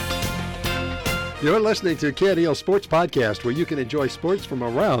You're listening to KNEL Sports Podcast, where you can enjoy sports from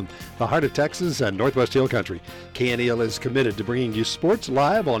around the heart of Texas and Northwest Hill Country. KNEL is committed to bringing you sports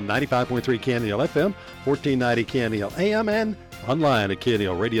live on 95.3 KNEL FM, 1490 KNEL AM, and online at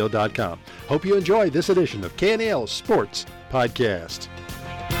KNELradio.com. Hope you enjoy this edition of KNEL Sports Podcast.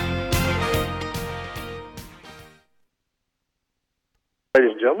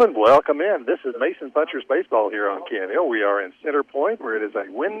 Ladies and gentlemen, welcome in. This is Mason Punchers Baseball here on KNEL. We are in Center Point, where it is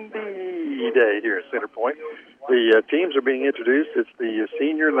a windy day here at Center Point. The teams are being introduced. It's the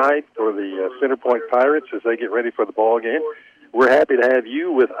senior night for the Center Point Pirates as they get ready for the ball game. We're happy to have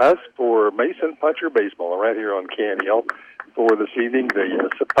you with us for Mason Puncher Baseball right here on KNEL for this evening.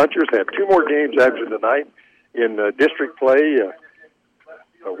 The Punchers have two more games after tonight in district play.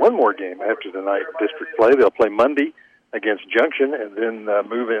 One more game after tonight in district play. They'll play Monday against Junction, and then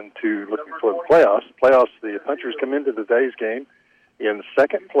move into looking for the playoffs. The Punchers come into today's game in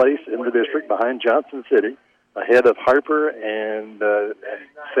second place in the district behind Johnson City, ahead of Harper and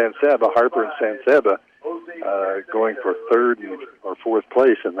San Saba. Harper and San Saba going for third or fourth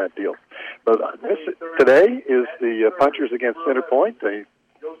place in that deal. But today is the Punchers against Center Point. They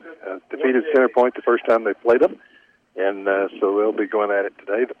defeated Center Point the first time they played them. And so they'll be going at it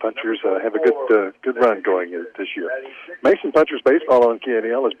today. The Punchers have a good run going this year. Mason Punchers Baseball on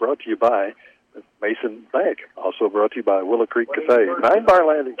KNEL is brought to you by Mason Bank, also brought to you by Willow Creek Cafe, 9 Bar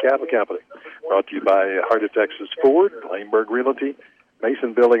Land and Cattle Company, brought to you by Heart of Texas Ford, Laneburg Realty,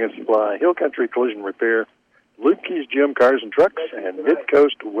 Mason Building and Supply, Hill Country Collision Repair, Lukey's Gym Cars and Trucks, and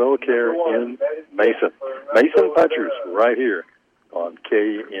Midcoast WellCare in Mason. Mason Punchers right here on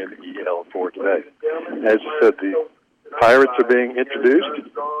KNEL for today. As I said, the Pirates are being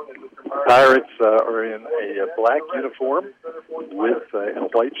introduced. Pirates are in a black uniform with a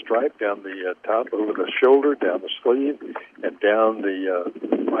white stripe down the top, over the shoulder, down the sleeve, and down the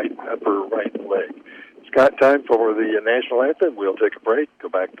upper right leg. It's got time for the national anthem. We'll take a break, go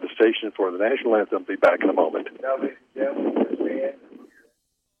back to the station for the national anthem, be back in a moment.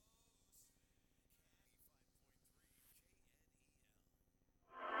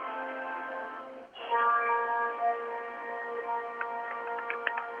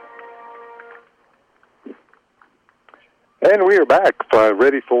 And we are back,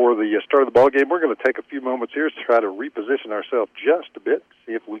 ready for the start of the ball game. We're going to take a few moments here to try to reposition ourselves just a bit,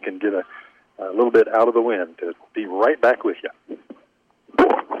 see if we can get a little bit out of the wind. To be right back with you.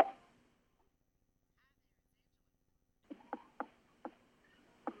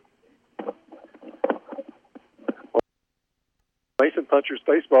 Mason Punchers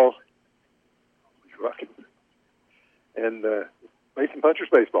Baseball. And Mason Punchers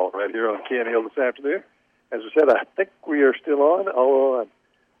Baseball right here on KNEL this afternoon. As I said, I think we are still on, although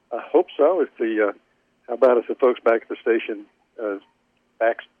I hope so. If how about if the folks back at the station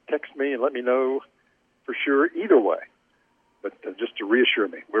text me and let me know for sure either way. But just to reassure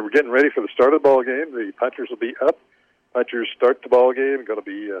me, we're getting ready for the start of the ball game. The Punchers will be up. Punchers start the ball game. Going to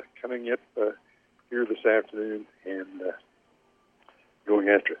be coming up here this afternoon and going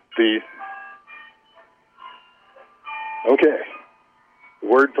after it. Okay. The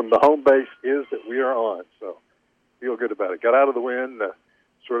word from the home base is that we are on, so feel good about it. Got out of the wind.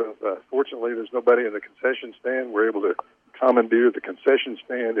 Fortunately, there's nobody in the concession stand. We're able to commandeer the concession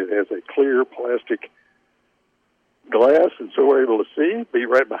stand. It has a clear plastic glass, and so we're able to see, be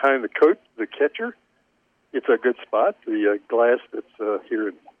right behind the catcher. It's a good spot. The glass that's here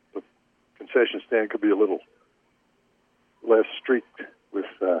in the concession stand could be a little less streaked with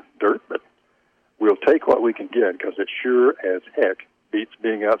dirt, but we'll take what we can get because it sure as heck beats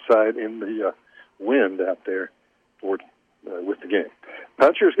being outside in the wind out there with the game.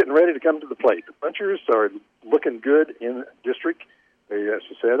 Punchers getting ready to come to the plate. The Punchers are looking good in district. They, as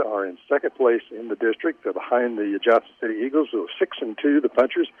I said, are in second place in the district. They're behind the Johnson City Eagles, who are 6-2. The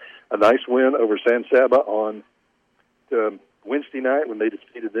Punchers, a nice win over San Saba on Wednesday night when they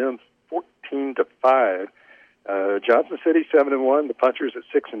defeated them 14-5. Johnson City 7-1. The Punchers at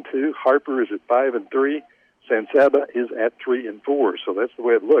 6-2. Harper is at 5-3. San Saba is at 3-4, so that's the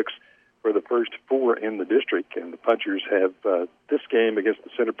way it looks for the first four in the district. And the Punchers have this game against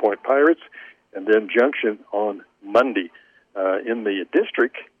the Center Point Pirates, and then Junction on Monday. In the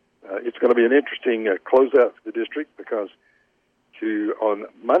district, it's going to be an interesting closeout for the district because on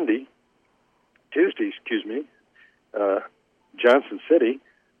Tuesday, Johnson City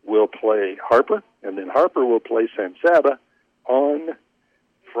will play Harper, and then Harper will play San Saba on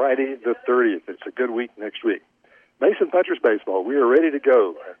Friday the 30th. It's a good week next week. Mason Punchers Baseball, we are ready to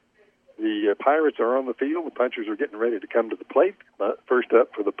go. The Pirates are on the field. The Punchers are getting ready to come to the plate. First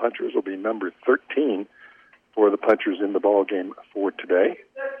up for the Punchers will be number 13 for the Punchers in the ball game for today.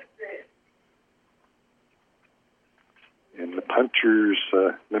 Punchers,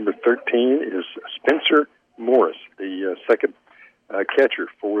 number 13 is Spencer Morris, the second catcher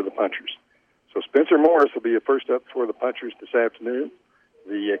for the Punchers. So Spencer Morris will be a first up for the Punchers this afternoon,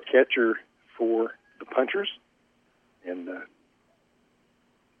 the catcher for the Punchers. And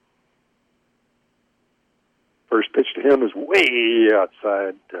first pitch to him is way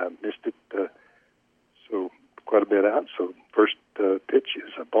outside, missed it, so quite a bit out. So first pitch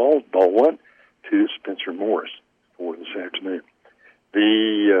is a ball one to Spencer Morris for this afternoon.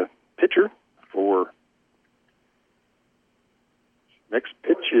 The pitcher for next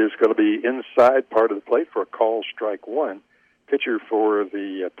pitch is going to be inside part of the plate for a call, strike one. Pitcher for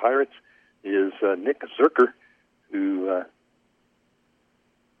the Pirates is Nick Zerker, who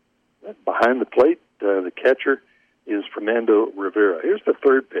behind the plate, the catcher is Fernando Rivera. Here's the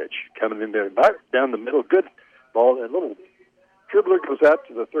third pitch coming in there, right down the middle. Good ball. A little dribbler goes out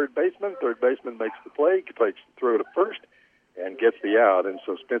to the third baseman. Third baseman makes the play, takes the throw to first, and gets the out. And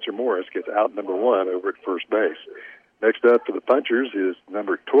so Spencer Morris gets out number one over at first base. Next up for the Punchers is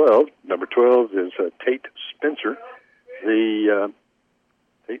number 12. Number 12 is Tate Spencer.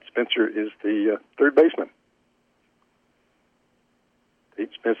 Tate Spencer is the third baseman.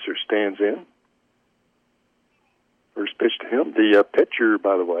 Tate Spencer stands in. First pitch to him. The pitcher,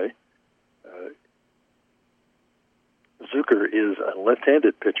 by the way, Zucker is a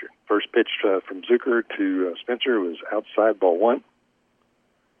left-handed pitcher. First pitch from Zucker to Spencer was outside, ball one.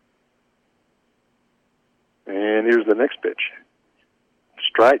 And here's the next pitch.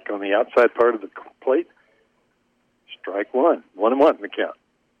 Strike on the outside part of the plate. Strike one. 1-1 in the count.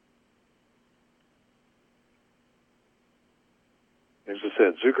 As I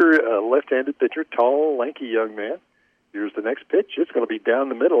said, Zucker, a left-handed pitcher, tall, lanky young man. Here's the next pitch. It's going to be down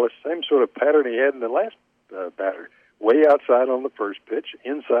the middle. It's the same sort of pattern he had in the last batter. Way outside on the first pitch,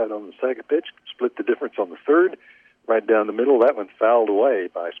 inside on the second pitch, split the difference on the third, right down the middle. That one fouled away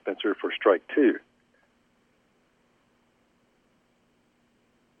by Spencer for strike two.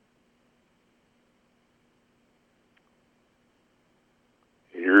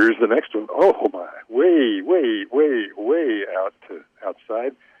 Here's the next one. Oh, my. Way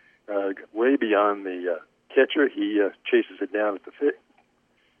outside. Way beyond the catcher. He chases it down at the fence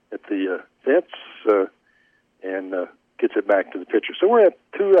and gets it back to the pitcher. So we're at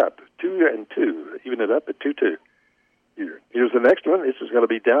 2 up, 2-2, even it up at 2-2. Here's the next one. This is going to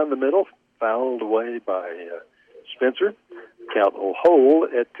be down the middle, fouled away by Spencer. Count will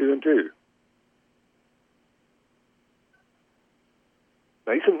hold at 2-2.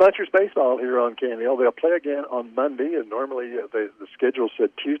 Mason Punchers baseball here on Candial. They'll play again on Monday, and normally the schedule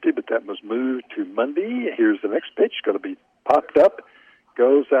said Tuesday, but that was moved to Monday. Here's the next pitch, going to be popped up,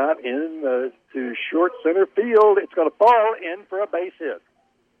 goes out in to short center field. It's going to fall in for a base hit.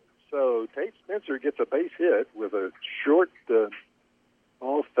 So Tate Spencer gets a base hit with a short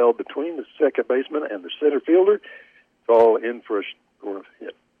ball fell between the second baseman and the center fielder. Fall in for a score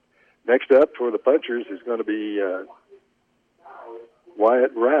hit. Next up for the Punchers is going to be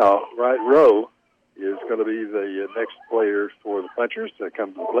Wyatt Rowe is going to be the next player for the Punchers to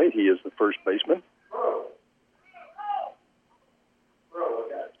come to the plate. He is the first baseman.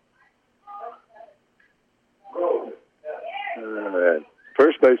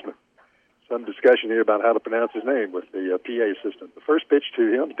 First baseman. Some discussion here about how to pronounce his name with the PA assistant. The first pitch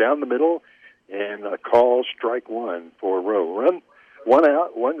to him, down the middle, and a call, strike one for Rowe. One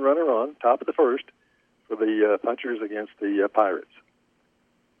out, one runner on, top of the first for the Punchers against the Pirates.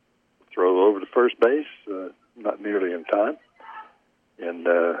 Throw over to first base, not nearly in time. And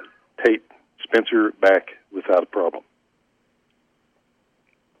Tate Spencer back without a problem.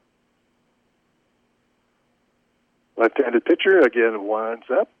 Left-handed pitcher, again, winds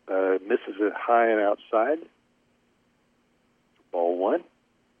up, misses it high and outside. Ball one.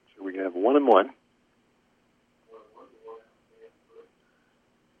 So we can have 1-1.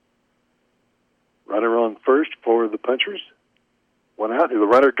 Runner on first for the Punchers. One out. If the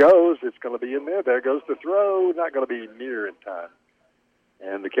runner goes, it's going to be in there. There goes the throw. Not going to be near in time.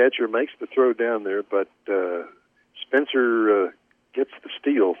 And the catcher makes the throw down there, but Spencer gets the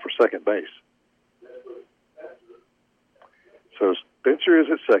steal for second base. So Spencer is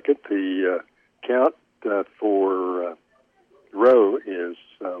at second. The count for Rowe is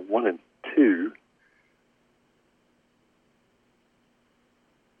 1-2.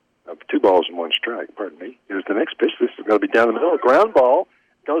 2 balls and 1 strike, pardon me. Here's the next pitch. This is going to be down the middle. A ground ball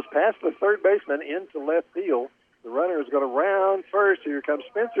goes past the third baseman into left field. The runner is going to round first. Here comes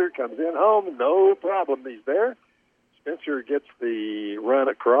Spencer. Comes in home. No problem. He's there. Spencer gets the run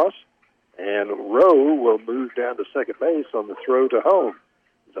across, and Rowe will move down to second base on the throw to home.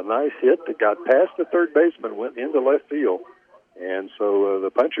 It's a nice hit that got past the third baseman, went into left field, And so the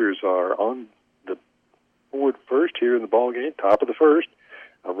punchers are on the board first here in the ball game, top of the first.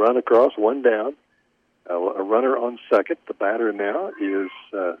 A run across, one down. A runner on second. The batter now is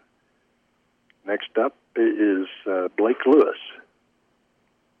next up is Blake Lewis.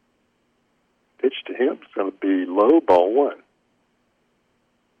 Pitch to him is going to be low, ball one.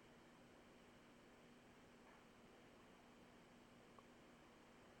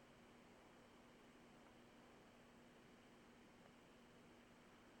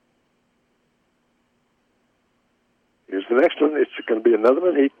 Here's the next one. It's going to be another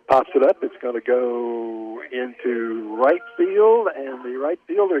one. He pops it up. It's going to go into right field, and the right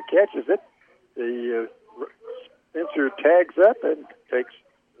fielder catches it. The Spencer tags up and takes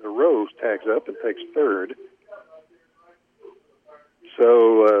the Rose tags up and takes third.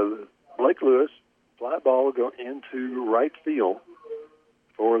 So Blake Lewis, fly ball will go into right field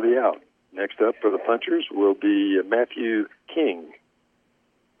for the out. Next up for the punchers will be Matthew King.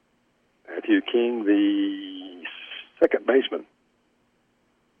 Matthew King, the second baseman.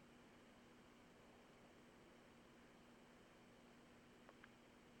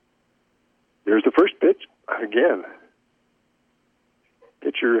 There's the first pitch. Again,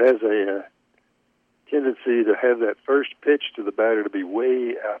 pitcher has a tendency to have that first pitch to the batter to be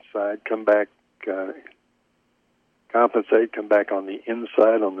way outside, come back, compensate, come back on the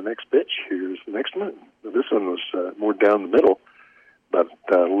inside on the next pitch. Here's the next one. This one was more down the middle, but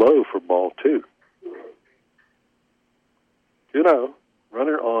low for ball two. 2-0.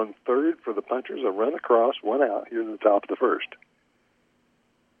 Runner on third for the punchers. A run across, one out here at the top of the first.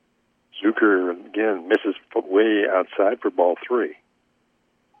 Zucker, again, misses way outside for ball three.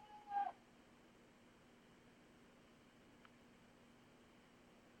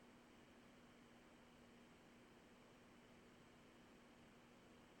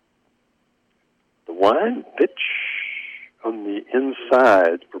 The wind pitch on the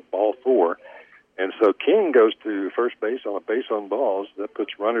inside for ball four. And so King goes to first base on a base on balls. That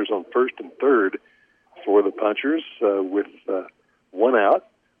puts runners on first and third for the punchers with one out,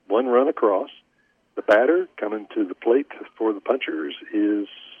 one run across. The batter coming to the plate for the punchers is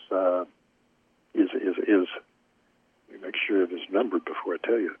let me make sure it is numbered before I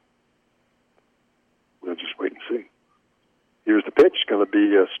tell you. We'll just wait and see. Here's the pitch. Going to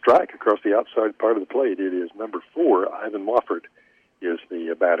be a strike across the outside part of the plate. It is number 4, Ivan Wofford, is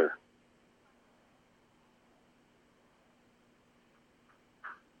the batter.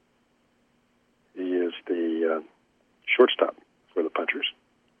 He is the shortstop for the punchers.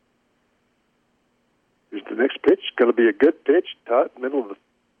 Here's the next pitch. Going to be a good pitch, top middle of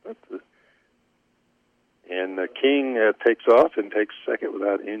the. And King takes off and takes second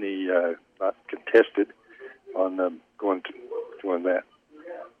without any not contested on going that.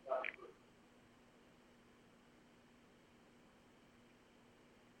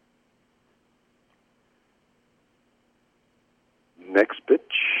 Next pitch.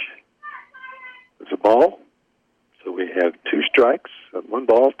 It's a ball. So we have 2 strikes, 1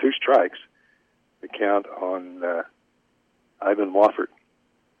 ball, 2 strikes. The count on Ivan Wofford.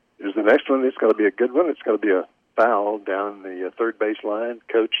 Here's the next one. It's going to be a good one. It's going to be a foul down the third base line.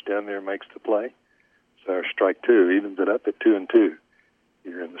 Coach down there makes the play. So strike 2 evens it up at 2-2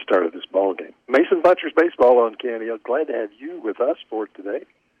 here in the start of this ball game. Mason Punchers baseball on Canyon. Glad to have you with us for today.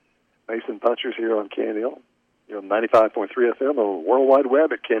 Mason Punchers here on Canyon. You're on 95.3 FM on World Wide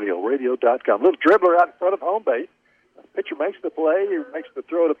Web at CanYoRadio.com. Little dribbler out in front of home base. The pitcher makes the play. He makes the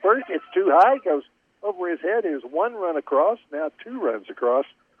throw to first. It's too high. Goes over his head. Here's 1 run across. Now 2 runs across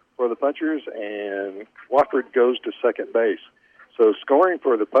for the punchers, and Wofford goes to second base. So scoring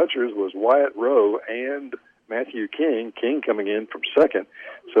for the punchers was Wyatt Rowe and Matthew King. King coming in from second.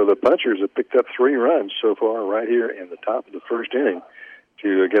 So the punchers have picked up 3 runs so far right here in the top of the first inning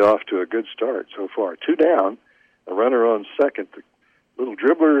to get off to a good start so far. 2 down. A runner on second. The little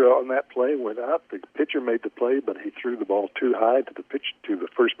dribbler on that play went out. The pitcher made the play, but he threw the ball too high to the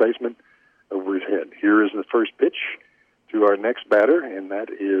first baseman over his head. Here is the first pitch to our next batter, and that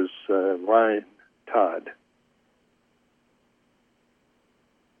is Ryan Todd.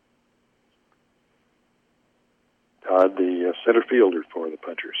 Todd, the center fielder for the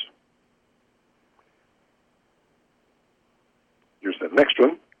punchers. Here's the next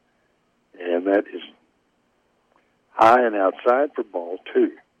one, and that is high and outside for ball 2.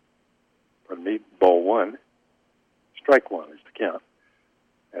 Pardon me, ball 1. Strike 1 is the count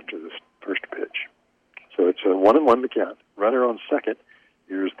after this first pitch. So it's a 1-1 to count. Runner on second.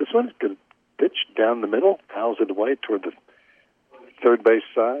 Here's this one. Good pitch down the middle. Fouls it away toward the third base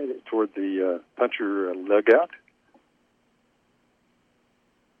side, toward the puncher dugout.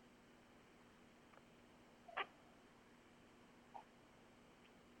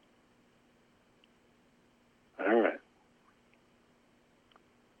 All right.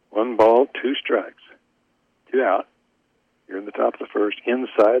 1 ball, 2 strikes. 2 out. You're in the top of the first.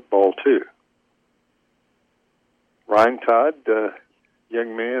 Inside, ball 2. Ryan Todd,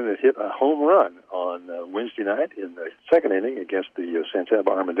 young man that hit a home run on Wednesday night in the second inning against the Santana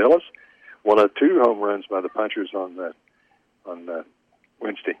Armadillos. One of 2 home runs by the Punchers on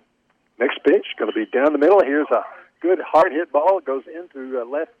Wednesday. Next pitch, going to be down the middle. Here's a good hard hit ball. It goes into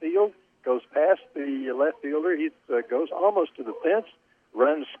left field, goes past the left fielder. He goes almost to the fence.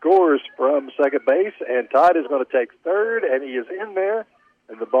 Run scores from second base, and Todd is going to take third, and he is in there,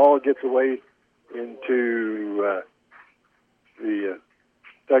 and the ball gets away into the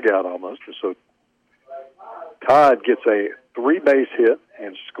dugout almost. So Todd gets a 3-base hit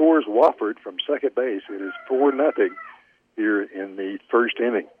and scores Wofford from second base. It is 4-0 here in the first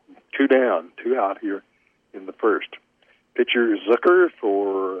inning. 2 down, 2 out here in the first. Pitcher Zucker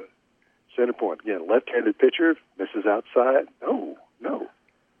for Center Point. Again, left-handed pitcher, misses outside. No.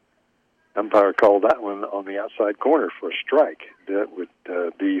 Umpire called that one on the outside corner for a strike. That would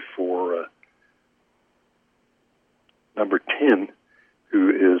be for number 10, who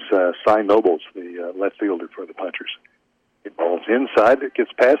is Cy Nobles, the left fielder for the Punchers. It balls inside. It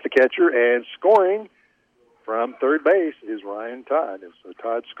gets past the catcher, and scoring from third base is Ryan Todd. And so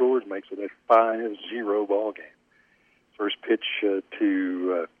Todd scores, makes it a 5-0 ball game. First pitch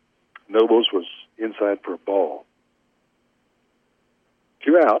to Nobles was inside for a ball.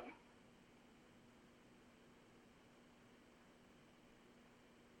 2 out.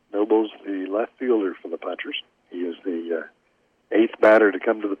 Nobles, the left fielder for the Punchers. He is the 8th batter to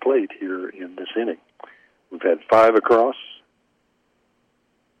come to the plate here in this inning. We've had 5 across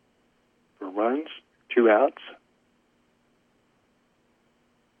for runs, 2 outs.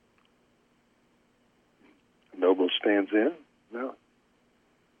 Nobles stands in. No.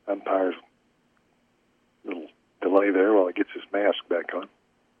 Umpire's little delay there while he gets his mask back on.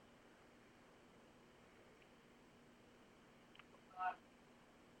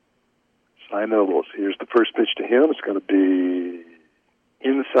 Cy Nobles. Here's the first pitch to him. It's going to be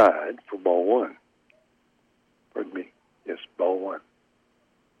inside for ball 1. Pardon me. Yes, ball 1.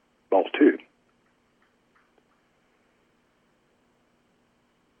 Ball 2.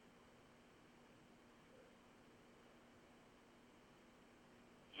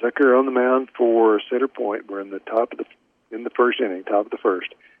 Zucker on the mound for Center Point. We're in the first inning, top of the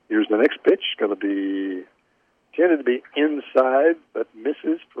first. Here's the next pitch. It's going to be intended to be inside, but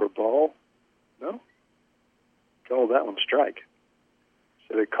misses for a ball. No? Call that one strike.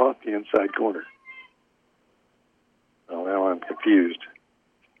 Said it caught the inside corner. Oh, now I'm confused.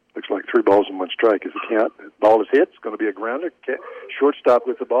 Looks like 3 balls and 1 strike is the count. The ball is hit. It's going to be a grounder. Shortstop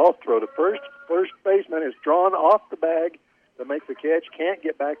with the ball. Throw to first. First baseman is drawn off the bag to make the catch. Can't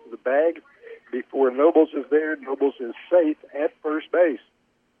get back to the bag before Nobles is there. Nobles is safe at first base.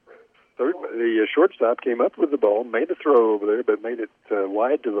 The shortstop came up with the ball, made the throw over there, but made it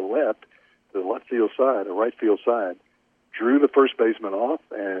wide to the left field side, or right field side. Drew the first baseman off,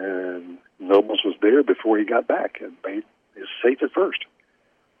 and Nobles was there before he got back and is safe at first.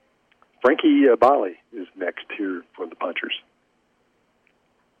 Frankie Bali is next here for the Punchers.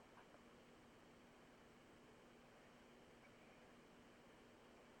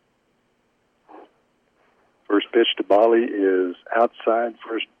 First pitch to Bali is outside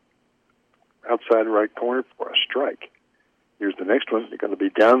right corner for a strike. Here's the next one. It's going to be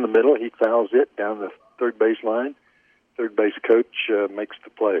down the middle. He fouls it down the third base line. Third base coach makes the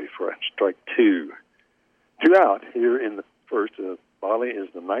play for a strike 2. 2 out here in the first. Bali is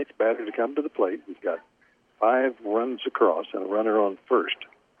the 9th batter to come to the plate. We've got 5 runs across and a runner on first.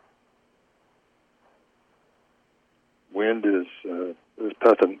 Wind is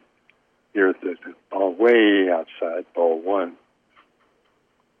puffing here at the ball way outside, ball 1.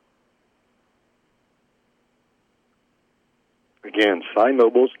 Again, Cy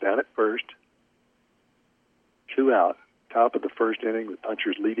Nobles down at first. 2 out. Top of the first inning, the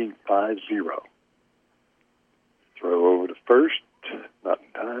Punchers leading 5-0. Throw over to first. Not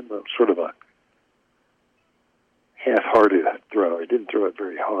in time, but sort of a half-hearted throw. He didn't throw it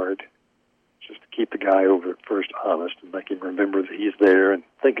very hard. Just to keep the guy over at first honest and make him remember that he's there and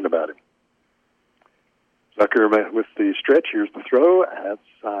thinking about him. Zucker with the stretch. Here's the throw.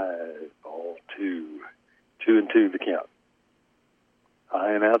 Outside. Ball 2. 2-2 the count.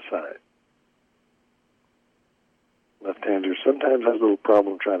 High and outside. Left-hander sometimes has a little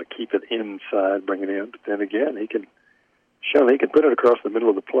problem trying to keep it inside, bring it in, but then again, he can put it across the middle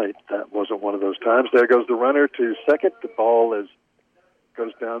of the plate. That wasn't one of those times. There goes the runner to second. The ball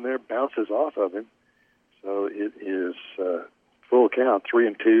goes down there, bounces off of him. So it is full count,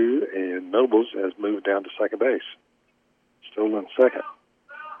 3-2, and Nobles has moved down to second base. Still in second.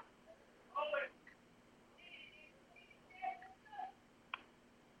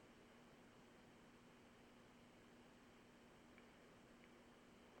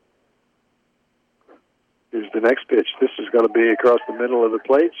 Here's the next pitch. This is going to be across the middle of the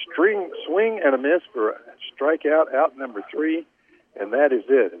plate. Swing and a miss for a strikeout, out number 3, and that is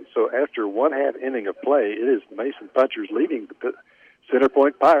it. And so after 1/2 inning of play, it is the Mason Punchers leading the Center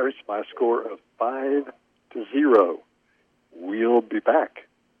Point Pirates by a score of 5-0. We'll be back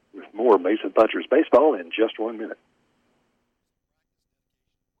with more Mason Punchers baseball in just 1 minute.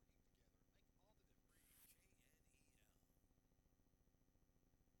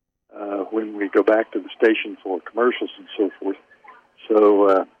 When we go back to the station for commercials and so forth.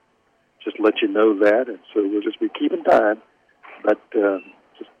 So just let you know that, and so we'll just be keeping time, but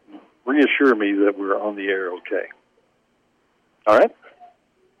just reassure me that we're on the air okay. All right?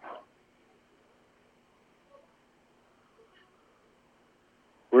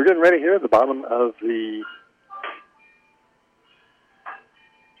 We're getting ready here at the bottom of the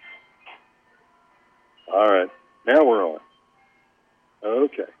all right, now we're on.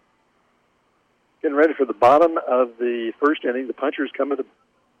 Okay. Getting ready for the bottom of the first inning. The Punchers coming to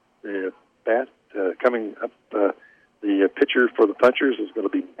the bat, coming up. The pitcher for the Punchers is going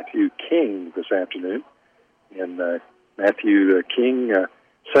to be Matthew King this afternoon. And Matthew King,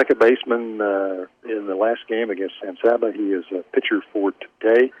 second baseman in the last game against San Saba. He is a pitcher for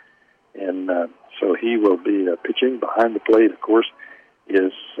today. And so he will be pitching. Behind the plate, of course,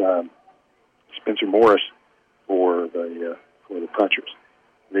 is Spencer Morris for the Punchers.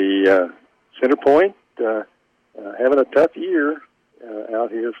 The Center Point having a tough year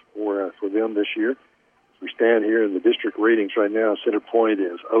out here for them this year. As we stand here in the district ratings right now, Center Point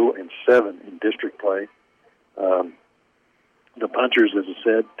is 0-7 in district play. The Punchers, as I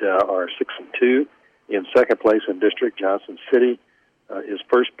said, are 6-2 in second place in district. Johnson City is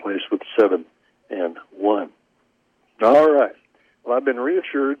first place with 7-1. All right. Well, I've been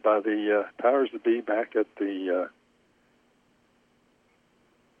reassured by the powers that be back at the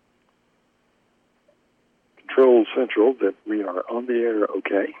Control Central that we are on the air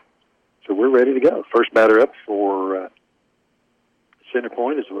okay. So we're ready to go. First batter up for Center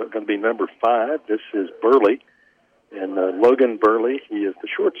Point is going to be number 5. This is Burley. And Logan Burley, he is the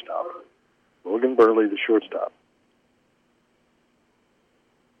shortstop. Logan Burley, the shortstop.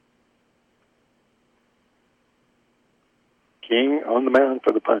 King on the mound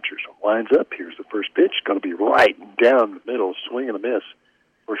for the Punchers. Lines up. Here's the first pitch. Going to be right down the middle. Swing and a miss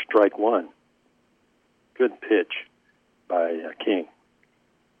for strike 1. Good pitch by King.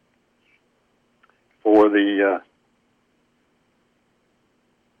 For the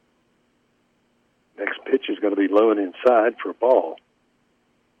next pitch is going to be low and inside for a ball.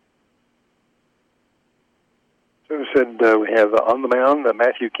 So I said we have on the mound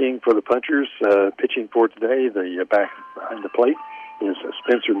Matthew King for the Punchers. Pitching for today, the back behind the plate is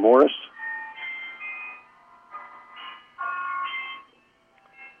Spencer Morris.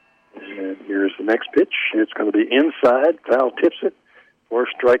 And here's the next pitch. It's going to be inside. Foul tips it for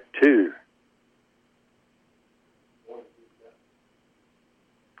strike 2.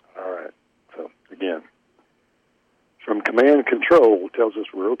 All right. So, again, from command control tells us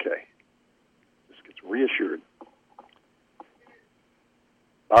we're okay. Just gets reassured.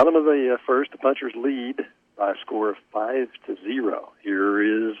 Bottom of the first, the Punchers lead by a score of 5-0. Here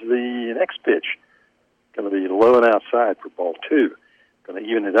is the next pitch. Going to be low and outside for ball 2. Going to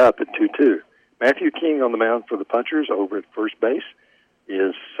even it up at 2-2. Matthew King on the mound for the Punchers. Over at first base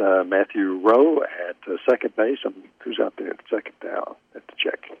is Matthew Rowe at second base. Who's out there at second now? At the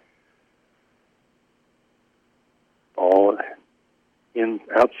check. Ball in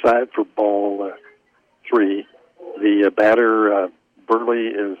outside for ball 3. The batter Burley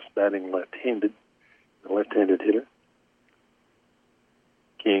is batting left-handed. The left-handed hitter.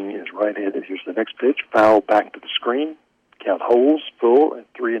 King is right-handed. Here's the next pitch. Foul back to the screen. Count holes, full, and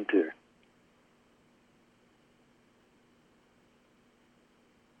 3-2.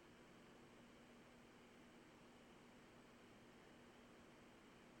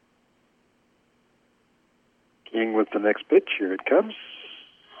 King with the next pitch. Here it comes.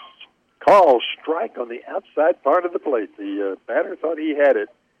 Call strike on the outside part of the plate. The batter thought he had it,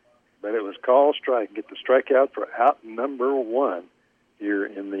 but it was call strike. Get the strikeout for out number 1 here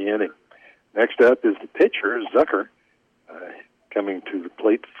in the inning. Next up is the pitcher, Zucker. Coming to the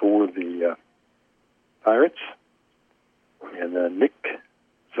plate for the Pirates. And Nick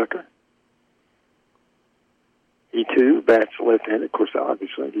Zucker. He, too, bats left-handed. Of course,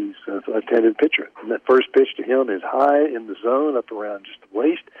 obviously, he's a left-handed pitcher. And that first pitch to him is high in the zone, up around just the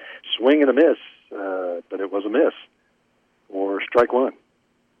waist. Swing and a miss, but it was a miss for strike one.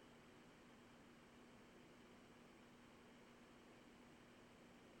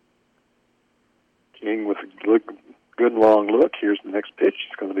 King with a good long look. Here's the next pitch.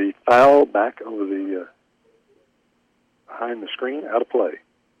 It's going to be foul back over the behind the screen, out of play.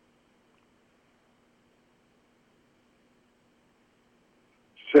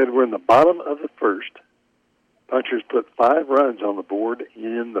 Said we're in the bottom of the first. Punchers put 5 runs on the board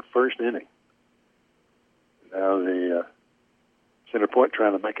in the first inning. Now the Center Point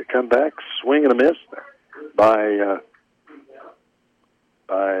trying to make a comeback. Swing and a miss by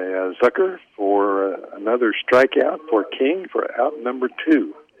Zucker for another strikeout for King for out number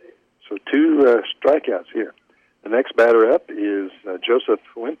 2. So 2 strikeouts here. The next batter up is Joseph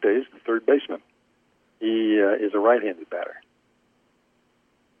Fuentes, the third baseman. He is a right-handed batter.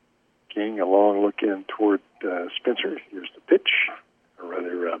 King, a long look in toward Spencer. Here's the pitch, or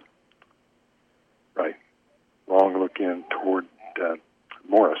rather, right. Long look in toward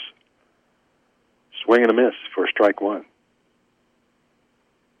Morris. Swing and a miss for strike one.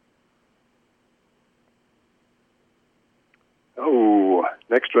 Oh,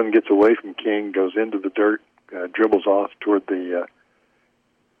 next one gets away from King, goes into the dirt, dribbles off toward the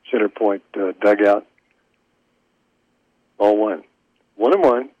Center Point dugout. Ball one.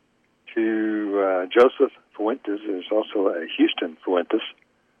 1-1 to Joseph Fuentes. There's also a Houston Fuentes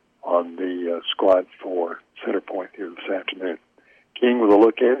on the squad for Center Point here this afternoon. King with a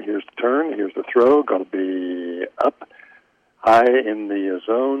look in. Here's the turn. Here's the throw. Going to be up high in the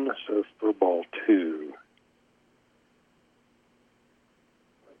zone. So for ball 2.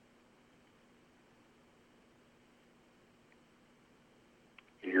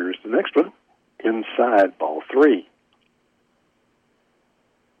 Here's the next one. Inside, ball 3.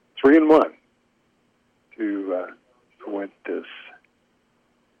 3-1 to Fuentes.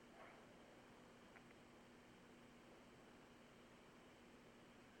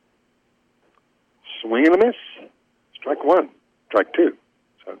 Swing and a miss. Strike 1. Strike 2.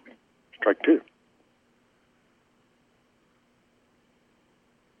 So, strike 2.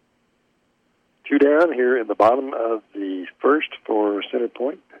 Two down here in the bottom of the first for Center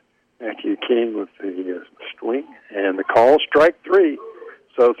Point. Matthew King with the swing and the call. Strike 3.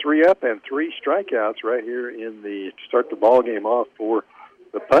 So 3 up and 3 strikeouts right here in the to start the ball game off for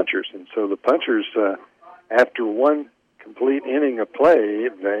the Punchers. And so the Punchers, after 1 complete inning of play,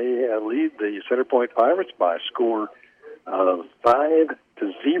 they lead the Center Point Pirates by a score of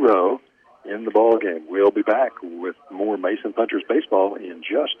 5-0 in the ball game. We'll be back with more Mason Punchers baseball in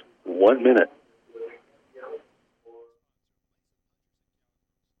just 1 minute.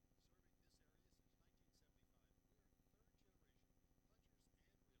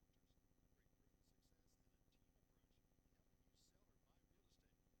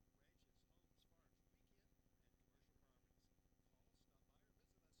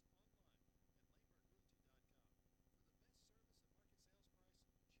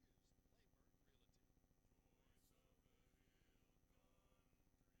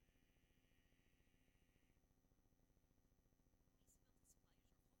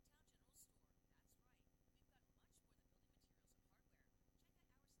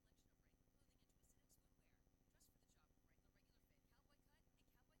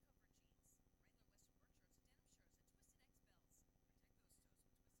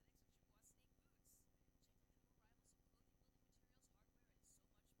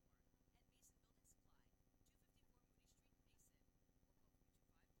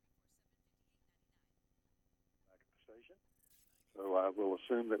 So I will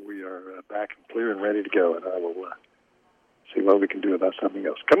assume that we are back and clear and ready to go, and I will see what we can do about something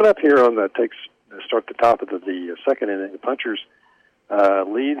else. Coming up here on the start the top of the second inning, the Punchers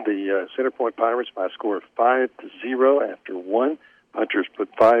lead the Center Point Pirates by a score of 5-0 after 1. Punchers put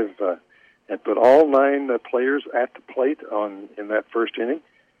all 9 players at the plate in that first inning,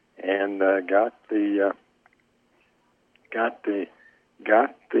 and got the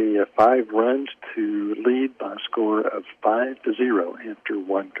 5 runs to lead by a score of 5-0 after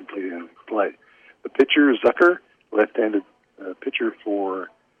 1 completed inning of play. The pitcher, Zucker, left-handed pitcher for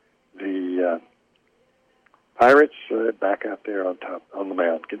the Pirates, back out there on top on the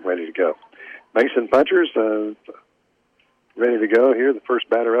mound, getting ready to go. Mason Punchers ready to go here. The first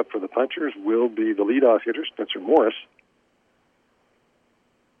batter up for the Punchers will be the leadoff hitter, Spencer Morris,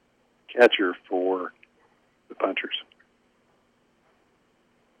 catcher for the Punchers.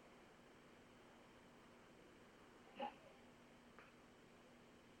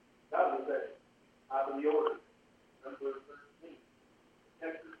 Out of the order.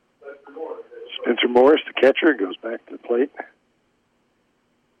 Spencer Morris, the catcher, goes back to the plate.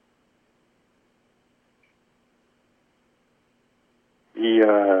 He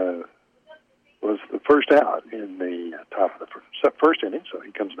was the first out in the top of the first inning, so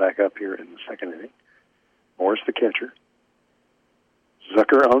he comes back up here in the second inning. Morris, the catcher.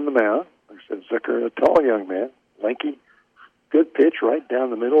 Zucker on the mound. Like I said, Zucker, a tall young man, lanky, good pitch right down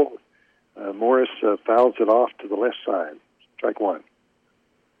the middle. Morris fouls it off to the left side. Strike one.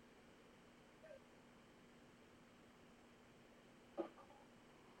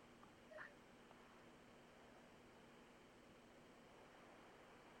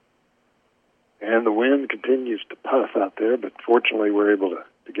 And the wind continues to puff out there, but fortunately we're able to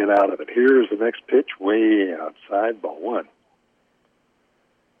get out of it. Here's the next pitch, way outside, ball one.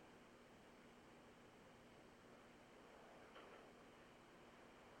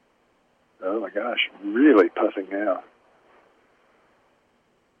 Oh my gosh, really puffing now.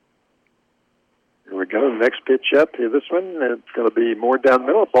 Here we go, next pitch up. Here, this one, it's going to be more down the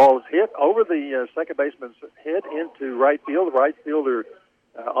middle. Ball is hit over the second baseman's head into right field. The right fielder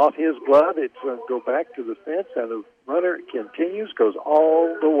off his glove. It's going to go back to the fence, and the runner continues, goes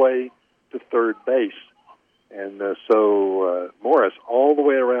all the way to third base. And so Morris all the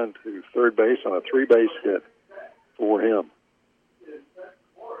way around to third base on a three-base hit for him.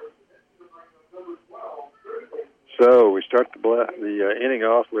 So we start the inning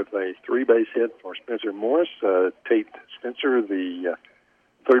off with a three-base hit for Spencer Morris. Tate Spencer, the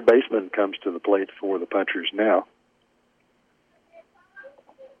third baseman, comes to the plate for the Punchers now.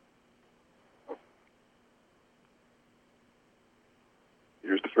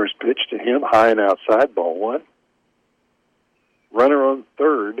 Here's the first pitch to him, high and outside, ball one. Runner on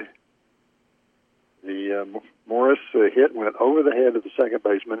third. The Morris hit went over the head of the second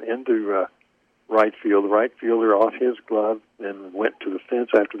baseman into right field. The right fielder off his glove and went to the fence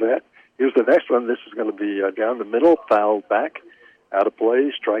after that. Here's the next one. This is going to be down the middle, fouled back, out of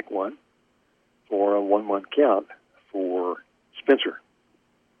play, strike one for a 1-1 count for Spencer.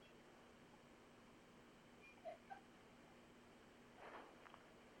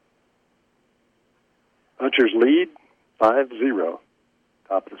 Punchers lead 5-0,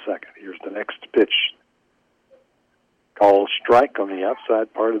 top of the second. Here's the next pitch. Call strike on the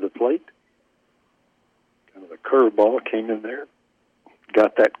outside part of the plate. Kind of a curveball came in there.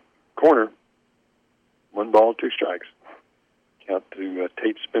 Got that corner. 1 ball, 2 strikes. Count to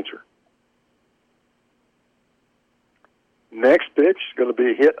Tate Spencer. Next pitch is going to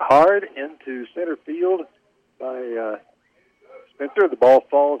be hit hard into center field by Spencer. The ball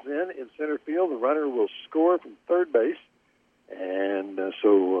falls in center field. The runner will score from third base. And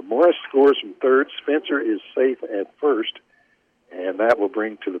so Morris scores from third. Spencer is safe at first. And that will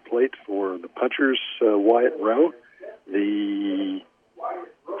bring to the plate for the Punchers Wyatt Rowe, the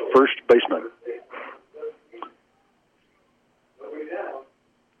first baseman.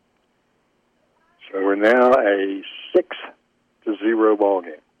 So we're now a 6-0 ball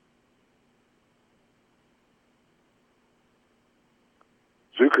game.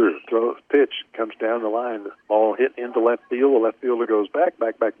 Zucker throws pitch, comes down the line. The ball hit into left field. The left fielder goes back,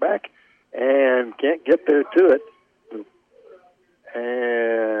 and can't get there to it.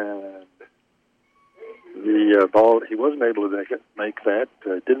 And the ball, he wasn't able to make that.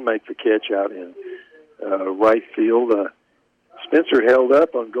 Didn't make the catch out in right field. Spencer held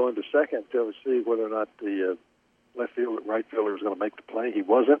up on going to second to see whether or not the right fielder was going to make the play. He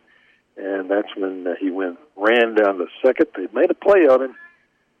wasn't, and that's when he ran down to second. They made a play on him,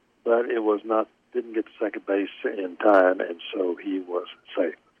 but it was not. Didn't get to second base in time, and so he was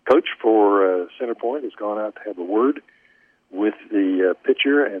safe. Coach for Center Point has gone out to have a word with the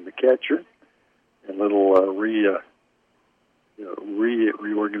pitcher and the catcher, and a little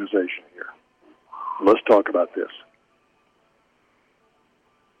reorganization here. Let's talk about this.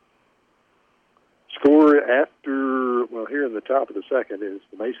 Score after, here in the top of the second is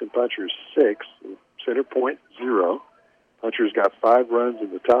the Mason Punchers 6, Center Point 0. Punchers got 5 runs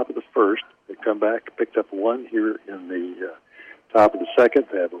in the top of the first. They come back, picked up 1 here in the top of the second.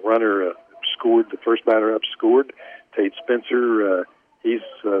 They have a runner scored. The first batter up scored. Tate Spencer, was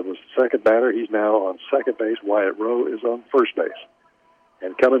the second batter. He's now on second base. Wyatt Rowe is on first base.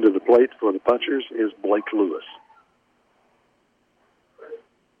 And coming to the plate for the Punchers is Blake Lewis.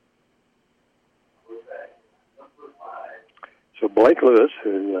 So Blake Lewis,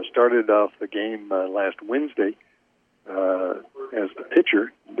 who started off the game last Wednesday as the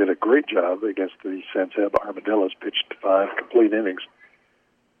pitcher, did a great job against the San Seb Armadillos, pitched 5 complete innings.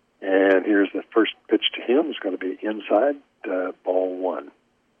 And here's the first pitch to him. It's going to be inside, ball 1.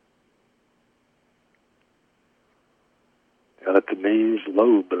 Down at the knees,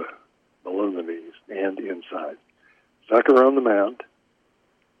 lobe, below the knees. outside. Zucker on the mound.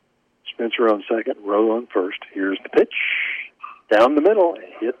 Spencer on second, Rowe on first. Here's the pitch. Down the middle,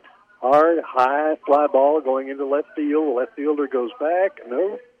 hit hard, high fly ball going into left field. The left fielder goes back.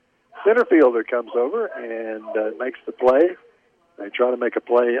 No. Center fielder comes over and makes the play. They try to make a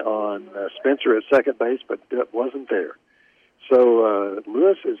play on Spencer at second base, but it wasn't there. So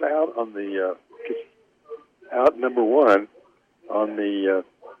Lewis is out on the out number one on the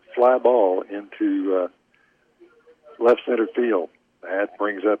fly ball into left center field. That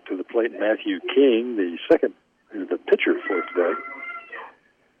brings up to the plate Matthew King, the pitcher for today.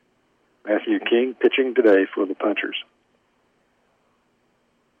 Matthew King pitching today for the Punchers.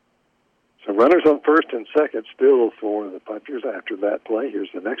 So runners on first and second still for the Punchers after that play.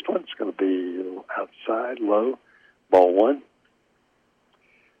 Here's the next one. It's going to be outside, low, ball one.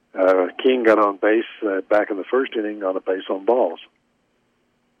 King got on base back in the first inning on a base on balls.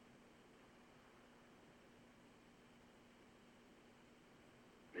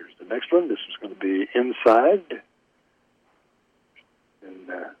 Here's the next one. This is going to be inside.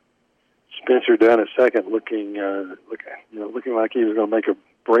 And Spencer down at second looking like he was going to make a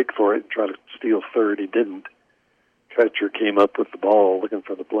break for it and try to steal third. He didn't. Catcher came up with the ball looking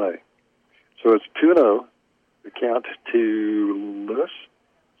for the play. So it's 2-0. The count to Lewis.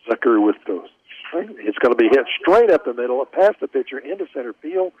 Zucker with the string. It's going to be hit straight up the middle, past the pitcher, into center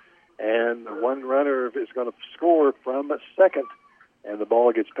field, and one runner is going to score from second, and the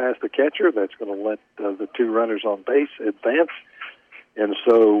ball gets past the catcher. That's going to let the two runners on base advance. And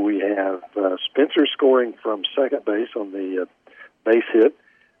so we have Spencer scoring from second base on the base hit.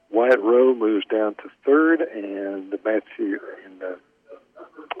 Wyatt Rowe moves down to third, and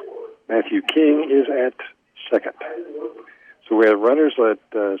Matthew King is at second. So we have runners at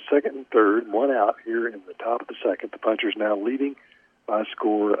second and third, one out here in the top of the second. The Punchers now leading by a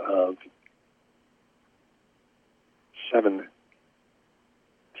score of 7-0.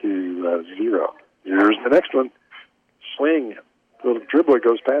 Here's the next one. Swing. Little dribbler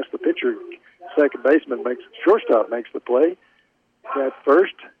goes past the pitcher. Second baseman shortstop makes the play. At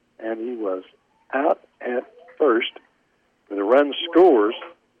first, and he was out at first. But the run scores.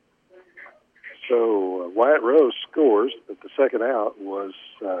 So Wyatt Rose scores, but the second out was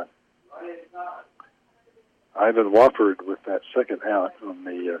Ivan Wofford with that second out on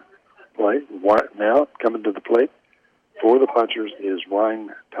the play. Now coming to the plate for the Punchers is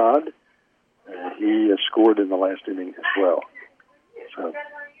Ryan Todd. He scored in the last inning as well. So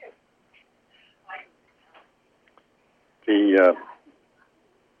the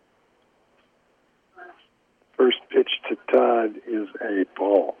first pitch to Todd is a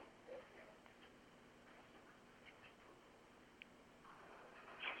ball.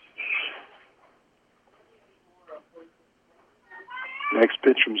 Next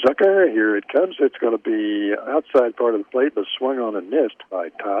pitch from Zucker. Here it comes. It's going to be outside part of the plate, but swung on and missed by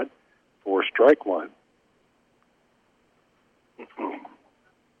Todd for strike one.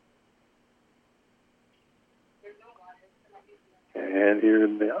 And here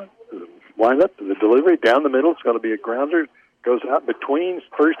in the windup, the delivery down the middle. It's going to be a grounder. Goes out between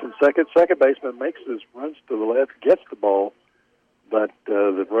first and second. Second baseman makes his runs to the left, gets the ball, but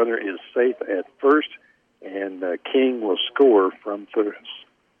the runner is safe at first. And King will score from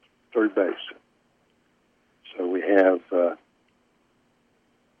third base. So we have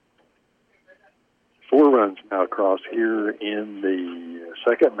 4 runs now across here in the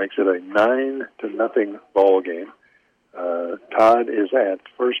second. Makes it a 9-0 ball game. Todd is at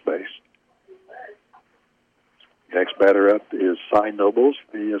first base. Next batter up is Cy Nobles,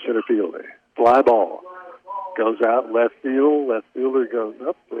 the center fielder. Fly ball goes out left field. Left fielder goes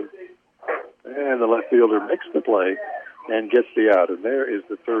up. And the left fielder makes the play and gets the out. And there is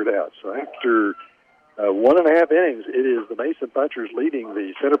the third out. So after 1.5 innings, it is the Mason Punchers leading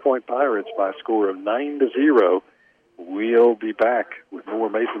the Center Point Pirates by a score of 9-0. We'll be back with more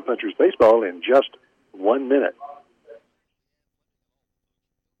Mason Punchers baseball in just 1 minute.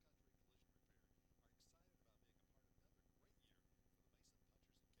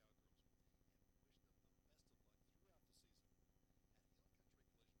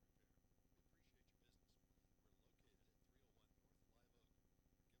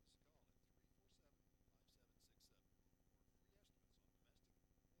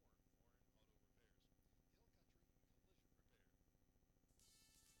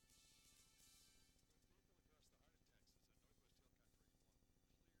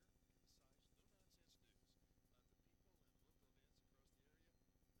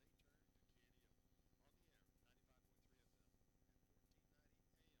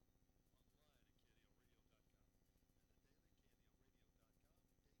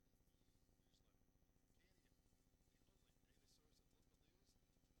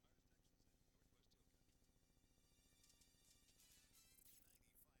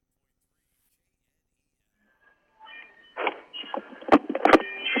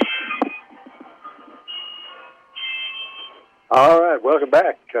 All right, welcome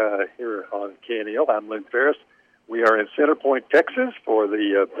back here on KNEL. I'm Lynn Ferris. We are in Center Point, Texas for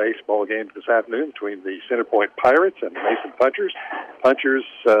the baseball game this afternoon between the Center Point Pirates and the Mason Punchers. Punchers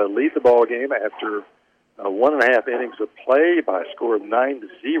lead the ball game after 1.5 innings of play by a score of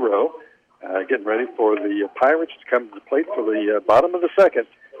 9-0. Getting ready for the Pirates to come to the plate for the bottom of the second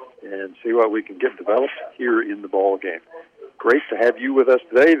and see what we can get developed here in the ball game. Great to have you with us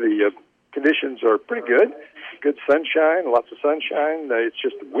today. The conditions are pretty good. Good sunshine, lots of sunshine. It's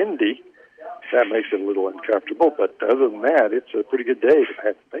just windy. That makes it a little uncomfortable, but other than that, it's a pretty good day to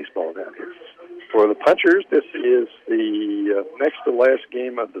have baseball down here. For the Punchers, this is the next to last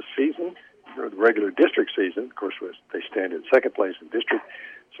game of the season, or the regular district season. Of course, they stand in second place in district,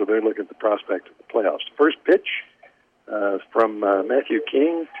 so they're looking at the prospect of the playoffs. First pitch from Matthew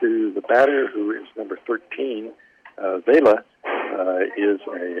King to the batter, who is number 13, Vela, is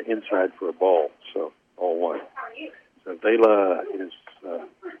inside for a ball, so ball one. So Vela is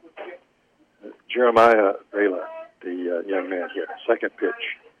Jeremiah Vela, the young man here. Second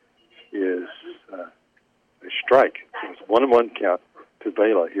pitch is a strike. So it's 1-1 count to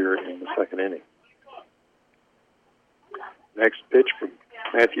Vela here in the second inning. Next pitch from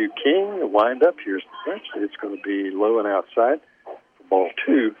Matthew King, a windup. Here's the pitch. It's going to be low and outside for ball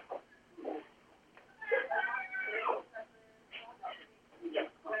two.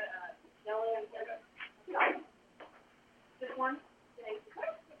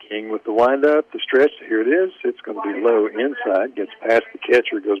 King with the windup, the stretch, here it is. It's going to be low inside, gets past the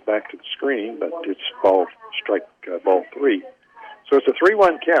catcher, goes back to the screen, but it's ball three. So it's a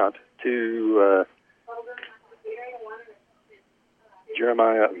 3-1 count to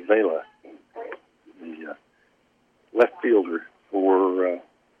Jeremiah Vela, the left fielder for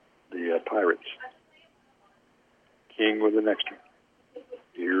the Pirates. King with the next one.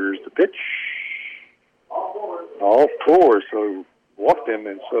 Here's the pitch. All four, so walked him,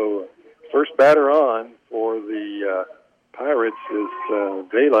 and so first batter on for the Pirates is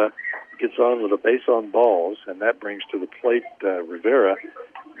Vela. Gets on with a base on balls, and that brings to the plate Rivera,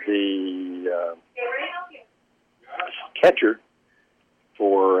 the catcher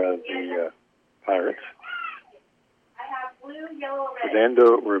for the Pirates.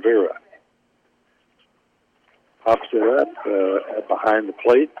 Fernando Rivera pops it up behind the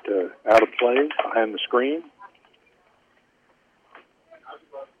plate, out of play, behind the screen.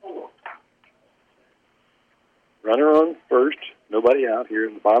 Runner on first, nobody out here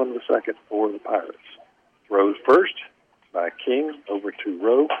in the bottom of the second for the Pirates. Throws first by King over to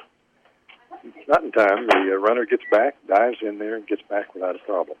Rowe. Not in time. The runner gets back, dives in there, and gets back without a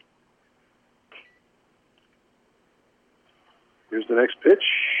problem. Here's the next pitch,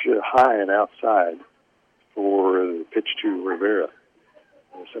 high and outside for the pitch to Rivera.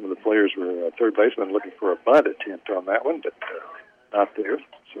 Some of the players were third baseman looking for a bunt attempt on that one, but not there.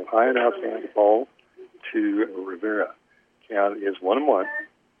 So high and outside the ball to Rivera. Count is 1-1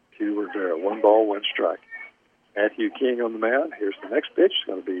 to Rivera. 1 ball, 1 strike. Matthew King on the mound. Here's the next pitch. It's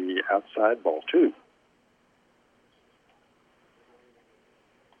going to be outside, ball 2.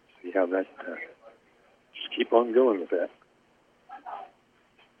 See how that, just keep on going with that.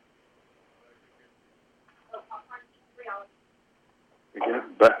 Again,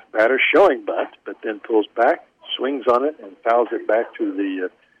 batter showing bunt, but then pulls back, swings on it, and fouls it back to the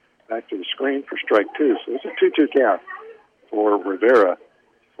screen for strike 2. So it's a 2-2 count for Rivera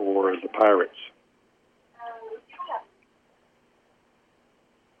for the Pirates.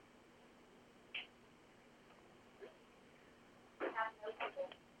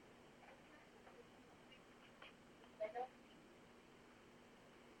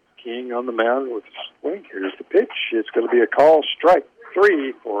 King on the mound with a swing. Here's the pitch. It's going to be a call, strike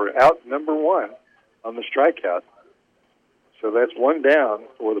 3 for out number 1 on the strikeout. So that's 1 down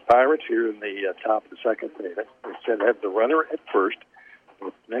for the Pirates here in the top of the second inning. Instead, have the runner at first.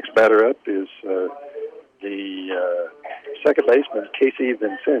 The next batter up is the second baseman, Casey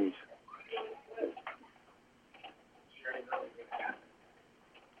Vincennes.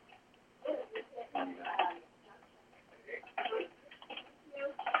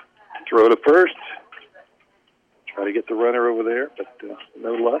 Throw to first. Try to get the runner over there, but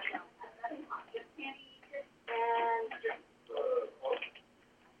no luck.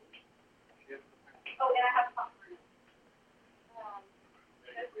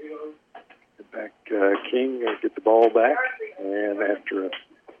 Get back, King, get the ball back, and after a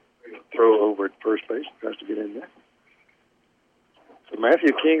throw over at first base, tries to get in there. So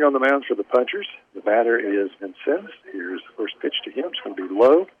Matthew King on the mound for the Punchers. The batter is Vincennes. Here's the first pitch to him. It's going to be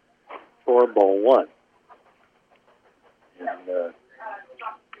low for ball 1. And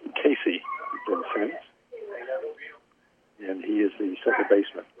Casey Vincennes. And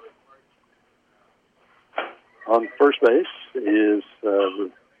base is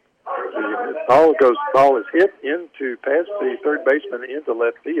the ball is hit into past the third baseman into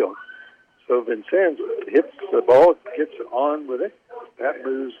left field. So Vincennes hits the ball, gets on with it. That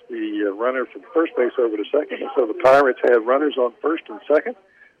moves the runner from first base over to second. And so the Pirates have runners on first and second,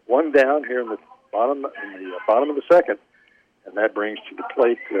 one down here in the bottom of the second, and that brings to the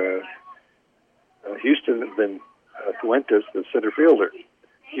plate Houston Fuentes, the center fielder.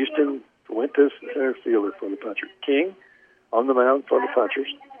 Houston Fuentes, the center fielder for the Punchers. King on the mound for the Punchers.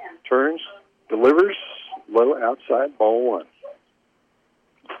 Turns, delivers, low outside, ball one.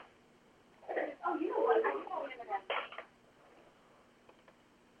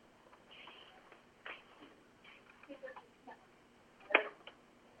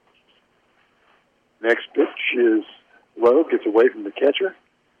 Next pitch is low, gets away from the catcher.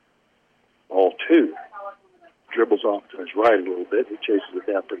 Ball two. Dribbles off to his right a little bit. He chases it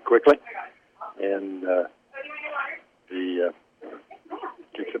down pretty quickly. And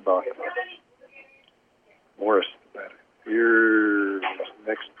kicks it back. Morris, the batter. Here's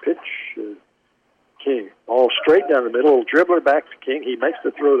next pitch. King. Ball straight down the middle. Dribbler back to King. He makes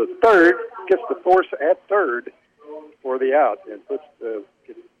the throw to third. Gets the force at third for the out. And puts the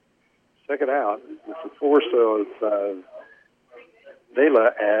second out. With the force of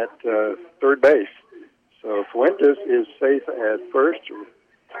Vela at third base. So Fuentes is safe at first.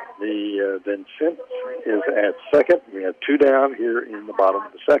 The Vincent is at second. We have two down here in the bottom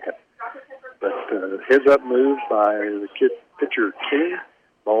of the second. But heads-up move by the pitcher King.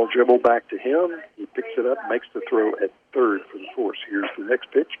 Ball dribbled back to him. He picks it up, makes the throw at third for the force. Here's the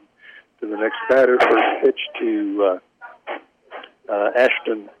next pitch to the next batter. First pitch to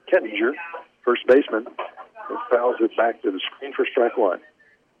Ashton Kettinger, first baseman. And fouls it back to the screen for strike one.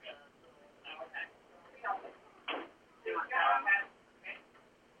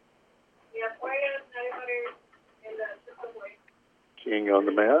 King on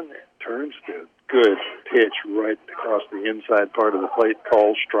the mound, turns to good pitch right across the inside part of the plate,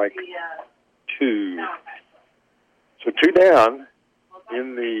 called strike two. So two down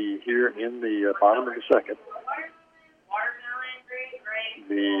in the bottom of the second.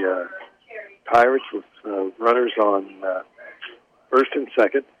 The Pirates with runners on first and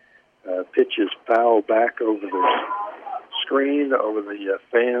second. Pitch is fouled back over the screen, over the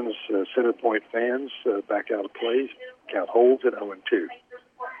fans, center point fans, back out of play. Count holds at 0-2.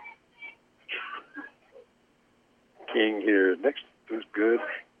 King here next is good.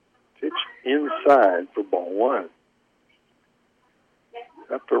 Pitch inside for ball one.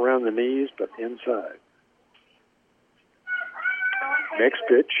 Up around the knees, but inside. Next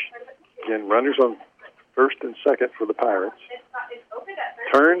pitch. Again, runners on first and second for the Pirates.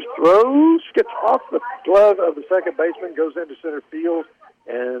 Turns, throws, gets off the glove of the second baseman, goes into center field,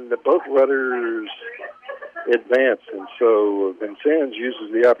 and both runners advance. And so Vincennes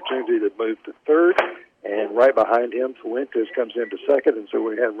uses the opportunity to move to third, and right behind him, Fuentes comes into second, and so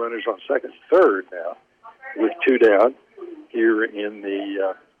we have runners on second, third now, with two down here in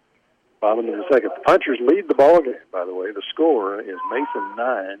the bottom of the second. The Punchers lead the ball game, by the way. The score is Mason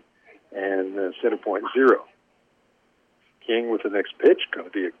 9 and Center Point 0. King with the next pitch, going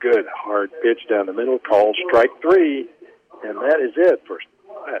to be a good hard pitch down the middle, called strike three, and that is it for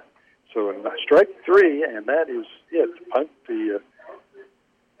that. So strike three, and that is it. The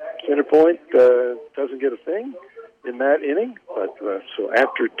Center Point doesn't get a thing in that inning, but so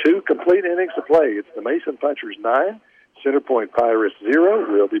after two complete innings of play, it's the Mason Punchers 9, Center Point Pirates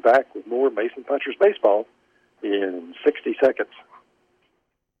 0. We'll be back with more Mason Punchers baseball in 60 seconds.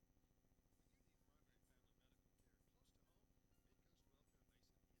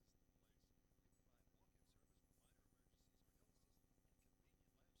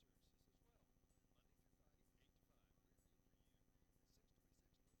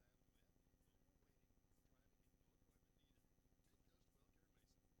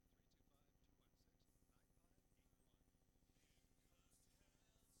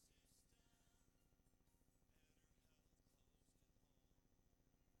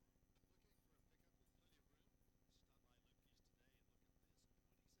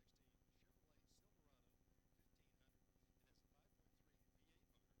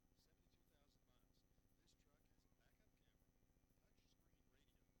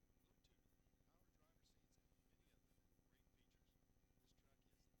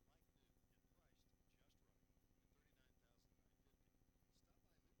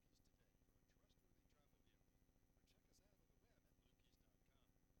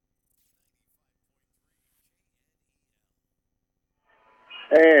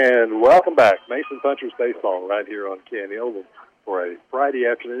 And welcome back. Mason Punchers baseball right here on KNL for a Friday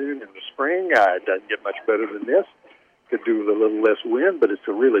afternoon in the spring. It doesn't get much better than this. could do with a little less wind, but it's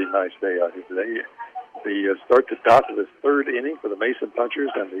a really nice day out here today. The start to dot of the third inning for the Mason Punchers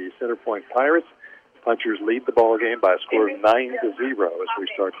and the Center Point Pirates. Punchers lead the ball game by a score of 9-0 as we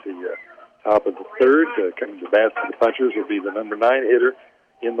start the top of the third. Coming to bat for the Punchers will be the number 9 hitter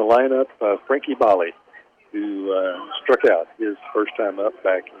in the lineup, Frankie Bali, who struck out his first time up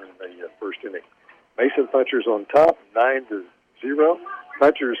back in the first inning. Mason Punchers on top, 9-0.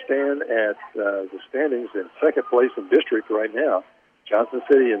 Punchers stand at the standings in second place in district right now. Johnson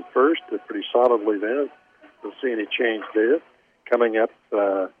City in first, pretty solidly there. Don't see any change there. Coming up,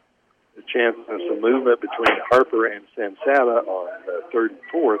 the chance of some movement between Harper and Sansada on third and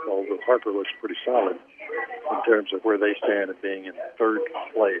fourth, although Harper looks pretty solid in terms of where they stand at being in third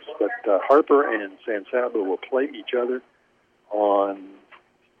place. But Harper and Sansada will play each other on,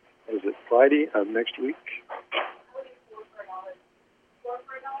 is it Friday of next week?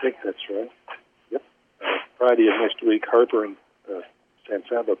 I think that's right. Yep. Friday of next week, Harper and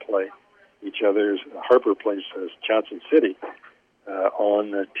Sansada play each other. Harper plays Johnson City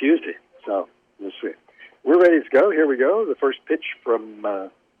on Tuesday. So we'll see. We're ready to go. Here we go. The first pitch from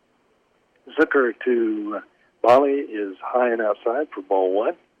Zucker to Bali is high and outside for ball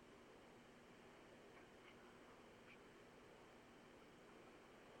one.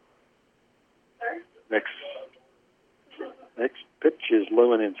 Next pitch is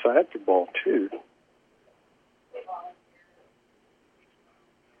low and inside for ball two.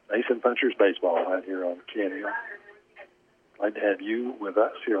 Mason Punchers baseball out here on KNEL. Glad to have you with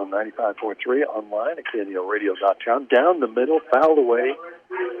us here on 95.3 online at KNELradio.com. Down the middle, fouled away,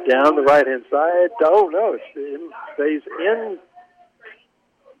 down the right-hand side. Oh, no, it stays in.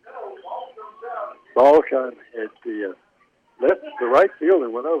 Ball caught at the left. The right fielder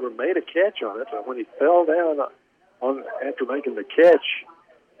went over, made a catch on it, but when he fell down after making the catch,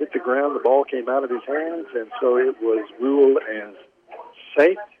 hit the ground, the ball came out of his hands, and so it was ruled as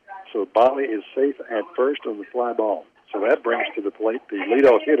safe. So Bali is safe at first on the fly ball. So that brings to the plate the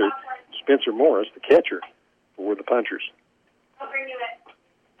leadoff hitter, Spencer Morris, the catcher for the Punchers.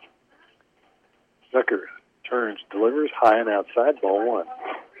 Zucker turns, delivers, high and outside, ball one.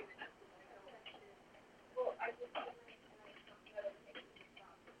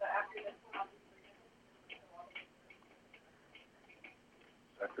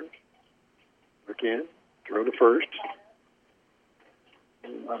 Zucker, look in, throw to first.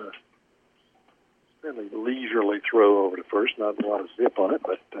 Fairly leisurely throw over to first, not a lot of zip on it,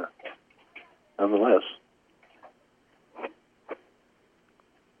 but nonetheless.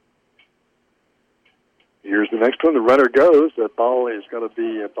 Here's the next one. The runner goes. The ball is going to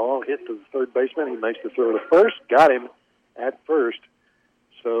be a ball hit to the third baseman. He makes the throw to first. Got him at first.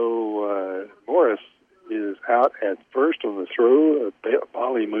 So Morris is out at first on the throw.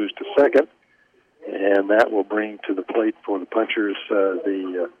 Bali moves to second. And that will bring to the plate for the Punchers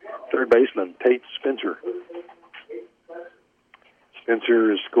the third baseman, Tate Spencer.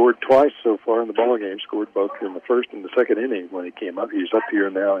 Spencer has scored twice so far in the ballgame, scored both in the first and the second inning when he came up. He's up here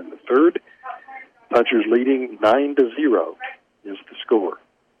now in the third. Punchers leading 9-0 is the score.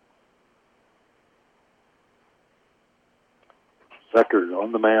 Zucker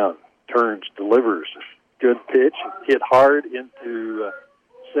on the mound, turns, delivers. Good pitch, hit hard into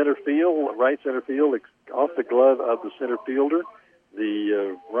center field, right center field, off the glove of the center fielder.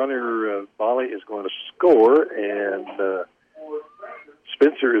 The runner, Bali, is going to score, and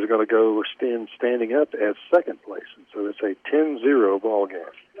Spencer is going to go standing up at second place. And so it's a 10-0 ball game.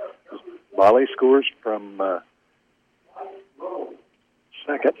 Bali scores from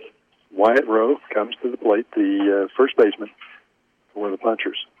second. Wyatt Rowe comes to the plate, the first baseman for the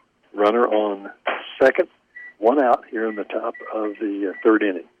Punchers. Runner on second. One out here in the top of the third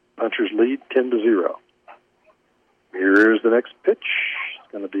inning. Punchers lead 10-0. Here's the next pitch.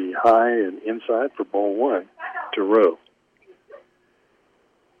 It's going to be high and inside for ball one to Rowe.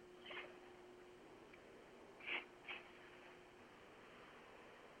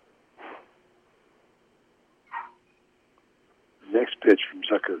 Next pitch from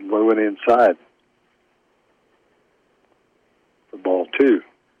Zucker, low and inside for ball two.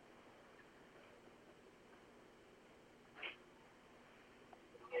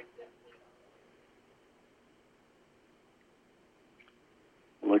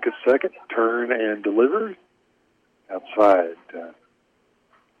 Look at second, turn and deliver. Outside.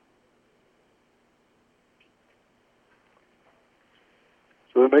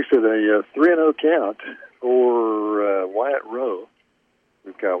 So it makes it a 3-0 count for Wyatt Rowe.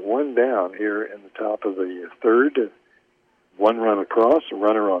 We've got one down here in the top of the third. One run across, a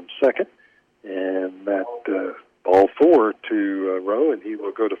runner on second. And that ball four to Rowe, and he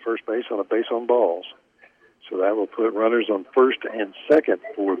will go to first base on a base on balls. So that will put runners on first and second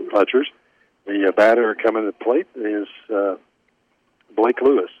for the Punchers. The batter coming to the plate is Blake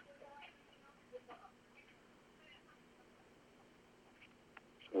Lewis.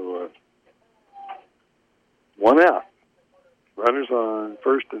 So one out. Runners on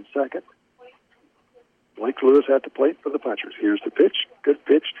first and second. Blake Lewis at the plate for the Punchers. Here's the pitch. Good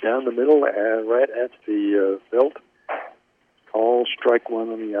pitch down the middle, right at the belt. Call strike one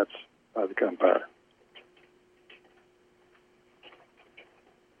on the outs by the umpire.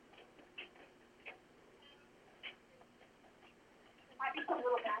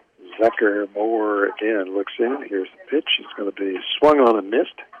 Zucker Moore again looks in. Here's the pitch. It's going to be swung on and missed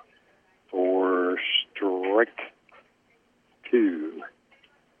for strike two.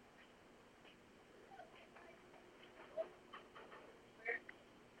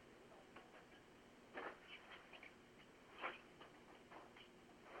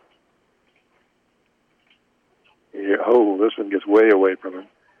 Yeah, oh, this one gets way away from him.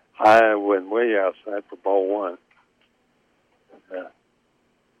 High went way outside for ball one.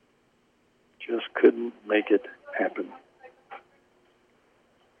 Just couldn't make it happen.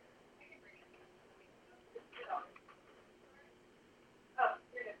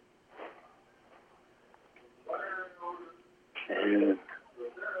 And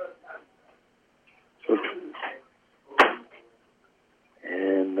so,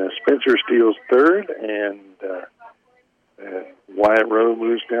 Spencer steals third, and Wyatt Rowe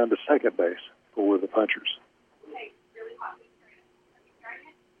moves down to second base for the Punchers.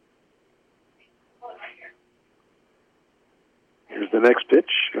 Here's the next pitch.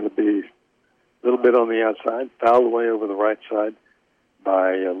 Going to be a little bit on the outside, fouled away over the right side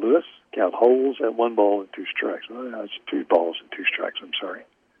by Lewis. Count holes at 1 ball and 2 strikes. Well, it's 2 balls and 2 strikes. I'm sorry.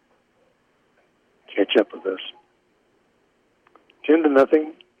 Catch up with this.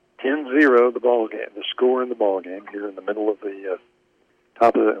 10-0. 10-0. The ball game. The score in the ball game here in the middle of the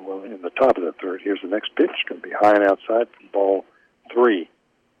in the top of the third. Here's the next pitch. Going to be high and outside from ball 3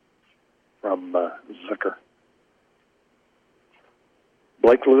 from Zucker.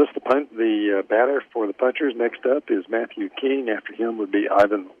 Blake Lewis, the batter for the Punchers. Next up is Matthew King. After him would be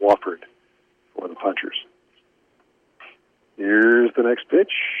Ivan Wofford for the Punchers. Here's the next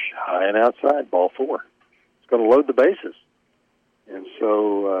pitch, high and outside, ball 4. It's going to load the bases. And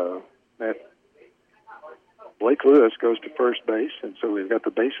so Blake Lewis goes to first base, and so we've got the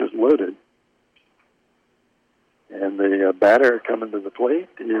bases loaded. And the batter coming to the plate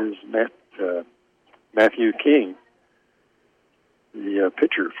is Matthew King, the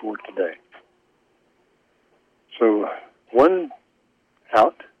pitcher for today. So 1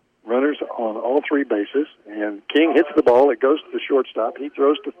 out, runners on all 3 bases, and King hits the ball. It goes to the shortstop. He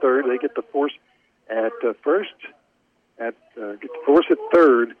throws to third. They get the force at first. Get the force at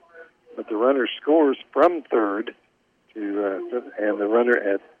third, but the runner scores from third and the runner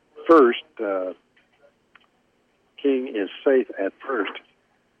at first. King is safe at first.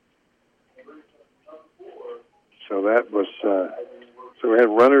 So that was. So we have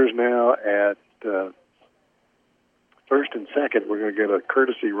runners now at first and second. We're going to get a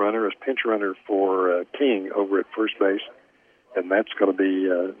courtesy runner, a pinch runner for King over at first base, and that's going to be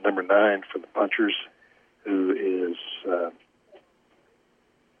number 9 for the Punchers, who is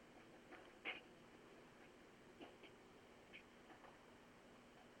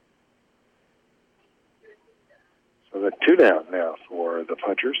so they're 2 down now for the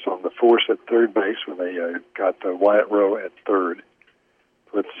Punchers on the force at third base when they got Wyatt Rowe at third.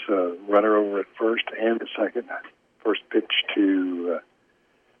 Puts runner over at first and at second. First pitch to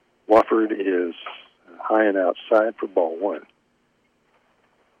Wofford is high and outside for ball 1.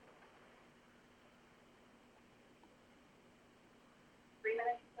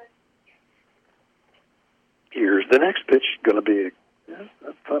 Here's the next pitch. Going to be, I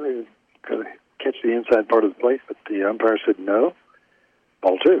thought he was going to catch the inside part of the plate, but the umpire said no.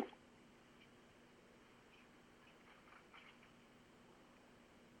 Ball 2.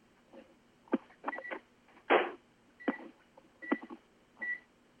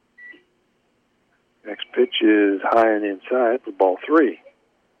 Next pitch is high and inside for ball 3.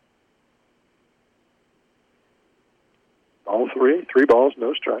 Ball 3, 3 balls,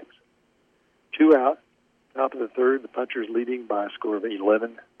 no strikes. 2 out. Top of the third, the Punchers leading by a score of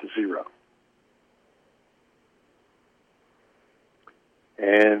 11-0.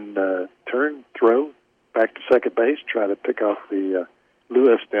 And turn, throw, back to second base, try to pick off the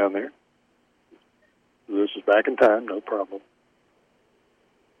Lewis down there. Lewis is back in time, no problem.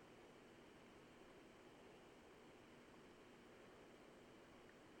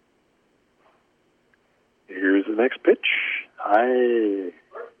 Here's the next pitch. High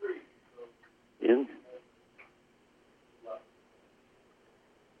in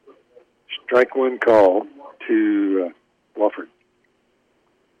Strike one call to Wofford.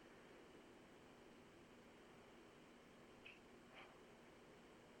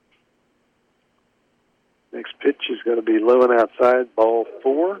 Next pitch is going to be low and outside, ball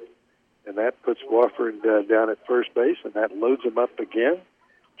 4, and that puts Wofford down at first base, and that loads him up again.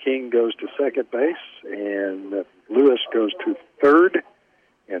 King goes to second base, and Lewis goes to third,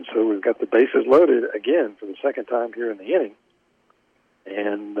 and so we've got the bases loaded again for the second time here in the inning,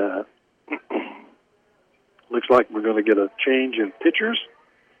 and looks like we're going to get a change in pitchers.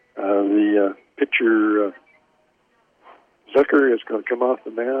 The pitcher Zucker is going to come off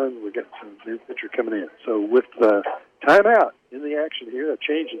the mound. We're getting some new pitcher coming in. So with timeout in the action here, a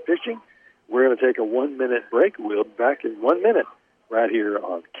change in pitching, we're going to take a 1-minute break. We'll be back in 1 minute right here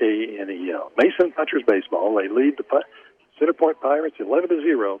on KNEL. Mason Punchers Baseball. They lead the Center Point Pirates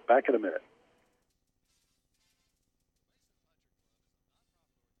 11-0. Back in a minute.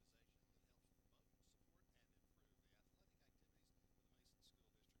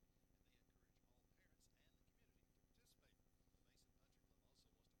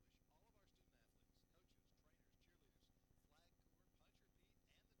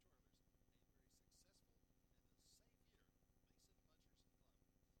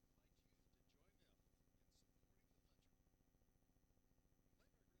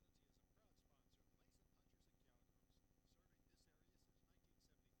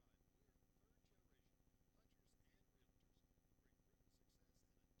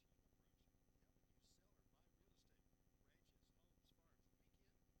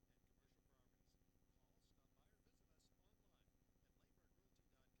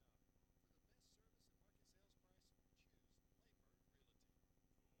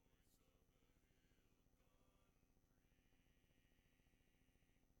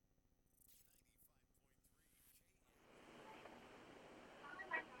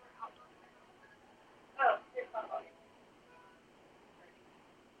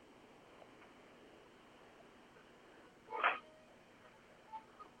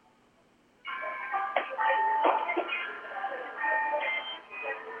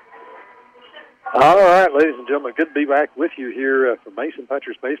 All right, ladies and gentlemen, good to be back with you here for Mason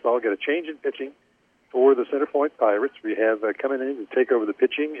Punchers Baseball. Got a change in pitching for the Center Point Pirates. We have coming in to take over the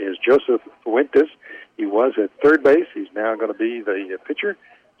pitching is Joseph Fuentes. He was at third base. He's now going to be the pitcher.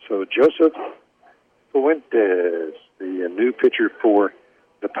 So Joseph Fuentes, the new pitcher for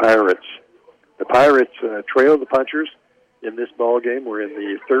the Pirates. The Pirates trail the Punchers in this ball game. We're in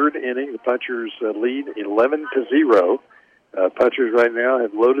the third inning. The Punchers lead 11-0. Punchers right now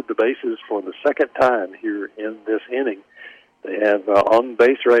have loaded the bases for the second time here in this inning. They have on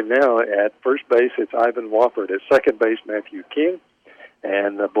base right now at first base, it's Ivan Wofford. At second base, Matthew King,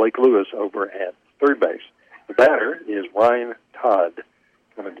 and Blake Lewis over at third base. The batter is Ryan Todd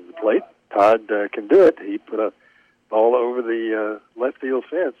coming to the plate. Todd can do it. He put a ball over the left field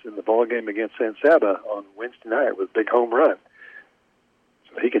fence in the ball game against San Saba on Wednesday night with a big home run.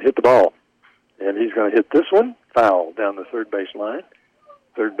 So he can hit the ball. And he's going to hit this one foul down the third base line.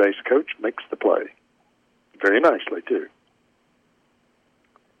 Third base coach makes the play. Very nicely, too.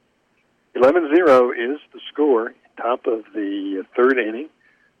 11-0 is the score, top of the third inning.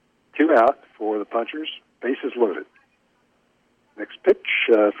 2 out for the Punchers. Bases loaded. Next pitch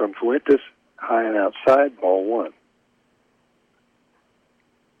from Fuentes, high and outside, ball 1.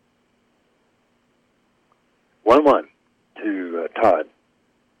 1-1 to Todd.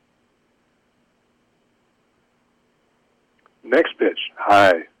 Next pitch,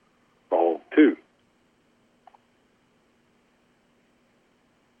 high, ball 2.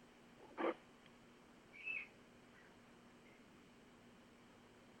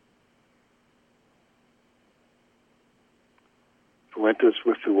 Fuentes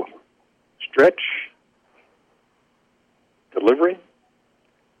with the stretch, delivery,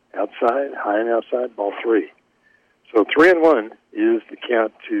 outside, high and outside, ball 3. So 3-1 is the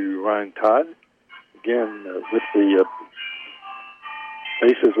count to Ryan Todd. Again, with the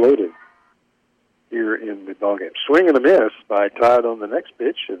bases loaded here in the ballgame. Swing and a miss by Todd on the next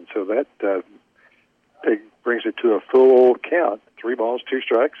pitch, and so that brings it to a full count. 3 balls, 2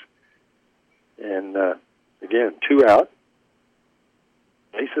 strikes. And, again, 2 out.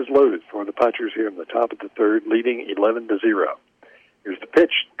 Bases loaded for the Punchers here in the top of the third, leading 11-0. Here's the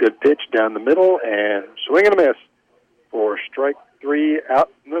pitch. Good pitch down the middle, and swing and a miss for strike 3,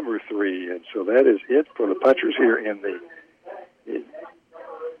 out number 3. And so that is it for the Punchers here in the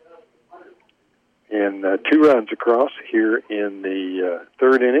 2 runs across here in the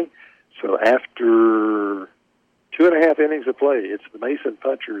third inning. So after 2.5 innings of play, it's the Mason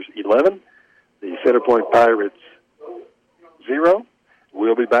Punchers 11, the Center Point Pirates 0.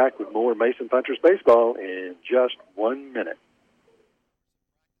 We'll be back with more Mason Punchers baseball in just 1 minute.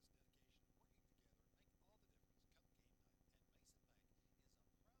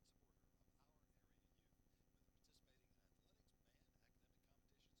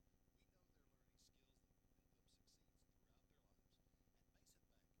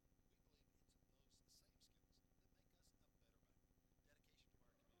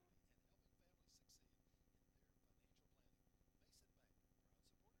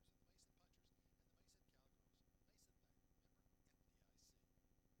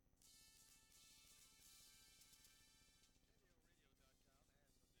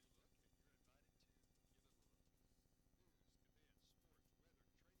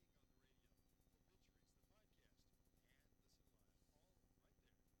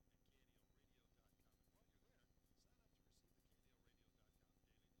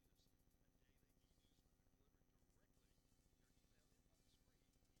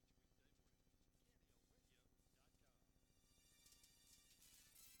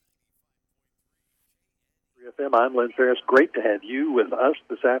 FM, I'm Len Ferris. Great to have you with us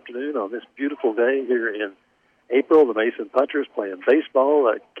this afternoon on this beautiful day here in April. The Mason Punchers playing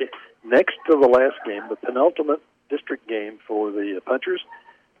baseball. Next to the last game, the penultimate district game for the Punchers,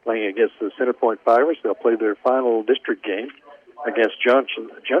 playing against the Center Point Pirates. They'll play their final district game against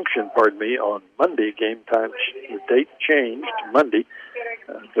Junction, on Monday. Game time, the date changed to Monday.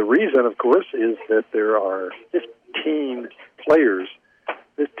 The reason, of course, is that there are 15 players.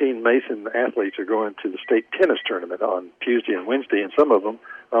 15 Mason athletes are going to the state tennis tournament on Tuesday and Wednesday, and some of them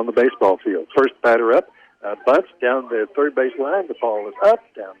on the baseball field. First batter up, bunts down the third base line. The ball is up,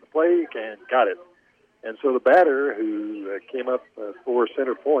 down the plate, and got it. And so the batter who came up for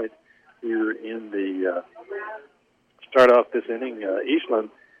Center Point here in the start off this inning, Eastland,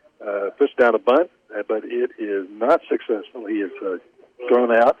 puts down a bunt, but it is not successful. He is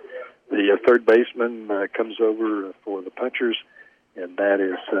thrown out. The third baseman comes over for the Punchers, and that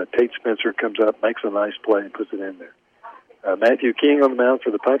is Tate Spencer comes up, makes a nice play, and puts it in there. Matthew King on the mound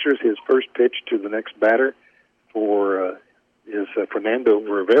for the Punchers. His first pitch to the next batter is Fernando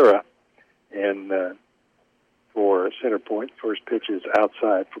Rivera. And for Center Point, first pitch is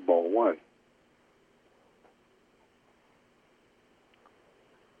outside for ball one.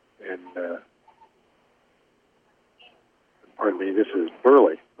 And, pardon me, this is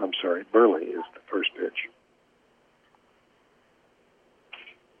Burley. I'm sorry, Burley is the first pitch.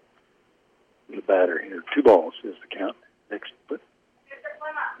 The batter here. 2 balls is the count. Next,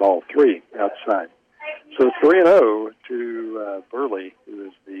 ball 3 outside. So 3-0 to Burley, who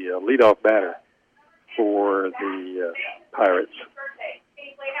is the leadoff batter for the Pirates.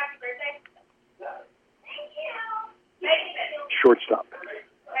 Shortstop.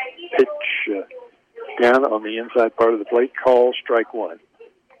 Pitch down on the inside part of the plate. Call, strike one.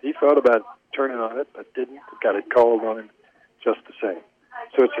 He thought about turning on it, but didn't. Got it called on him just the same.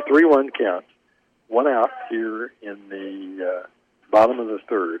 So it's a 3-1 count. 1 out here in the bottom of the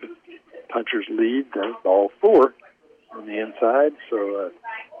third. Punchers lead, ball 4 on the inside. So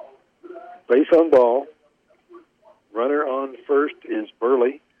base on ball. Runner on first is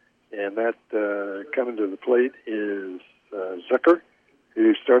Burley, and that coming to the plate is Zucker,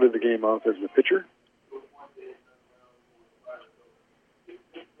 who started the game off as the pitcher.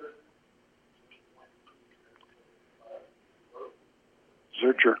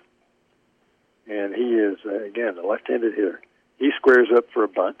 Zurcher. And he is, again, a left-handed hitter. He squares up for a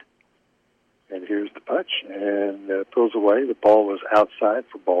bunt. And here's the punch. And pulls away. The ball was outside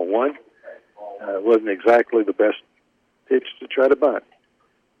for ball 1. Wasn't exactly the best pitch to try to bunt.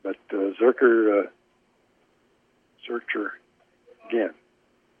 But Zurcher again.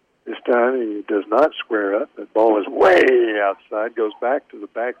 This time he does not square up. The ball is way outside, goes back to the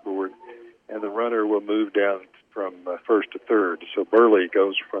backboard, and the runner will move down from first to third. So Burley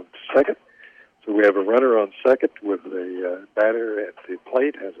goes from second. So we have a runner on second with the batter at the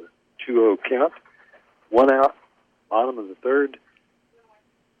plate, has a 2-0 count. 1 out, bottom of the third.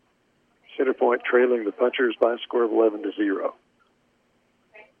 Center Point trailing the Punchers by a score of 11-0.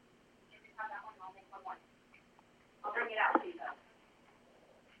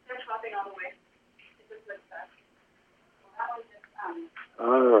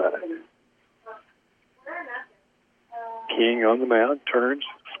 All right. King on the mound, turns,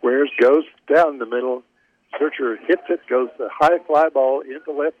 squares, goes down the middle. Searcher hits it, goes the high fly ball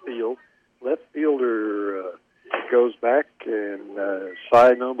into left field. Left fielder goes back, and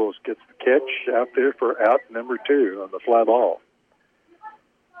Cy Nobles gets the catch out there for out number 2 on the fly ball.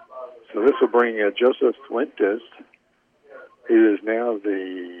 So this will bring Joseph Fuentes, who is now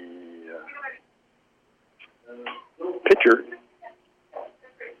the pitcher,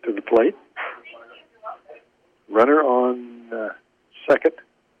 to the plate. Runner on second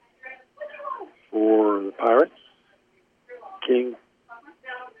for the Pirates. King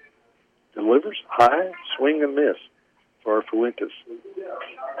delivers high, swing and miss for Fuentes.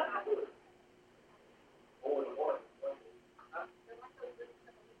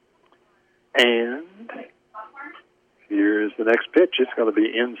 And here's the next pitch. It's going to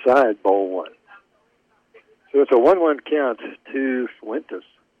be inside, ball one. So it's a 1-1 count to Fuentes.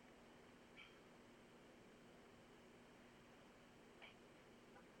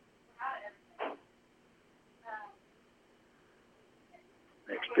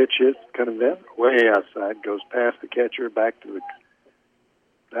 Next pitch is coming down, way outside, goes past the catcher, back to the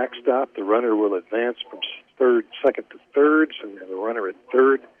backstop. The runner will advance from second to third, so we have a runner at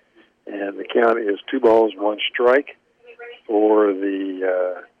third. And the count is 2 balls, 1 strike for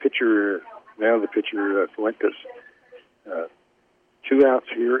the pitcher. Now the pitcher, Fuentes. 2 outs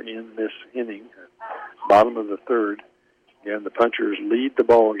here in this inning, bottom of the third. Again, the punchers lead the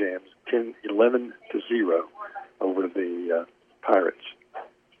ball games 11-0 over the Pirates.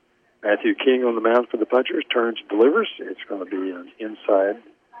 Matthew King on the mound for the punchers, turns, delivers. It's going to be an inside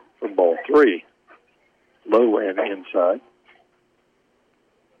for ball 3. Low and inside.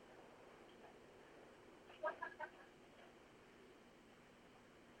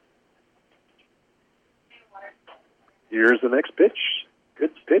 Here's the next pitch.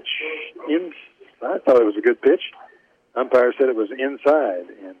 Good pitch. I thought it was a good pitch. Umpire said it was inside,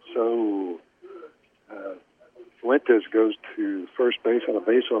 and so Fuentes goes to first base on a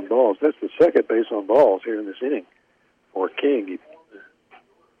base on balls. That's the second base on balls here in this inning for King.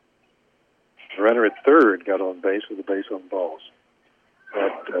 The runner at third got on base with a base on balls.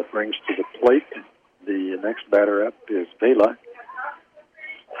 That brings to the plate. The next batter up is Vela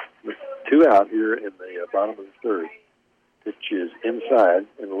with 2 out here in the bottom of the third. Pitch is inside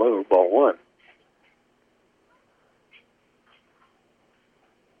and low, ball 1.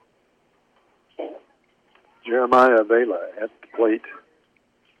 Jeremiah Vela at the plate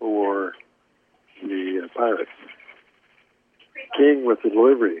for the Pirates. King with the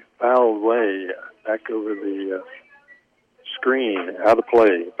delivery, fouled way back over the screen, out of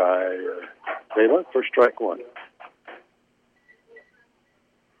play by Vela for strike 1.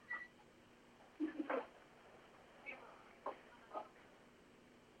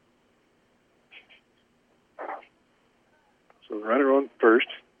 So runner on first,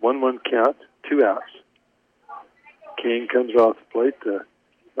 1-1 count, 2 outs. King comes off the plate.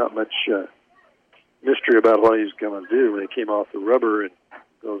 Not much mystery about what he's going to do when he came off the rubber and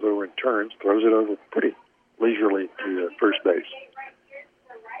goes over and turns, throws it over pretty leisurely to first base.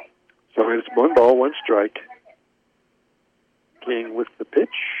 So it's 1 ball, 1 strike. King with the pitch.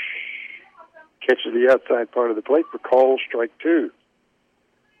 Catches the outside part of the plate for call, strike 2.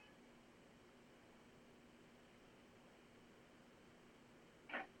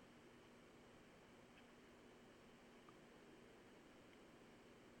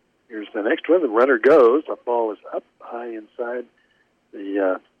 Here's the next one. The runner goes. The ball is up high inside.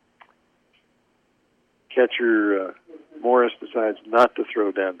 The catcher, Morris, decides not to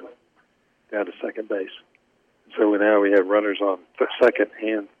throw down to second base. So now we have runners on second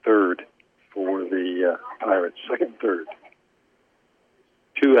and third for the Pirates. Second, third.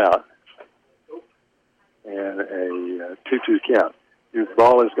 2 out. And a 2-2 count. The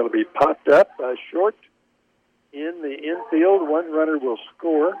ball is going to be popped up short in the infield. 1 runner will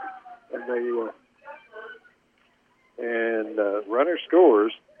score. And runner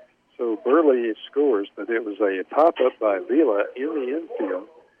scores, so Burley scores, but it was a pop-up by Vila in the infield.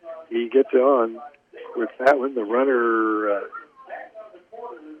 He gets on with that one. The runner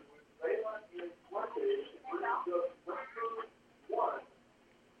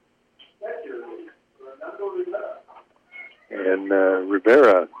and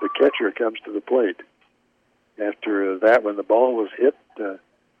Rivera, the catcher, comes to the plate. After that one, the ball was hit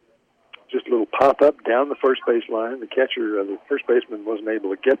just a little pop-up down the first base line. The catcher, the first baseman, wasn't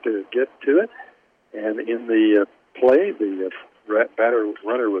able to get to it. And in the play, the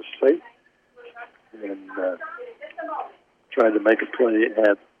runner was safe and tried to make a play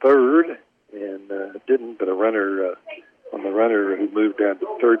at third and didn't, but a runner on the runner who moved down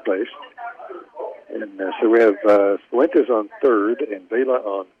to third base. And so we have Fuentes on third and Vela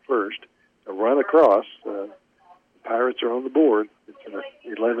on first. A run across. Pirates are on the board. It's an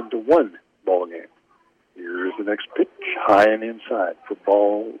 11-1 ball game. Here's the next pitch, high and inside for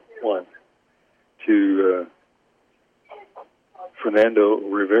ball 1 to Fernando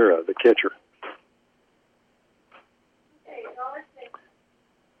Rivera, the catcher.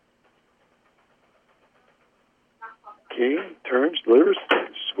 King turns, delivers,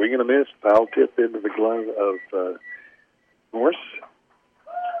 and a miss. Foul tip into the glove of Morris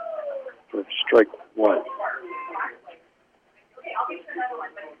for strike one.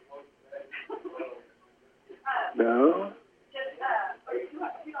 No.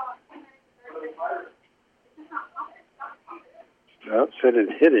 No, said it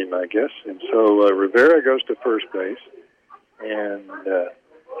hit him, I guess. And so Rivera goes to first base, and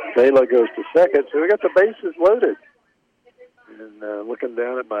Vela goes to second. So we got the bases loaded. And looking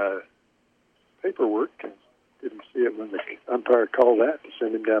down at my paperwork, and didn't see it when the umpire called that to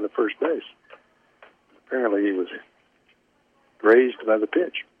send him down to first base. Apparently he was grazed by the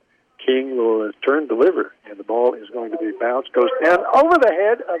pitch. King will turn deliver, and the ball is going to be bounced, goes down over the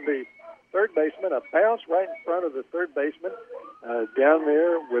head of the third baseman, a bounce right in front of the third baseman, down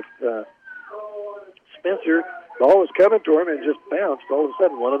there with Spencer. Ball was coming to him and just bounced. All of a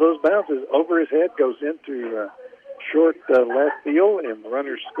sudden, one of those bounces over his head goes into short left field, and the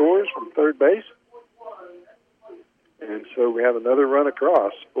runner scores from third base. And so we have another run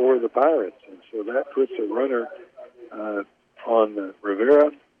across for the Pirates. And so that puts a runner on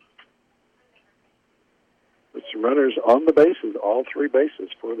Rivera. Puts the runners on the bases, all three bases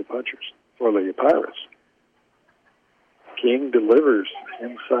for the Punchers, for the Pirates. King delivers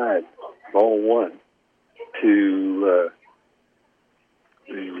inside, ball one, to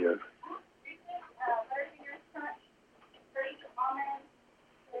the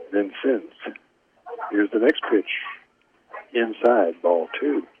Vincennes. Here's the next pitch. Inside, ball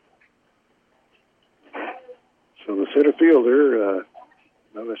two. So the center fielder,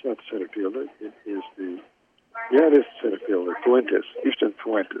 no, that's not the center fielder. It is the the center fielder, Fuentes, Houston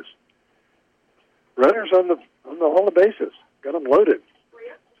Fuentes. Runners on all the bases. Got them loaded.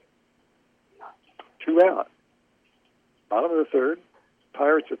 Two out. Bottom of the third.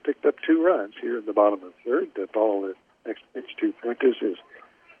 Pirates have picked up 2 runs here in the bottom of the third. The ball that next pitch to Fuentes is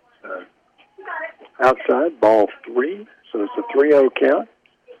outside, ball 3. So it's a 3-0 count.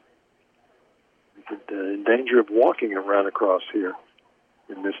 In danger of walking a run across here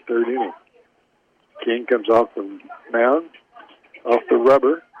in this third inning. King comes off the mound, off the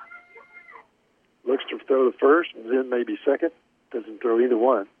rubber. Looks to throw the first, and then maybe second. Doesn't throw either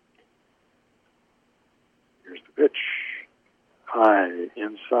one. Here's the pitch. High,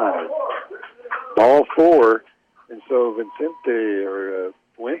 inside. Ball 4. And so Vicente or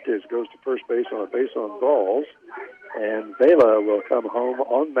Fuentes goes to first base on a base on balls. And Vela will come home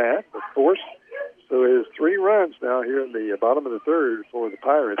on that, of course. So it is 3 runs now here in the bottom of the third for the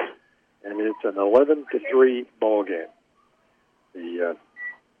Pirates. And it's an 11-3 ball game. The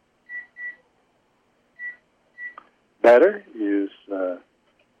batter is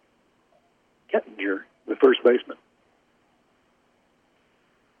Kettinger, the first baseman.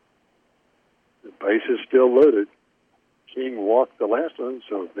 The base is still loaded. King walked the last one,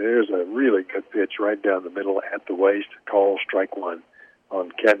 so there's a really good pitch right down the middle at the waist. Call strike one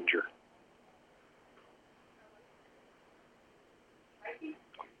on Kettinger.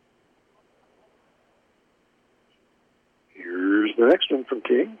 Here's the next one from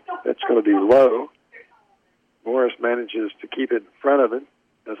King. That's going to be low. Morris manages to keep it in front of him.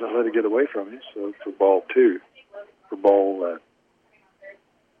 Doesn't let it get away from him. So for ball 2. For ball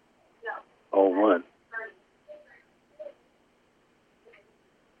 1.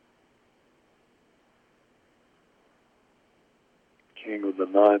 King with the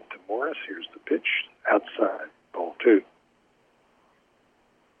nod to Morris. Here's the pitch. Outside. Ball 2.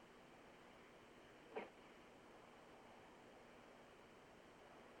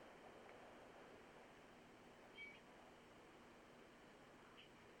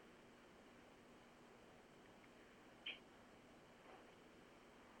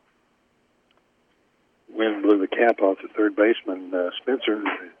 Wind blew the cap off the third baseman, Spencer,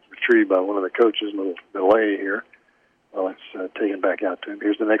 retrieved by one of the coaches. A little delay here. Well, it's taken back out to him.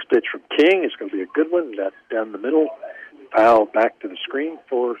 Here's the next pitch from King. It's going to be a good one. That's down the middle. Foul back to the screen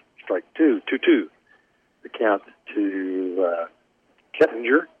for strike 2. 2-2. The count to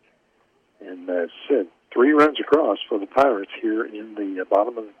Kettinger. And Sid, 3 runs across for the Pirates here in the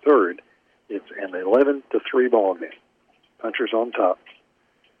bottom of the third. It's an 11-3 ball game. Punchers on top.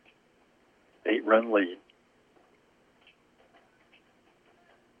 8-run lead.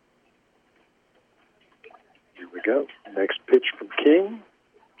 Here we go. Next pitch from King.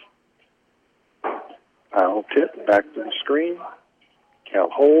 Foul tip back to the screen.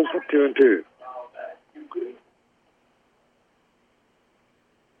 Count holds at 2-2.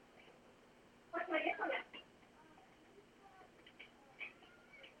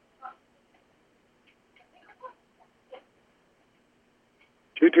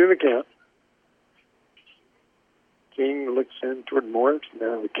 Two to the count. King looks in toward Morris.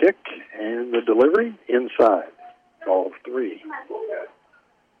 Now the kick and the delivery inside. Ball 3.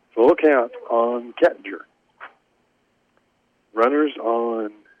 Full count on Kettinger. Runners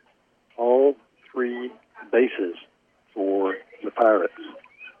on all 3 bases for the Pirates.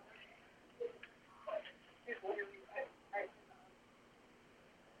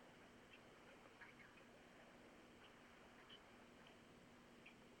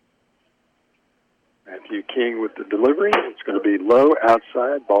 Matthew King with the delivery. It's going to be low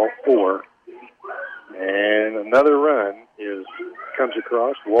outside, ball 4. And another run comes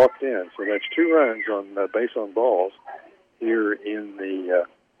across, walked in. So that's 2 runs on base on balls here in the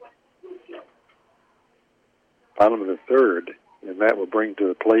bottom of the 3rd. And that will bring to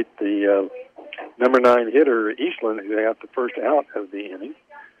the plate the number 9 hitter, Eastland, who got the first out of the inning.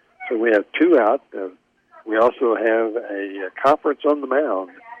 So we have 2 out. We also have a conference on the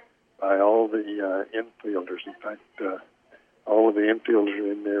mound by all the infielders. In fact, all of the infielders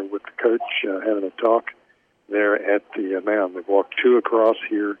are in there with the coach having a talk there at the mound. They've walked 2 across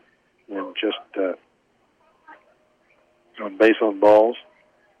here and just on base on balls.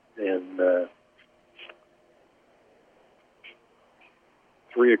 And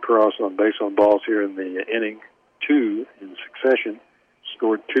 3 across on base on balls here in the inning. 2 in succession.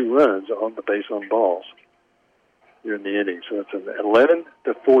 Scored 2 runs on the base on balls here in the inning. So it's an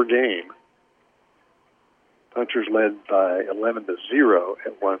 11-4 game. Punchers led by 11-0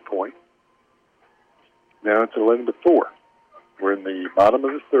 at one point. Now it's 11-4. We're in the bottom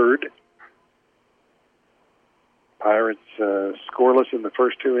of the 3rd. Pirates scoreless in the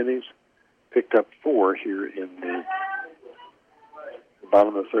first 2 innings. Picked up 4 here in the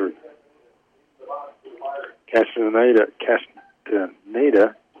bottom of the 3rd.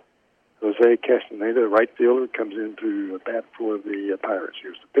 Jose Castaneda, right fielder, comes into bat for the Pirates.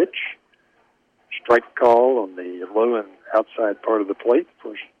 Here's the pitch. Strike call on the low and outside part of the plate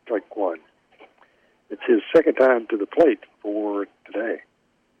for strike 1. It's his second time to the plate for today.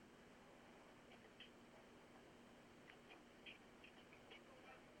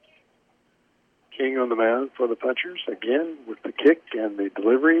 King on the mound for the Punchers, again with the kick and the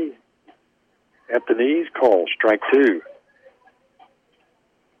delivery at the knees. Call, strike 2.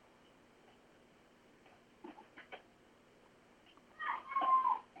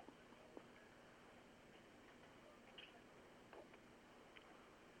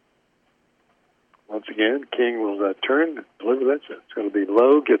 Once again, King will turn, deliver that. So it's going to be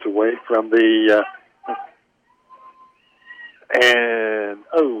low, gets away from the,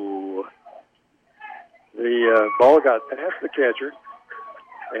 the ball got past the catcher,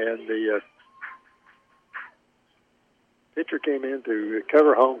 and the pitcher came in to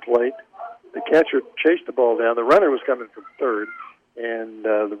cover home plate. The catcher chased the ball down. The runner was coming from third, and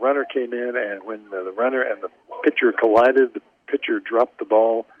the runner came in, and when the runner and the pitcher collided, the pitcher dropped the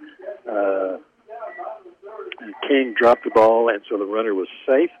ball. King dropped the ball, and so the runner was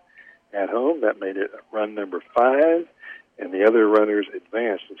safe at home. That made it run number 5, and the other runners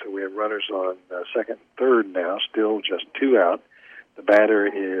advanced. And so we have runners on second and third now, still just 2 out. The batter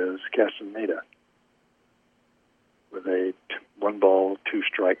is Castaneda with a 1-ball,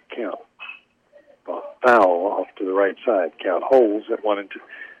 2-strike count. Foul off to the right side. Count holds at 1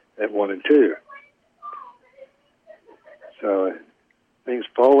 and 2. So things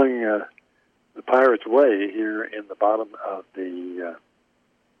falling the Pirates' way here in the bottom of the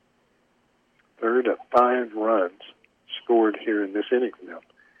 3rd of 5 runs scored here in this inning from them.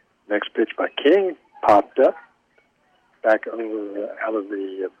 Next pitch by King, popped up, back over out of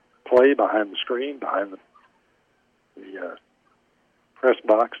the play behind the screen, behind the press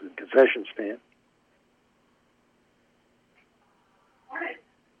box and concession stand.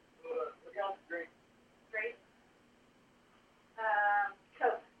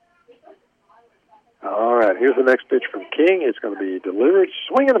 All right, here's the next pitch from King. It's going to be delivered.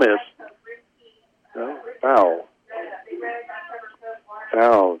 Swing and a miss. No, foul.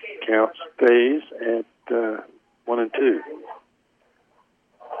 Foul. Count stays at 1 and 2.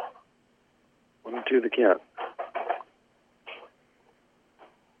 1 and 2 the count.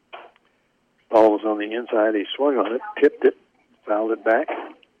 Ball was on the inside. He swung on it, tipped it, fouled it back.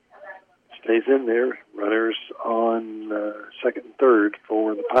 Stays in there. Runners on second and third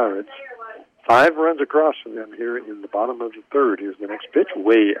for the Pirates. 5 runs across from them here in the bottom of the 3rd. Here's the next pitch,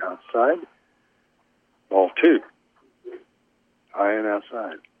 way outside. Ball 2. High and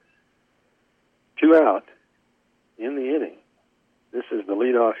outside. 2 out in the inning. This is the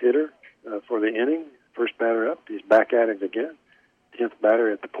leadoff hitter for the inning. First batter up. He's back at it again. 10th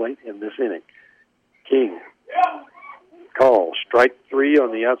batter at the plate in this inning. King. Call. Strike 3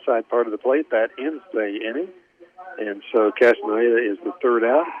 on the outside part of the plate. That ends the inning. And so Castaneda is the third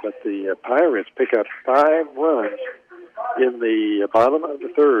out, but the Pirates pick up 5 runs in the bottom of the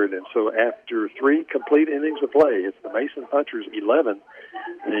third. And so after 3 complete innings of play, it's the Mason Punchers 11,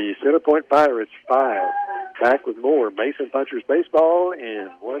 the Center Point Pirates 5. Back with more Mason Punchers baseball in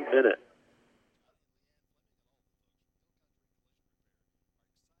 1 minute.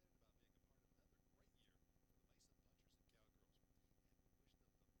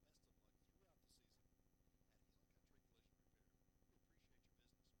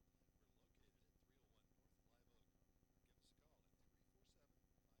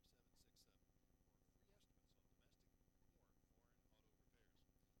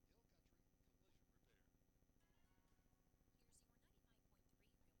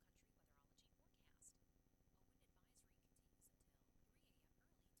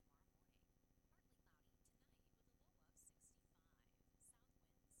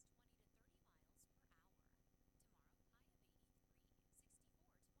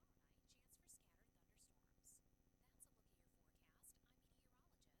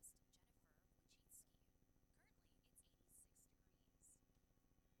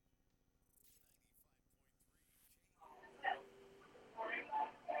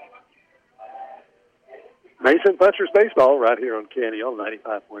 Mason Punchers baseball right here on KNEL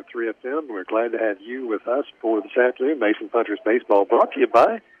 95.3 FM. We're glad to have you with us for this afternoon. Mason Punchers baseball brought to you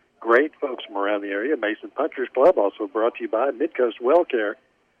by great folks from around the area. Mason Punchers Club also brought to you by Midcoast Well Care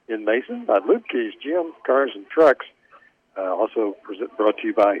in Mason, by Lubke's Gym, Cars and Trucks. Also brought to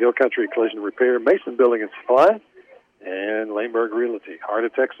you by Hill Country Collision Repair, Mason Building and Supply, and Laneburg Realty. Heart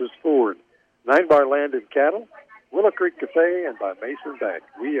of Texas Ford, 9 Bar Land and Cattle, Willow Creek Cafe, and by Mason Bank.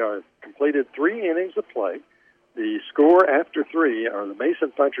 We are completed 3 innings of play. The score after 3 are the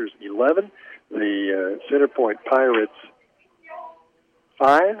Mason Punchers 11, the Center Point Pirates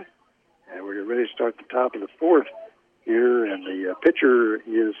 5, and we're ready to start the top of the 4th here, and the pitcher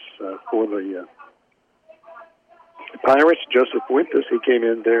is for the Pirates, Joseph Fuentes. He came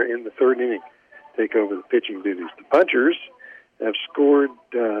in there in the 3rd inning, take over the pitching duties. The Punchers have scored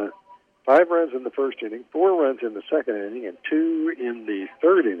 5 runs in the 1st inning, 4 runs in the 2nd inning, and 2 in the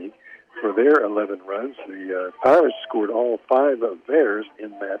 3rd inning. For their 11 runs, the Pirates scored all 5 of theirs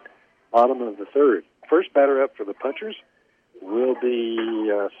in that bottom of the 3rd. First batter up for the Punchers will be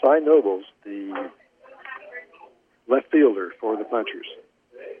Cy Nobles, the left fielder for the Punchers.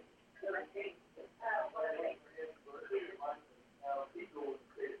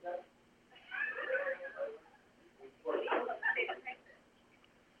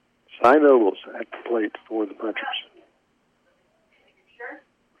 Cy Nobles at the plate for the Punchers.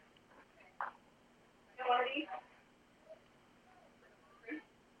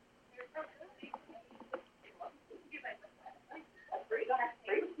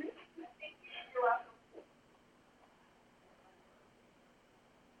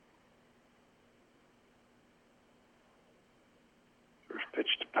 First pitch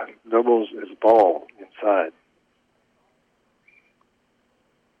to Nobles is ball inside.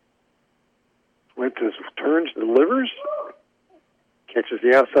 Fuentes turns, delivers, catches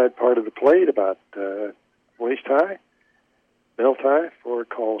the outside part of the plate about waist high, belt high for a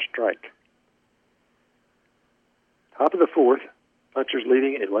call strike. Top of the 4th, Punchers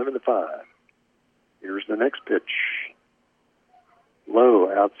leading 11-5. Here's the next pitch. Low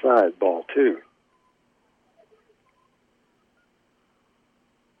outside, ball 2.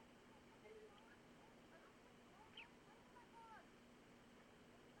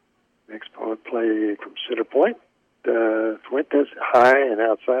 Next point play from Center Point. Fuentes high and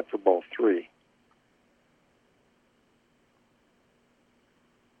outside for ball 3.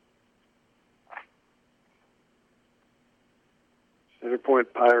 Center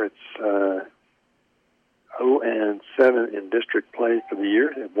Point Pirates 0-7 in district play for the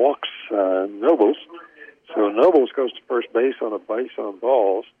year. It walks Nobles. So Nobles goes to first base on a base on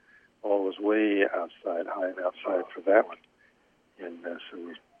balls. Ball was way outside, high and outside for that one. And so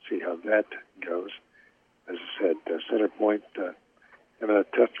we'll see how that goes. As I said, Center Point having a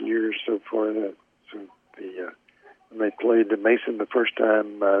tough year so far. When they played the Mason the first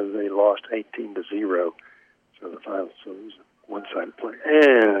time, they lost 18-0. So the final, so it was a one-sided play.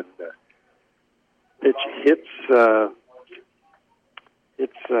 And pitch hits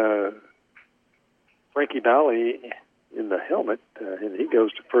Frankie Dolly in the helmet, and he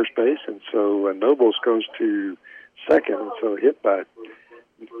goes to first base. And so Nobles goes to second, and so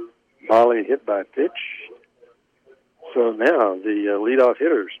Molly hit by pitch. So now the leadoff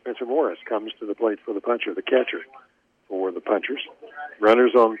hitter, Spencer Morris, comes to the plate for the puncher, the catcher for the Punchers.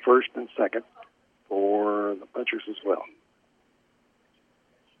 Runners on first and second for the Punchers as well.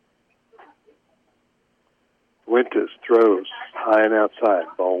 Fuentes throws high and outside,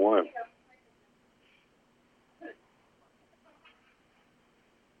 ball 1.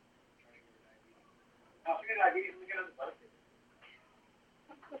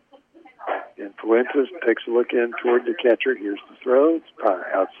 And Fuentes takes a look in toward the catcher. Here's the throw. It's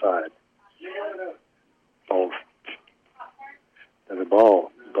outside. Ball. And the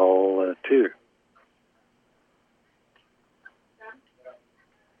ball 2.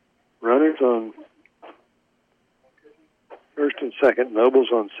 Runners on first and second. Nobles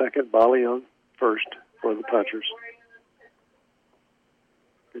on second. Bali on first for the punchers.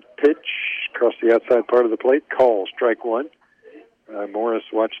 Good pitch across the outside part of the plate. Call, strike 1. Morris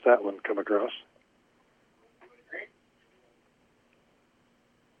watched that one come across.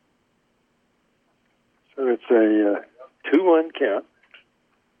 So it's a 2-1 count.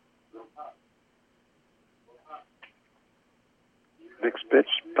 Next pitch,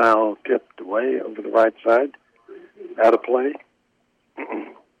 foul tipped away over the right side. Out of play. Let's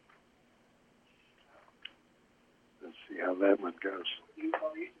see how that one goes.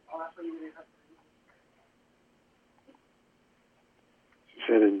 She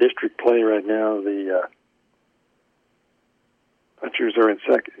said in district play right now, the punchers are in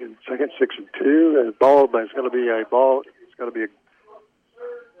second, 6-2. The ball, but it's going to be a ball. It's going to be a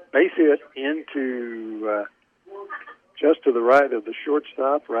base hit into just to the right of the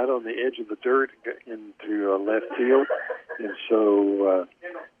shortstop, right on the edge of the dirt into left field. And so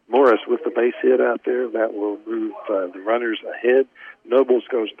Morris with the base hit out there, that will move the runners ahead. Nobles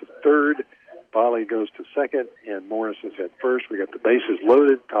goes to third. Bali goes to second, and Morris is at first. We got the bases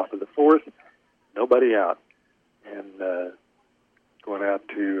loaded, top of the 4th. Nobody out. And going out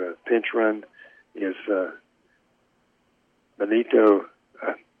to pinch run is Benito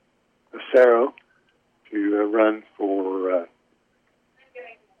Acero to run for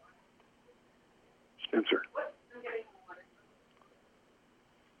Spencer.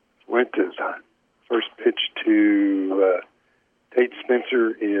 Fuentes. First pitch to Tate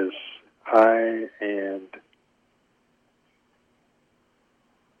Spencer is high and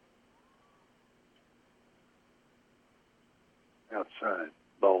outside.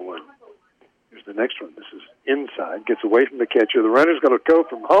 Ball 1. Here's the next one. This is inside. Gets away from the catcher. The runner's going to go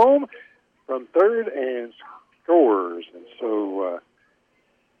from home, from third, and scores. And so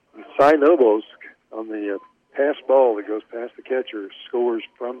Cy Nobles on the pass ball that goes past the catcher scores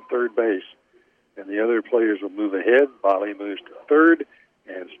from third base. And the other players will move ahead. Bali moves to third,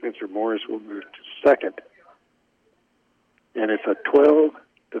 and Spencer Morris will move to second. And it's a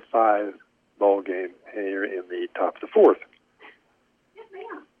 12-5 ball game here in the top of the 4th.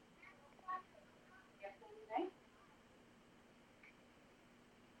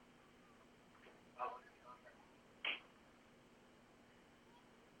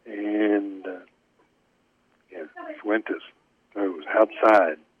 And Fuentes throws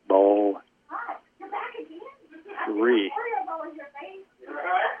outside, ball 3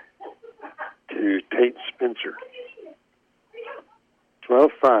 to Tate Spencer.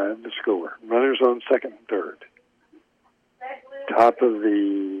 12-5 the score. Runners on second and third. Top of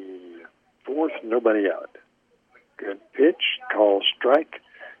the 4th, nobody out. Good pitch, call strike.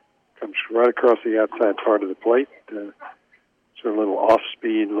 Comes right across the outside part of the plate. It's a little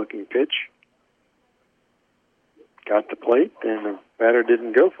off-speed looking pitch. Got the plate, and the batter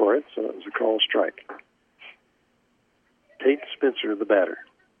didn't go for it, so it was a call strike. Tate Spencer, the batter.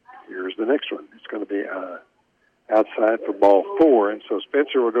 Here's the next one. It's going to be outside for ball 4, and so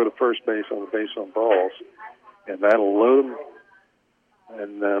Spencer will go to first base on the base on balls, and that'll load him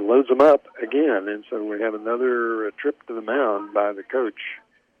and loads them up again. And so we have another trip to the mound by the coach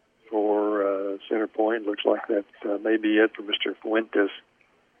for Center Point. Looks like that may be it for Mr. Fuentes.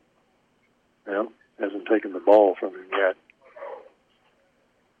 Well, hasn't taken the ball from him yet.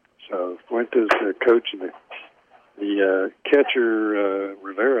 So Fuentes, the coach, and the catcher,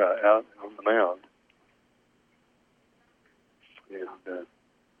 Rivera, out on the mound. And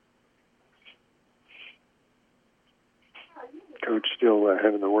coach still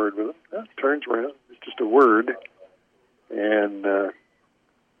having the word with him. Turns around. It's just a word. And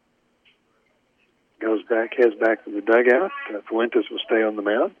heads back to the dugout. Fuentes will stay on the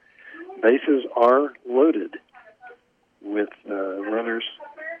mound. Bases are loaded with runners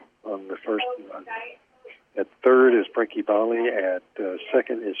on the first. At third is Frankie Bali. At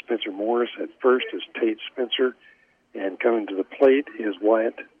second is Spencer Morris. At first is Tate Spencer. And coming to the plate is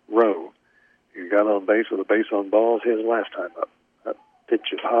Wyatt Rowe, who got on base with a base on balls his last time up. That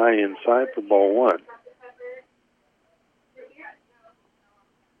pitch is high inside for ball 1.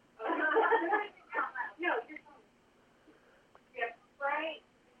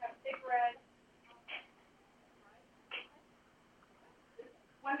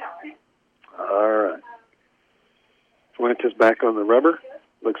 Fuentes back on the rubber.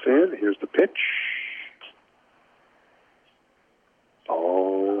 Looks in. Here's the pitch.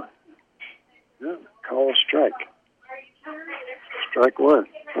 Ball. Yeah, call strike. Strike one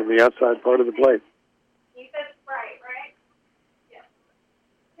on the outside part of the plate. You said Sprite, right? Yeah.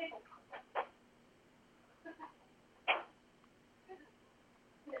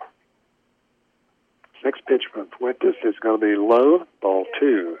 Next pitch from Fuentes is going to be low, ball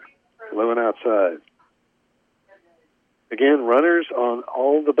two. Low and outside. Again, runners on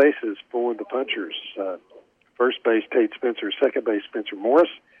all the bases for the Punchers. First base, Tate Spencer. Second base, Spencer Morris.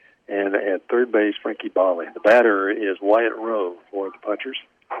 And at third base, Frankie Bali. The batter is Wyatt Rowe for the Punchers.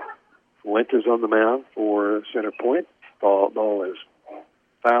 Fuentes on the mound for Center Point. Ball is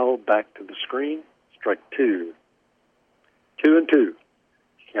fouled back to the screen. Strike two. 2-2.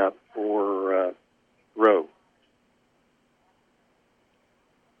 Count for Rowe.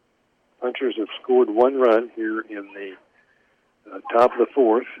 Punchers have scored one run here in the top of the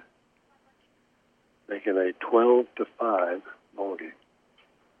fourth, making a 12-5 ball game.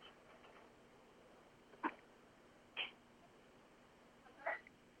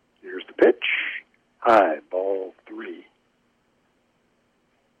 Here's the pitch. High, ball three.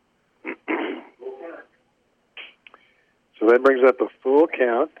 So that brings up a full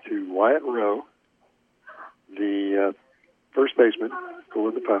count to Wyatt Rowe, the first baseman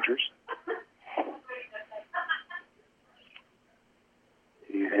for the Punchers.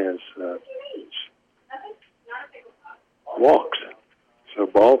 He has walks. So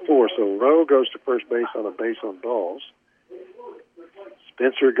ball four. So Rowe goes to first base on a base on balls.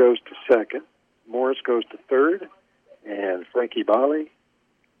 Spencer goes to second. Morris goes to third. And Frankie Bali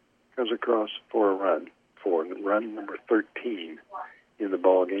comes across for a run. For run number 13 in the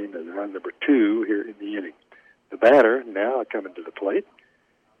ball game and run number 2 here in the inning. The batter now coming to the plate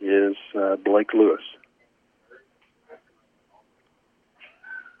is Blake Lewis.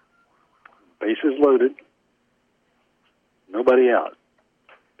 Bases loaded. Nobody out.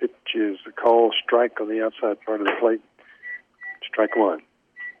 Pitch is a call strike on the outside part of the plate. Strike one.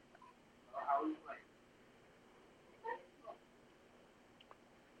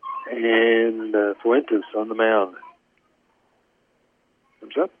 And Fuentes on the mound.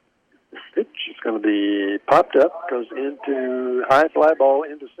 Comes up. This pitch is going to be popped up, goes into high fly ball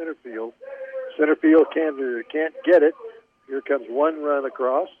into center field. Center field can't get it. Here comes one run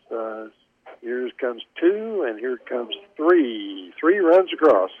across. Here comes two, and here comes three. 3 runs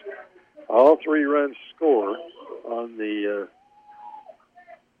across. All 3 runs score on the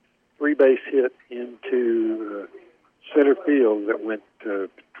 3-base hit into center field that went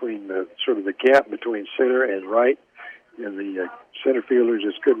between the sort of the gap between center and right, and the center fielder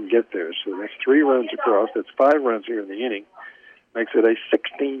just couldn't get there. So that's 3 runs across. That's 5 runs here in the inning. Makes it a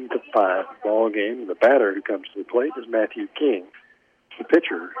 16-5 ball game. The batter who comes to the plate is Matthew King, the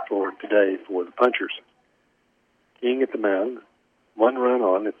pitcher for today for the Punchers. King at the mound, 1 run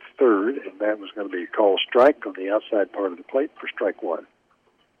on at third, and that was going to be a call strike on the outside part of the plate for strike one.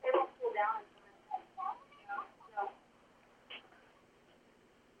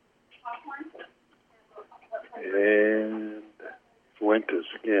 And Fuentes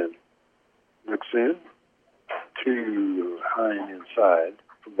again looks in, too high and inside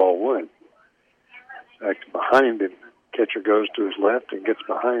for ball one. Back behind him, catcher goes to his left and gets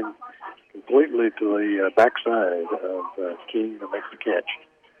behind completely to the backside of King that makes the catch.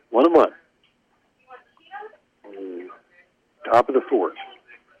 1-1. Top of the fourth.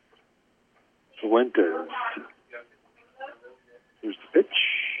 Fuentes. Here's the pitch.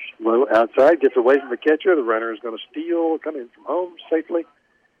 Low outside, gets away from the catcher. The runner is going to steal, come in from home safely.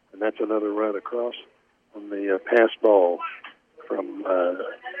 And that's another run across on the pass ball from the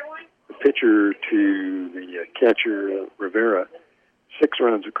pitcher to the catcher, Rivera. 6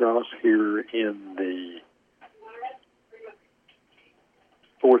 runs across here in the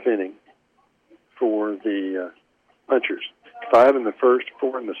 4th inning for the Punchers. 5 in the first,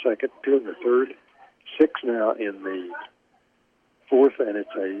 4 in the second, 2 in the third, 6 now in the 4th, and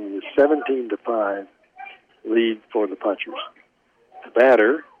it's a 17-5 lead for the Punchers. The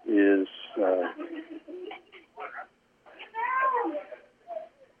batter is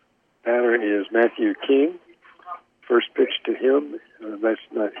Matthew King. First pitch to him.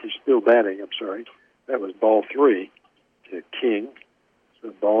 He's still batting. I'm sorry. That was ball 3 to King.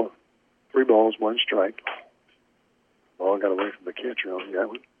 So 3 balls, 1 strike. Ball got away from the catcher on that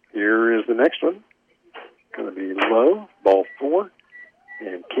one. Here is the next one. Going to be low, ball 4.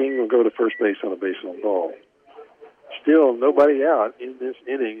 And King will go to first base on a base on ball. Still nobody out in this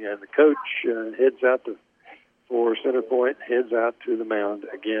inning, and the coach heads out for Center Point, heads out to the mound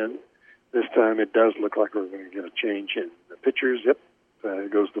again. This time it does look like we're going to get a change in the pitchers. Yep,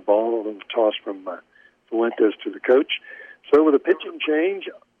 goes the ball, and toss from Fuentes to the coach. So with a pitching change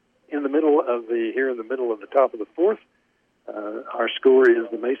in the middle of the top of the fourth, our score is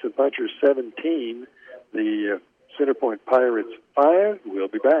the Mason Punchers 17, the Center Point Pirates 5. We'll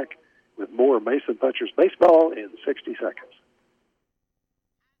be back with more Mason Punchers baseball in 60 seconds.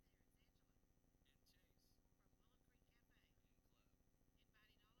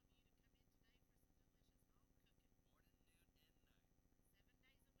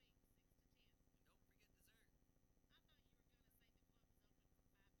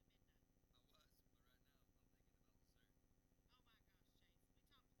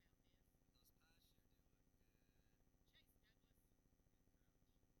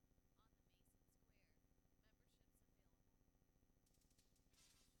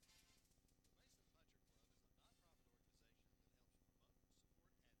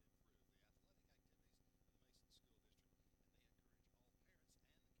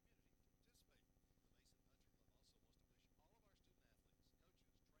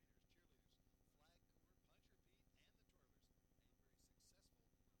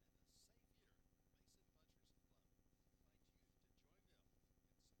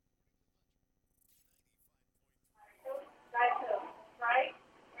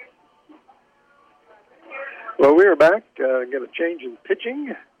 Well, we are back. Got a change in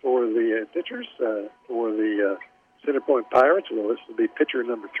pitching for the pitchers for the Center Point Pirates. Well, this will be pitcher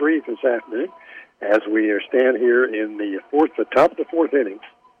number 3 this afternoon as we stand here in the top of the fourth inning.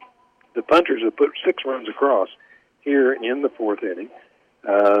 The Punchers have put 6 runs across here in the fourth inning.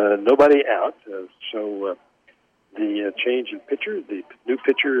 Nobody out. So the change in pitcher, the new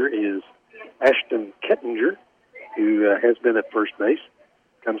pitcher is Ashton Kettinger, who has been at first base,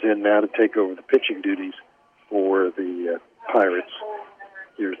 comes in now to take over the pitching duties for the Pirates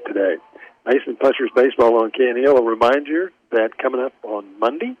here today. Mason Punchers baseball on KNEL will remind you that coming up on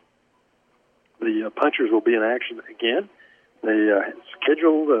Monday, the Punchers will be in action again. They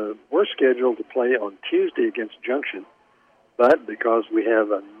were scheduled to play on Tuesday against Junction, but because we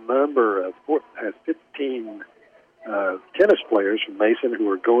have a number of 15 tennis players from Mason who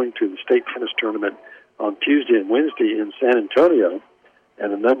are going to the state tennis tournament on Tuesday and Wednesday in San Antonio,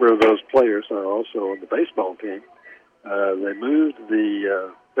 and a number of those players are also on the baseball team, they moved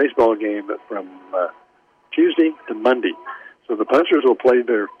the baseball game from Tuesday to Monday. So the Punchers will play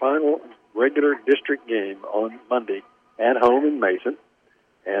their final regular district game on Monday at home in Mason,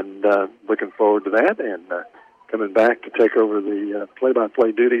 and looking forward to that. And coming back to take over the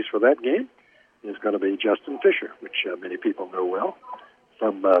play-by-play duties for that game is going to be Justin Fisher, which many people know well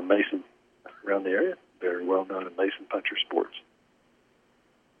from Mason around the area, very well known in Mason Puncher sports.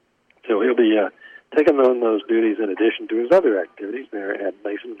 So he'll be taking on those duties in addition to his other activities there at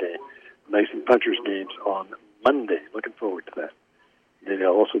Mason Punchers games on Monday. Looking forward to that. And he'll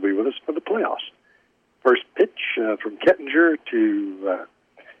also be with us for the playoffs. First pitch from Kettinger to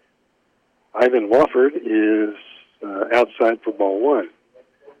Ivan Wofford is outside for ball 1.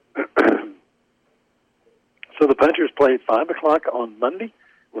 So the Punchers play at 5 o'clock on Monday.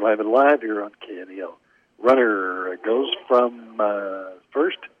 We'll have it live here on KNEL. Runner goes from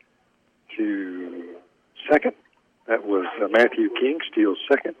first to second. That was Matthew King, steals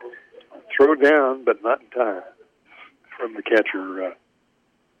second. Throw down, but not in time from the catcher,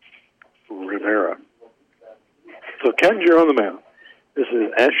 Rivera. So Kettinger on the mound. This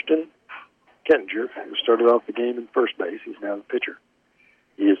is Ashton Kettinger, who started off the game in first base. He's now the pitcher.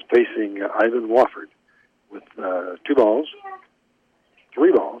 He is facing Ivan Wofford with 3 balls.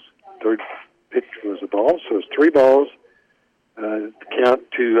 Third pitch was a ball, so it's 3 balls. Count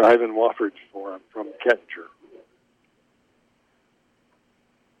to Ivan Wofford from Kettinger.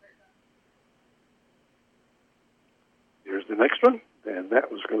 Here's the next one, and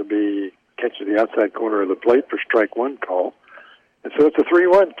that was going to be catch to the outside corner of the plate for strike 1 call. And so it's a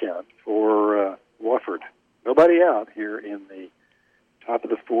 3-1 count for Wofford. Nobody out here in the top of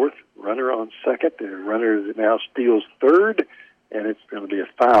the fourth. Runner on second. The runner now steals third, and it's going to be a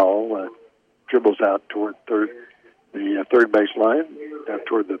foul. Dribbles out toward the third base line, down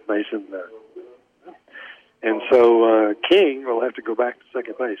toward the Mason. And so King will have to go back to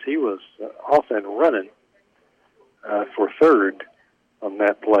second base. He was off and running for third on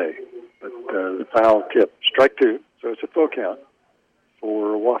that play. But the foul tip, strike 2, so it's a full count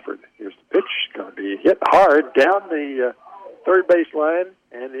for Wofford. Here's the pitch, going to be hit hard down the third base line,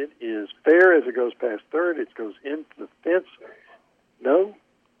 and it is fair as it goes past third. It goes into the fence. No,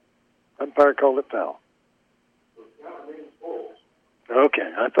 umpire called it foul.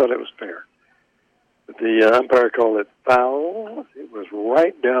 Okay, I thought it was fair. The umpire called it foul. It was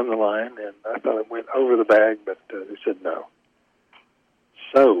right down the line, and I thought it went over the bag, but they said no.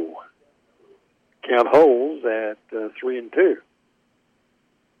 So, count holds at 3-2.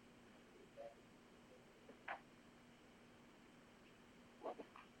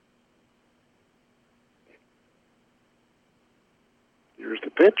 Here's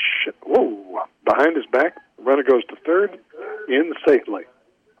the pitch. Whoa! Behind his back, the runner goes to third, in safely.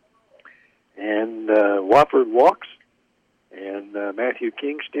 And Wofford walks, and Matthew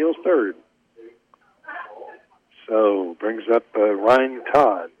King steals third. So brings up Ryan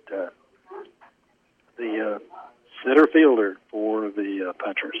Todd, the center fielder for the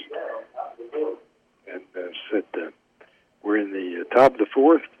Punchers. And said we're in the top of the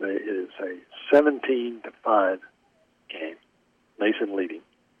fourth. It is a 17-5 game. Mason leading.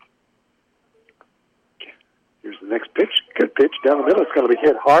 Here's the next pitch. Good pitch down the middle. It's going to be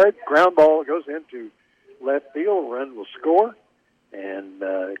hit hard. Ground ball goes into left field. Run will score. And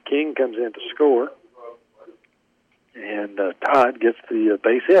King comes in to score. And Todd gets the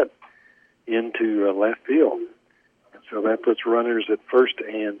base hit into left field. And so that puts runners at first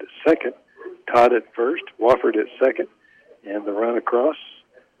and second. Todd at first, Wofford at second, and the run across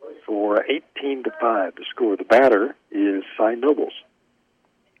for 18-5 to score. The batter is Cy Nobles.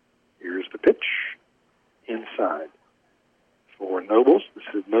 Here's the pitch. Inside for Nobles. This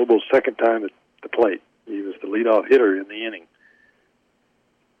is Nobles' second time at the plate. He was the leadoff hitter in the inning.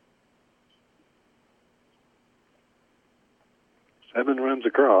 Seven runs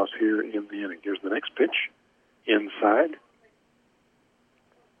across here in the inning. Here's the next pitch. Inside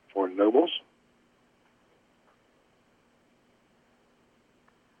for Nobles.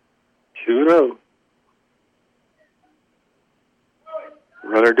 2-0.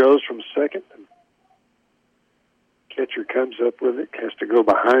 Runner goes from second. Catcher comes up with it, has to go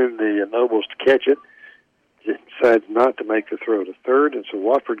behind the Nobles to catch it. Decides not to make the throw to third, and so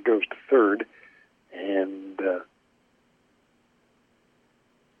Wofford goes to third. And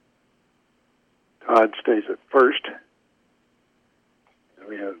Todd stays at first. And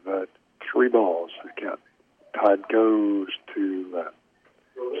we have 3 balls to count. Todd goes to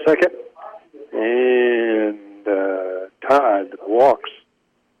second, and Todd walks.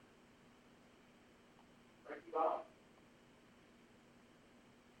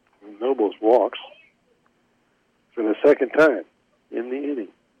 Nobles walks for the second time in the inning.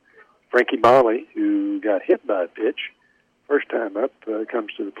 Frankie Bolly, who got hit by a pitch, first time up,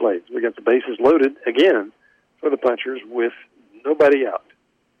 comes to the plate. We got the bases loaded again for the Punchers with nobody out.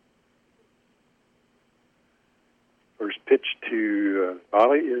 First pitch to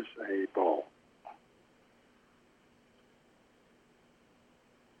Bolly is a ball.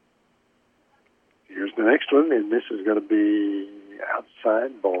 Here's the next one, and this is going to be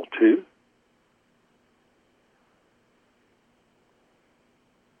outside, ball 2.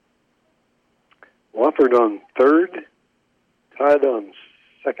 Wofford on third, Todd on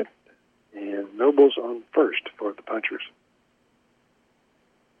second, and Nobles on first for the Punchers.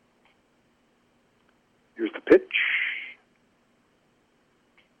 Here's the pitch.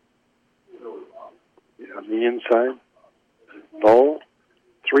 On the inside, ball.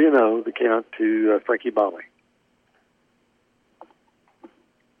 3-0, the count to Frankie Bolly.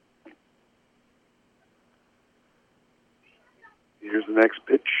 Here's the next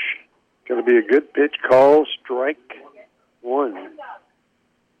pitch. Going to be a good pitch. Call, strike 1.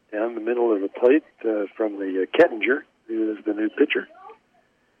 Down the middle of the plate from the Kettinger, who is the new pitcher.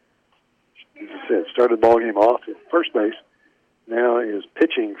 As I said, started the ball game off at first base. Now is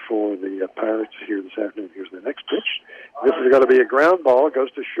pitching for the Pirates here this afternoon. Here's the next pitch. This is going to be a ground ball. It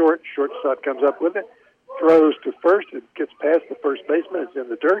goes to short. Shortstop comes up with it. Throws to first. It gets past the first baseman. It's in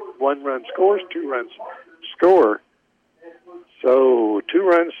the dirt. 1 run scores. 2 runs score. So 2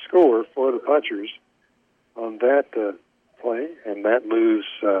 runs score for the Punchers on that play. And that moves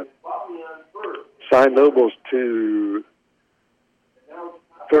Cy Nobles to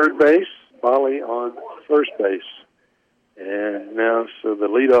third base. Bolly on first base. And now, so the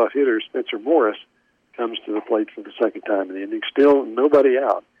leadoff hitter, Spencer Morris, comes to the plate for the second time in the inning. Still nobody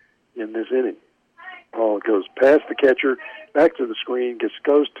out in this inning. Ball goes past the catcher, back to the screen,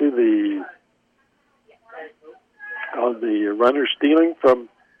 goes to the runner stealing from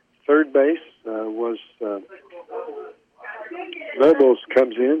third base. Nobles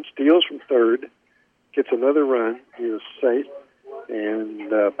comes in, steals from third, gets another run. He is safe,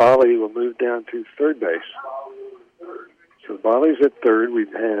 and Bolly will move down to third base. So Bolly's at third.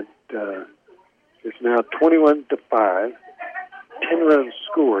 We've had, it's now 21-5, 10 runs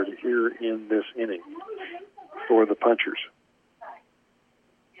scored here in this inning for the Punchers.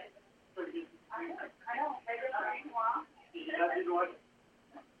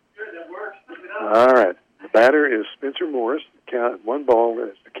 All right. The batter is Spencer Morris. Count 1 ball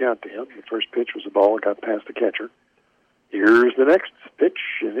is the count to him. The first pitch was a ball that got past the catcher. Here's the next pitch,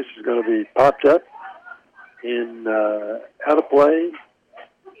 and this is going to be popped up in out of play,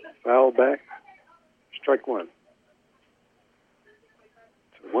 foul back, strike 1.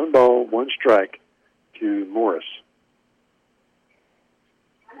 So 1 ball, 1 strike to Morris.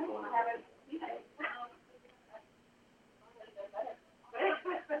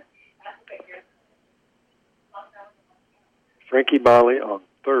 Frankie Bali on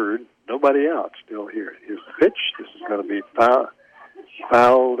third. Nobody out. Still here. Here's the pitch. This is going to be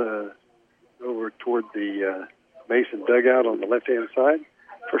fouled over toward the Mason dugout on the left-hand side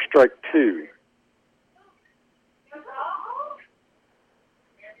for strike 2.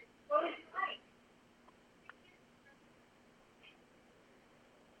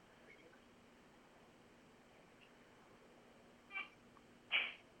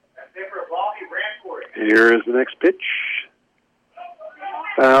 Here is the next pitch.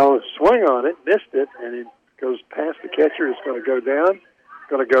 Foul, swung on it, missed it, and it goes past the catcher. It's going to go down. It's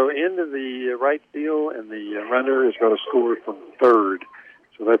going to go into the right field, and the runner is going to score from third.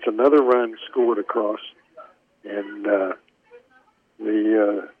 So that's another run scored across. And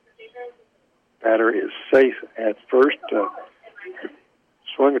the batter is safe at first.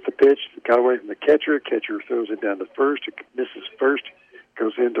 Swung at the pitch, got away from the catcher. Catcher throws it down to first. It misses first,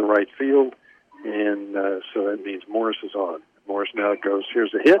 goes into right field, and so that means Morris is on. Morris now goes,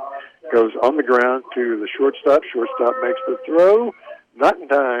 here's a hit, goes on the ground to the shortstop. Shortstop makes the throw. Not in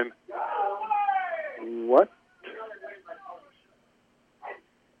time. What?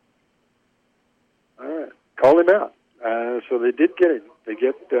 All right. Call him out. So they did get it. They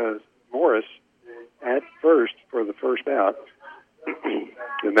get Morris at first for the first out.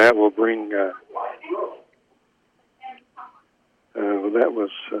 And that will bring, that was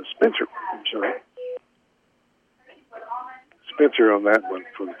Spencer. I'm sorry. Spencer on that one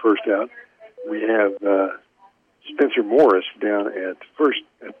for the first out. We have Spencer Morris down at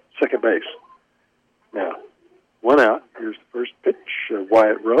second base. Now, 1 out. Here's the first pitch.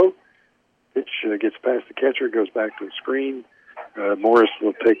 Wyatt Rowe. Pitch gets past the catcher, goes back to the screen. Morris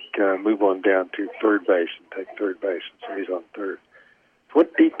will move on down to third base and take third base. So he's on third.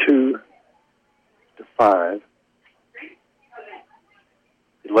 22-5.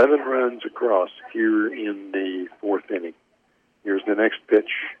 11 runs across here in the 4th inning. Here's the next pitch.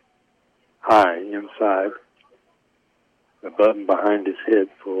 High inside. Above and behind his head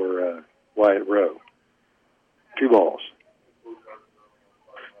for Wyatt Rowe. 2 balls.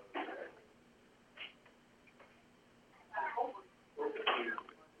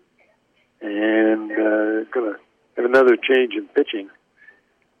 And going to have another change in pitching.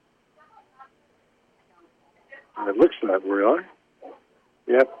 And it looks like we are.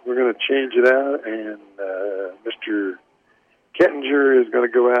 Yep, we're going to change it out, and Mr. Kettinger is going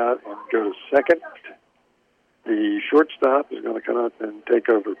to go out and go to second. The shortstop is going to come up and take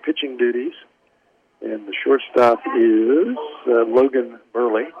over pitching duties, and the shortstop is Logan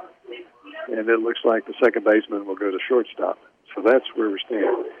Burley, and it looks like the second baseman will go to shortstop. So that's where we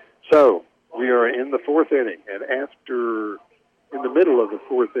stand. So we are in the 4th inning, and in the middle of the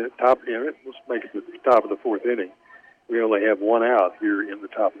 4th inning, let's make it the top of the 4th inning. We only have 1 out here in the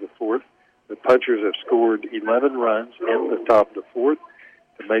top of the 4th. The Punchers have scored 11 runs in the top of the 4th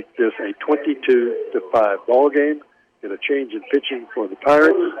to make this a 22-5 ball game. Get a change in pitching for the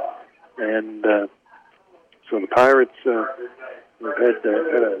Pirates, and so the Pirates have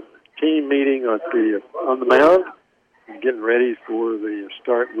had a team meeting on the mound and getting ready for the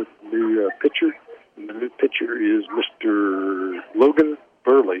start with the new pitcher. And the new pitcher is Mr. Logan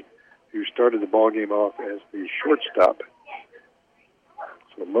Burley, who started the ball game off as the shortstop.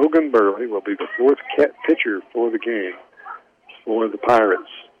 So Logan Burley will be the 4th pitcher for the game for the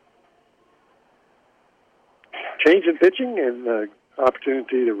Pirates. Change in pitching and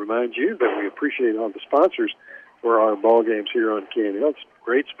opportunity to remind you that we appreciate all the sponsors for our ball games here on KNL. It's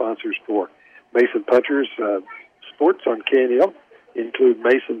great sponsors for Mason Punchers sports on KNL. Include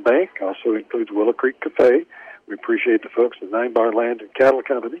Mason Bank, also includes Willow Creek Cafe. We appreciate the folks at 9 Bar Land and Cattle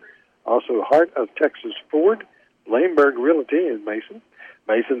Company. Also, Heart of Texas Ford, Laneburg Realty in Mason,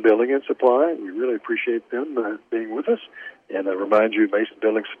 Mason Building and Supply. We really appreciate them being with us. And I remind you, Mason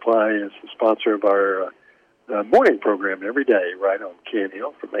Building Supply is the sponsor of our morning program every day, right on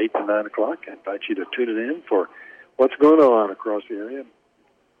KNL from 8 to 9 o'clock. I invite you to tune it in for what's going on across the area.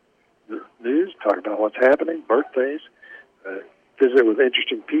 The news, talk about what's happening, birthdays, visit with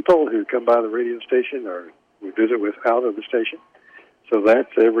interesting people who come by the radio station or we visit with out of the station. So that's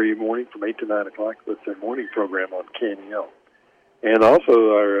every morning from 8 to 9 o'clock with the morning program on KNL. And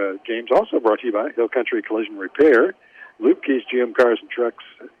also our games also brought to you by Hill Country Collision Repair, Lupke's GM Cars and Trucks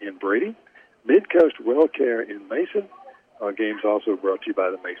in Brady, Midcoast Well Care in Mason. Our games also brought to you by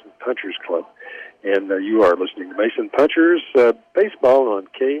the Mason Punchers Club. And you are listening to Mason Punchers Baseball on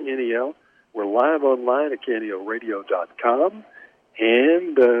KNEL. We're live online at KNELradio.com.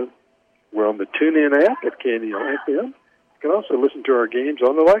 And we're on the TuneIn app at KNEL FM. You can also listen to our games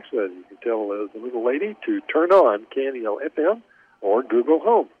on the Alexa. You can tell the little lady to turn on KNEL FM or Google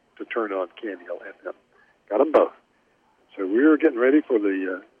Home to turn on KNEL FM. Got them both. So we're getting ready for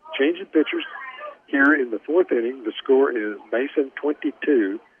the change in pitchers here in the fourth inning. The score is Mason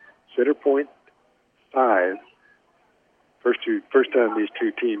 22, Center Point 5. First time these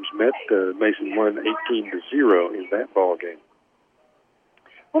two teams met, Mason won 18-0 in that ball game.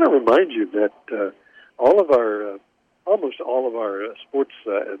 I want to remind you that almost all of our sports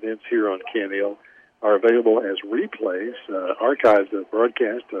events here on KNEL are available as replays, archived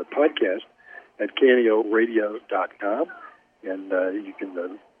broadcast, podcast at KNELradio.com. And you can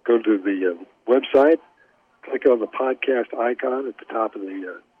go to the website, click on the podcast icon at the top of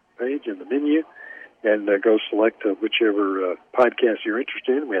the page in the menu, and go select whichever podcast you're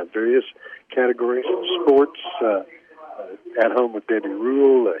interested in. We have various categories: sports, At Home with Debbie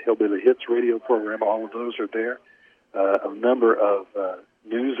Rule, Hillbilly Hits radio program. All of those are there. A number of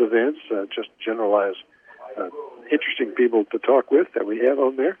news events, just generalized, interesting people to talk with that we have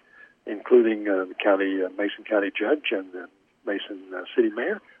on there, including the Mason County Judge and the Mason City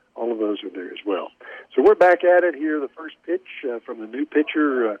Mayor. All of those are there as well. So we're back at it here. The first pitch from the new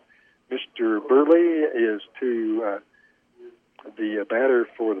pitcher, Mr. Burley, is to the batter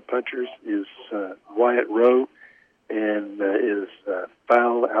for the Punchers is Wyatt Rowe, and is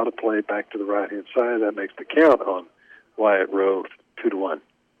fouled out of play back to the right-hand side. That makes the count on Wyatt Rowe 2-1.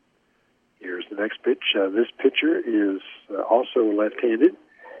 Here's the next pitch. This pitcher is also left-handed,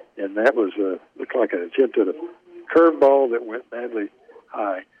 and that was looked like an attempt at a curveball that went badly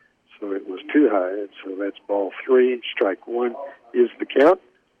high. So it was too high, and so that's ball 3. Strike 1 is the count.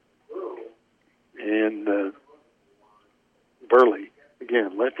 And Burley,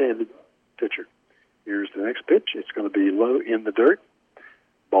 again, left-handed pitcher. Here's the next pitch. It's going to be low in the dirt.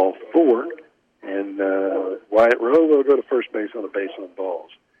 Ball 4. And Wyatt Rowe will go to first base on a base on balls.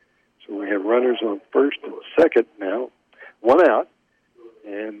 So we have runners on first and second now. One out.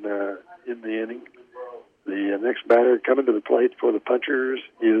 And in the inning, the next batter coming to the plate for the Punchers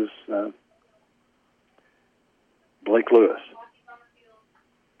is Blake Lewis.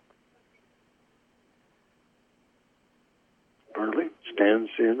 Burley stands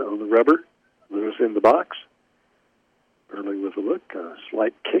in on the rubber. Lewis in the box. Burley with a look, a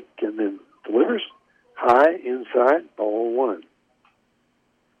slight kick, and then delivers high inside, ball 1.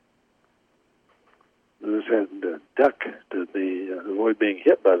 Lewis had to duck to avoid being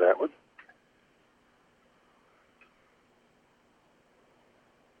hit by that one.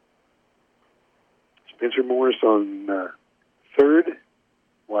 Spencer Morris on third.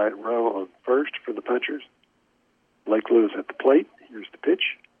 Wyatt Rowe on first for the Punchers. Blake Lewis at the plate. Here's the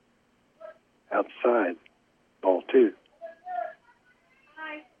pitch. Outside, ball 2.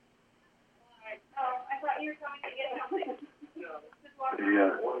 Hi. Oh, I thought you were coming to get something.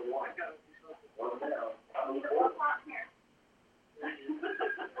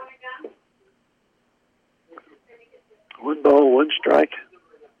 One ball, one strike,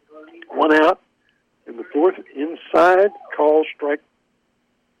 one out. In the fourth, inside, call strike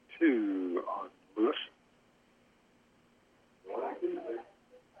 2 on Lewis.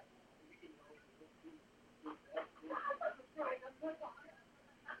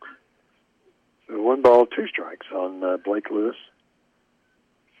 So 1 ball, 2 strikes on Blake Lewis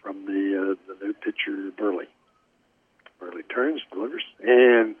from the new pitcher, Burley. Burley turns, delivers,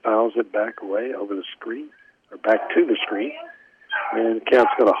 and fouls it back away over the screen, or back to the screen. And the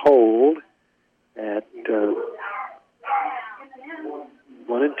count's going to hold at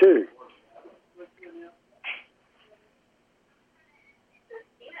 1-2.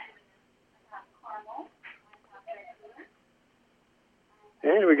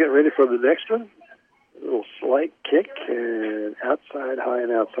 And we get ready for the next one. A little slight kick and outside, high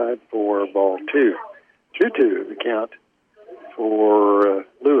and outside for ball 2. 2-2 the count for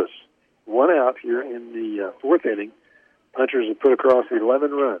Lewis. 1 out here in the fourth inning. Punchers have put across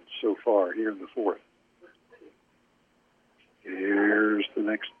 11 runs so far here in the fourth. Here's the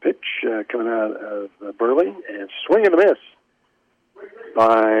next pitch coming out of Burley, and swing and a miss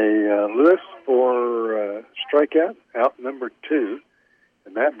by Lewis for strikeout, out number 2.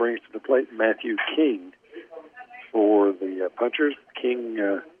 And that brings to the plate Matthew King for the Punchers. King,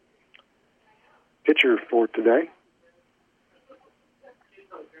 pitcher for today.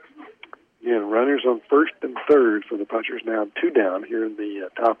 Again, runners on first and third for the Punchers, now 2 down here in the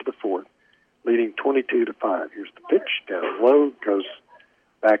top of the fourth, leading 22-5. Here's the pitch, down low, goes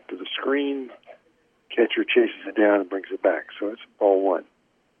back to the screen. Catcher chases it down and brings it back, so it's ball 1.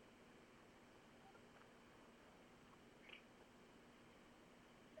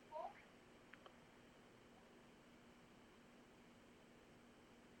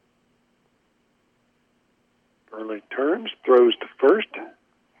 Burley turns, throws to first.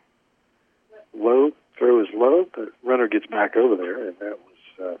 Low, throw is low. The runner gets back over there, and that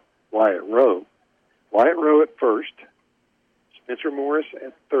was Wyatt Rowe. Wyatt Rowe at first. Spencer Morris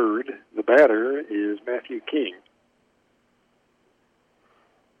at third. The batter is Matthew King.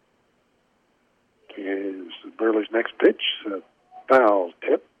 Is Burley's next pitch. Foul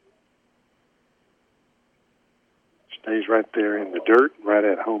tip. Stays right there in the dirt, right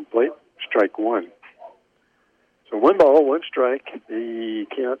at home plate. Strike 1. So 1 ball, 1 strike, the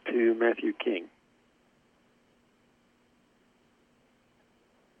count to Matthew King.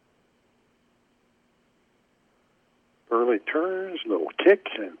 Burley turns, little kick,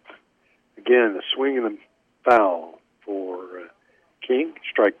 and again, a swing and a foul for King.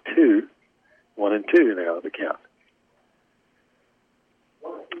 Strike 2, 1 and 2 now the count.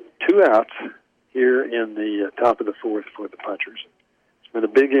 2 outs here in the top of the fourth for the Punchers. It's been a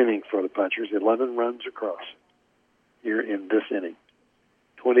big inning for the Punchers, 11 runs across here in this inning.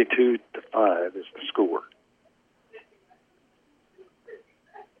 22-5 is the score.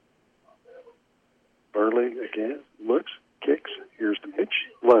 Burley again looks, kicks. Here's the pitch,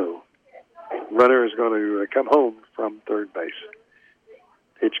 low. Runner is going to come home from third base.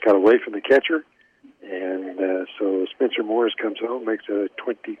 Pitch got away from the catcher, and so Spencer Morris comes home, makes it a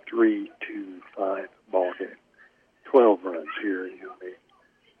 23-5 ball game. 12 runs here in the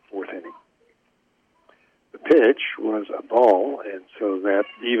fourth inning. The pitch was a ball, and so that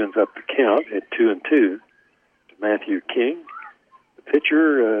evens up the count at 2 and 2 to Matthew King. The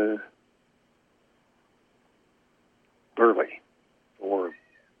pitcher, Burley, for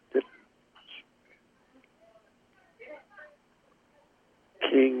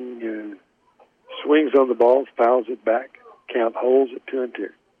King swings on the ball, fouls it back. Count holds at 2 and 2.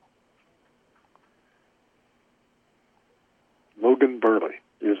 Logan Burley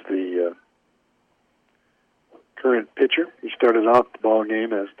is the current pitcher. He started off the ball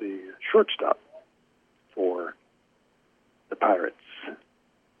game as the shortstop for the Pirates.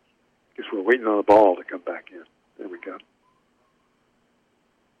 Guess we're waiting on the ball to come back in. There we go.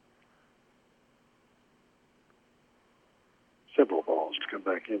 Several balls to come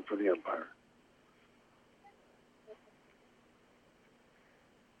back in for the umpire.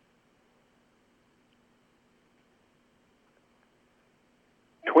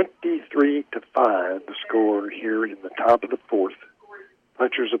 to 5 the score here in the top of the fourth.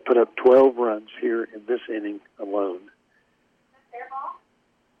 Punchers have put up 12 runs here in this inning alone.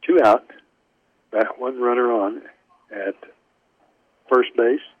 2 out. That 1 runner on at first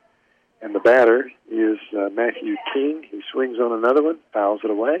base. And the batter is Matthew King. He swings on another one, fouls it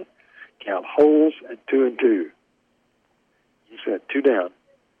away. Count holds at 2 and 2. He's at 2 down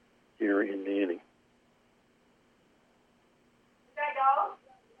here in the inning.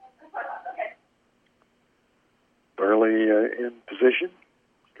 Burley in position,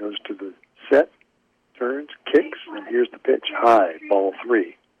 goes to the set, turns, kicks, and here's the pitch, high, ball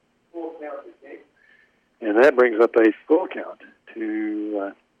 3. And that brings up a full count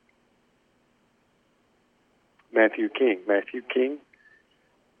to Matthew King. Matthew King,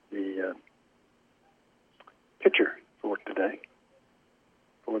 the pitcher for today,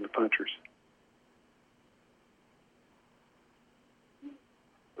 for the Punchers.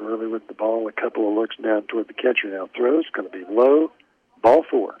 Early with the ball, a couple of looks down toward the catcher. Now throws, going to be low, ball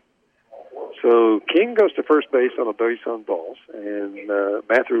 4. So King goes to first base on a base on balls, and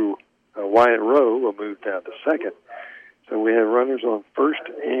Matthew Wyatt Rowe will move down to second. So we have runners on first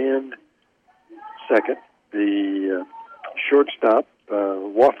and second. The shortstop,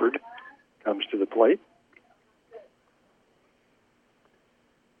 Wofford, comes to the plate.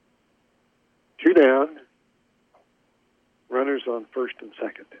 2 down. Runners on first and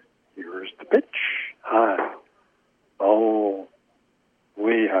second. Here's the pitch. High. Ball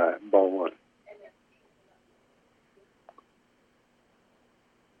way high. Ball 1.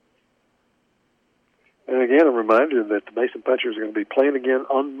 And again, a reminder that the Mason Punchers are going to be playing again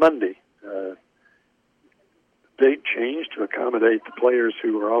on Monday. The date changed to accommodate the players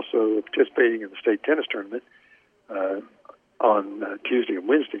who are also participating in the state tennis tournament on Tuesday and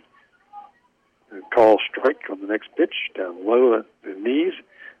Wednesday. Call strike on the next pitch, down low at the knees.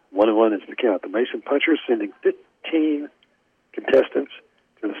 1-1 is the count. The Mason Punchers sending 15 contestants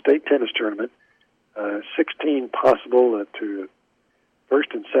to the state tennis tournament. 16 possible to first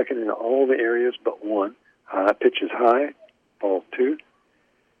and second in all the areas but one. Pitch is high, ball 2.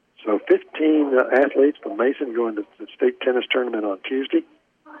 So 15 athletes from Mason going to the state tennis tournament on Tuesday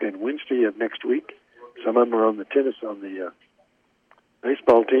and Wednesday of next week. Some of them are on the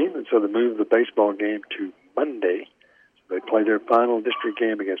baseball team, and so they moved the baseball game to Monday. So they play their final district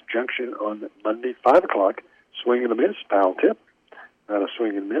game against Junction on Monday, 5 o'clock. Swing and a miss, foul tip. Not a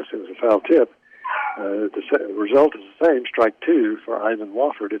swing and miss, it was a foul tip. The result is the same, strike 2 for Ivan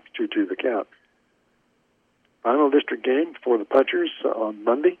Wofford. It's 2-2 the count. Final district game for the Punchers on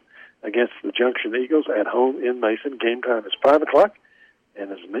Monday against the Junction Eagles at home in Mason. Game time is 5 o'clock.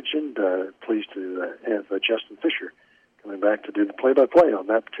 And as mentioned, pleased to have Justin Fisher coming back to do the play-by-play on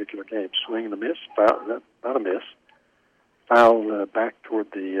that particular game. Swing and a miss, foul, not a miss. Foul back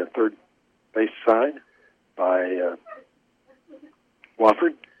toward the third base side by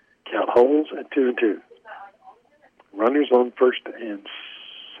Wofford. Count holds at 2-2. Runners on first and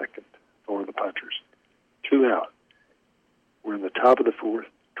second for the Punchers. 2 out. We're in the top of the fourth,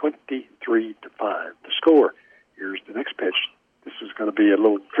 23-5. The score. Here's the next pitch. This is going to be a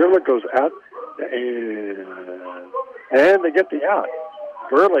little dribbler, goes out, and they get the out.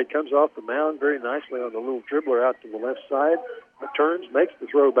 Burley comes off the mound very nicely on the little dribbler out to the left side. Returns, makes the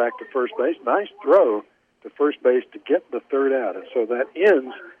throw back to first base. Nice throw to first base to get the third out. And so that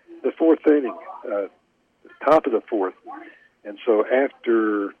ends the fourth inning, the top of the fourth. And so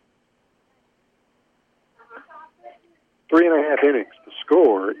after 3.5 innings, the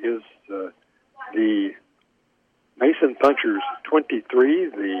score is the Mason Punchers 23,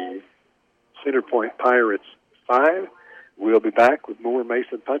 the Center Point Pirates 5. We'll be back with more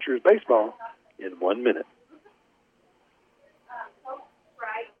Mason Punchers baseball in 1 minute.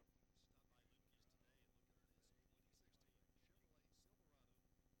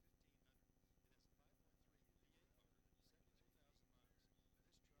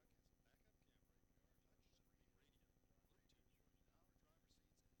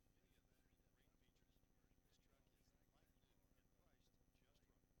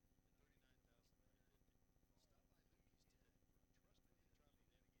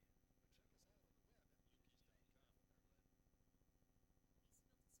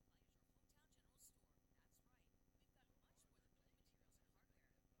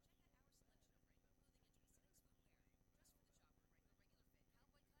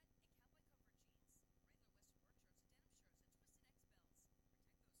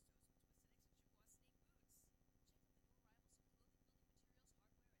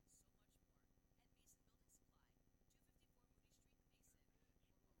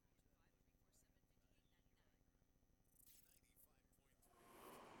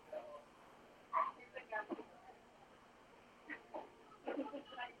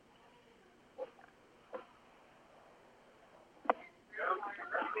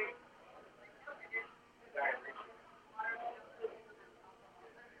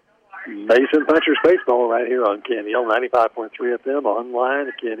 Mason Punchers baseball right here on KNEL 95.3 FM, online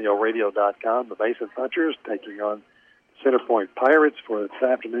at KNELradio.com. The Mason Punchers taking on Center Point Pirates for this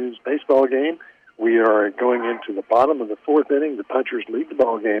afternoon's baseball game. We are going into the bottom of the fourth inning. The Punchers lead the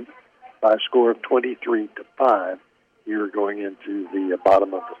ball game by a score of 23-5. Here going into the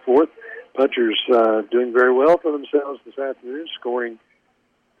bottom of the fourth. Punchers doing very well for themselves this afternoon, scoring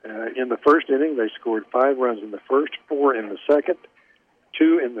in the first inning. They scored 5 runs in the first, 4 in the second,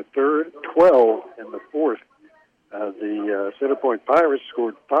 2 in the third, 12 in the fourth. The Center Point Pirates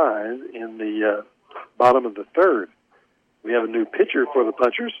scored 5 in the bottom of the third. We have a new pitcher for the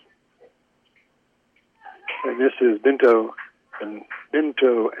Punchers, and this is Bento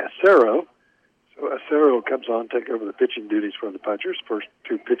Acero. So Acero comes on, take over the pitching duties for the Punchers. First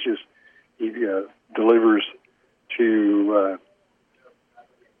 2 pitches he delivers to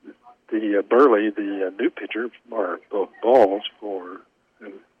the Burley, the new pitcher, are both balls for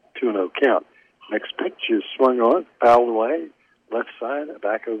 2-0 count. Next pitch is swung on, fouled away, left side,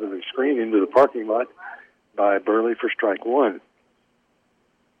 back over the screen into the parking lot by Burley for strike 1.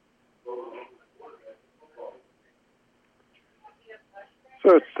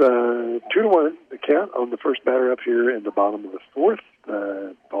 So it's 2-1 the count on the first batter up here in the bottom of the fourth.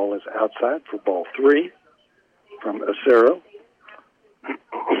 Ball is outside for ball 3 from Acero.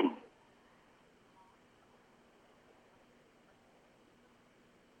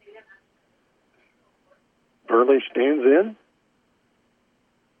 Burley stands in.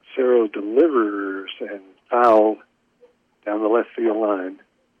 Acero delivers and foul down the left field line.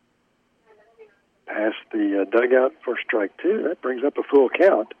 Past the dugout for strike 2. That brings up a full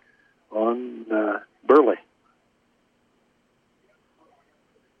count on Burley.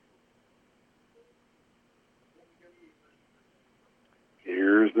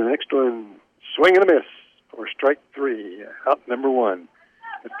 Swing and a miss for strike 3, out number 1.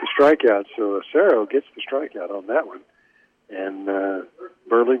 It's the strikeout, so Acero gets the strikeout on that one. And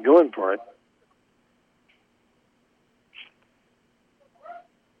Burley going for it.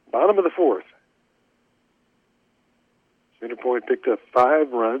 Bottom of the 4th. Center Point picked up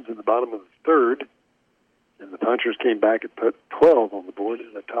 5 runs in the bottom of the 3rd, and the Punchers came back and put 12 on the board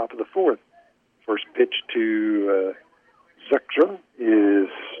in the top of the 4th. First pitch to Zucker is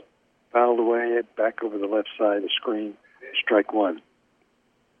fouled away back over the left side of the screen. Strike 1.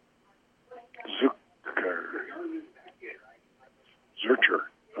 Zurcher.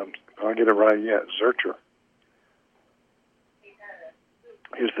 I'll get it right yet. Zurcher.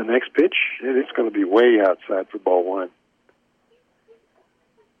 Here's the next pitch, and it's going to be way outside for ball 1.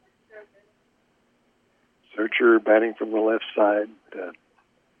 Zurcher batting from the left side.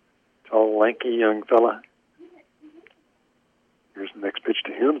 Tall, lanky young fella. Here's the next pitch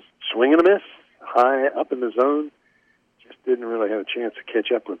to him. Swing and a miss. High up in the zone. Just didn't really have a chance to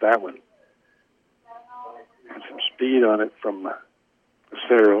catch up with that one. Had some speed on it from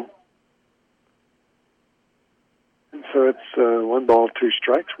Acero. And so it's 1 ball, 2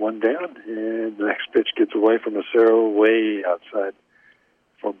 strikes, 1 down. And the next pitch gets away from Acero way outside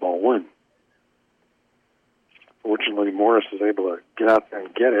for ball 1. Fortunately, Morris is able to get out there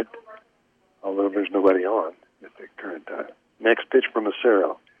and get it, although there's nobody on at the current time. Next pitch from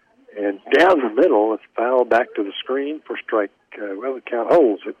Acero. And down the middle, it's fouled back to the screen for strike. The count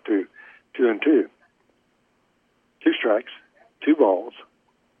holds at 2. 2-2. 2 strikes, 2 balls.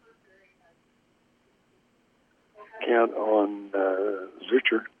 Count on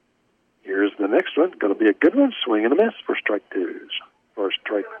Zurcher. Here's the next one. Going to be a good one. Swing and a miss for strike 2. For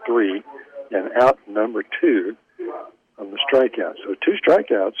strike 3. And out number 2 on the strikeout. So 2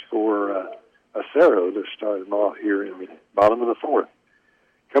 strikeouts for Acero to start him off here in the bottom of the 4th.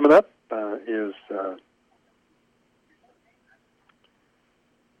 Coming up is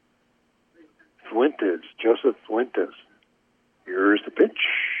Fuentes, Joseph Fuentes. Here's the pitch.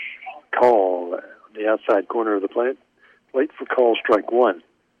 Call on the outside corner of the plate for call strike 1.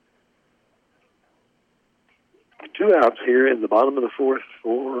 2 outs here in the bottom of the 4th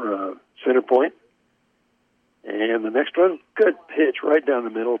for Center Point. And the next one, good pitch right down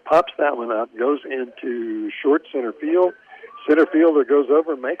the middle. Pops that one up, goes into short center field. Center fielder goes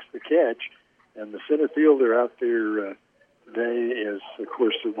over, makes the catch. And the center fielder out there today is, of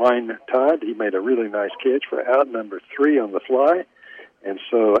course, Wayne Todd. He made a really nice catch for out number 3 on the fly. And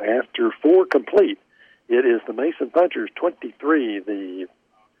so after 4 complete, it is the Mason Punchers 23, the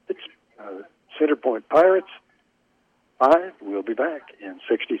Center Point Pirates 5. We'll be back in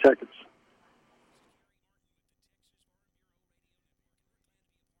 60 seconds.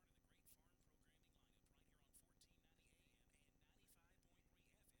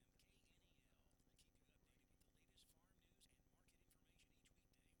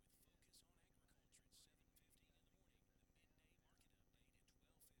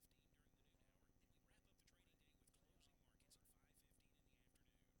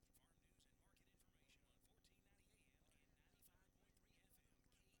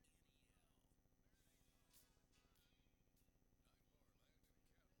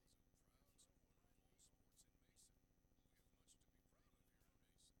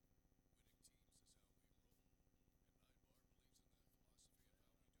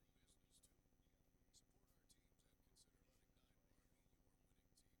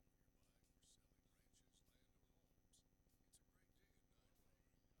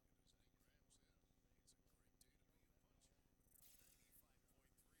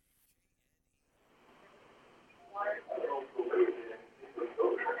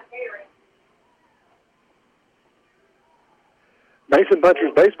 Mason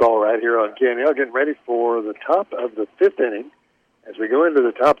Punchers baseball right here on KNL, getting ready for the top of the 5th inning. As we go into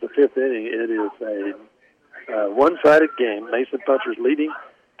the top of the 5th inning, it is a one-sided game. Mason Punchers leading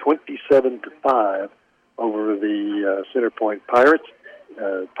 27-5 over the Center Point Pirates.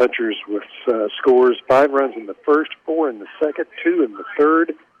 Punchers with scores 5 runs in the first, 4 in the second, 2 in the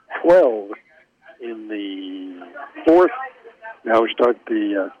third, 12 in the 4th. Now we start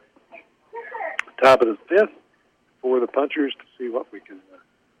the top of the 5th for the Punchers to see what we can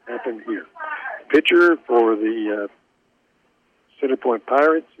happen here. Pitcher for the Center Point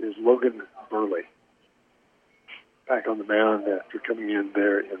Pirates is Logan Burley. Back on the mound after coming in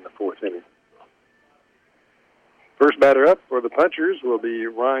there in the 4th inning. First batter up for the Punchers will be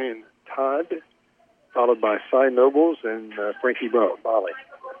Ryan Todd, followed by Cy Nobles and Frankie Bali.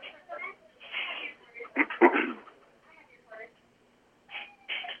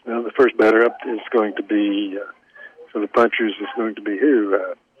 Now the first batter up is going to be, for the Punchers, is going to be who?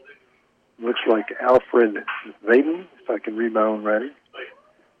 looks like Alfred Vaden, if I can read my own writing.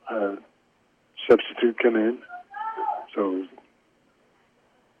 Substitute come in. So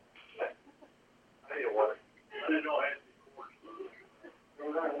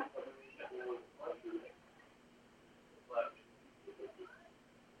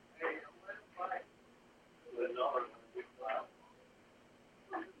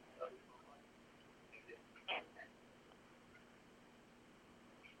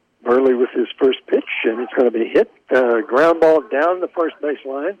Burley with his first pitch, and it's going to be hit. Ground ball down the first base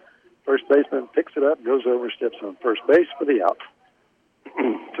line. First baseman picks it up, goes over, steps on first base for the out.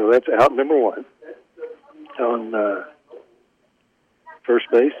 So that's out number one. On first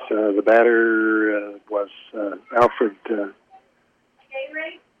base, the batter was Alfred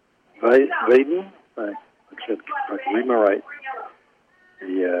Vaden. I can read my right.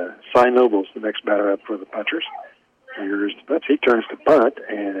 The Cy Noble's the next batter up for the Punchers. Here's the pitch. He turns to bunt,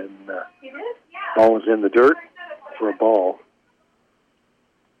 and ball is in the dirt for a ball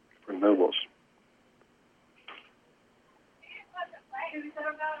for Nobles.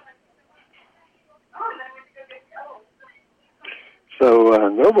 So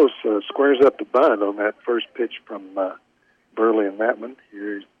Nobles squares up the bunt on that first pitch from Burley and Matman.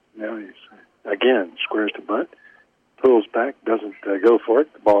 Now he's again squares the bunt, pulls back, doesn't go for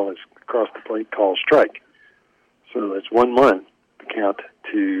it. The ball is across the plate, called strike. So it's 1-1 to count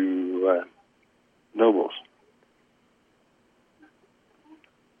to Nobles.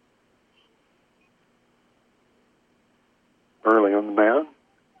 Burley on the mound.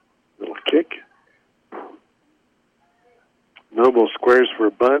 Little kick. Noble squares for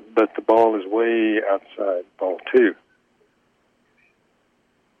a bunt, but the ball is way outside. Ball 2.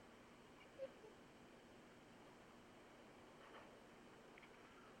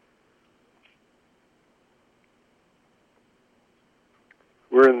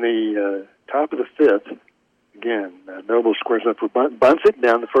 We're in the top of the fifth. Again, Noble squares up for bunt, bunts it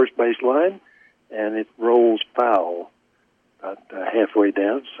down the first base line, and it rolls foul about halfway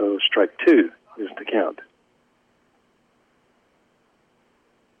down, so strike 2 is the count.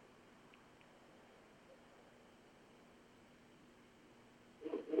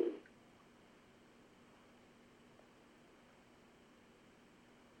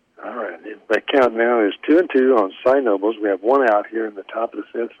 All right, that count now is 2-2 on Cy Nobles. We have one out here in the top of the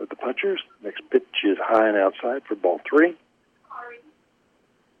fifth for the Punchers. Next pitch is high and outside for ball 3.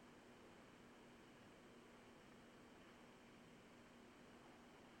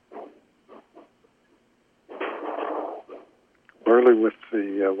 Burley with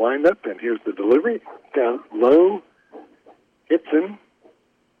the windup, and here's the delivery. Down low, hits him.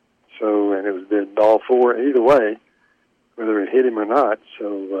 So, and it was been ball 4 either way, whether it hit him or not.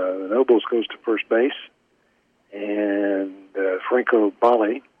 So Nobles goes to first base, and Frankie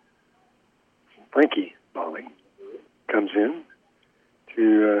Bali comes in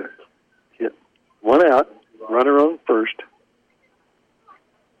to hit one out, runner on first.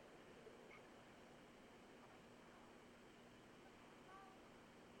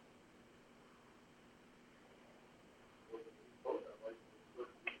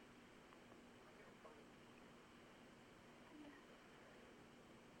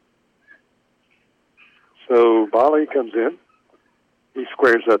 So Bali comes in. He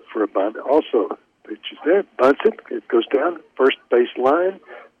squares up for a bunt. Also, pitches there, bunts it. It goes down first base line.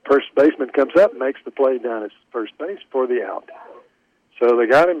 First baseman comes up, makes the play down at first base for the out. So they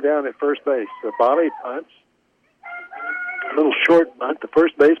got him down at first base. So Bali punts. A little short bunt. The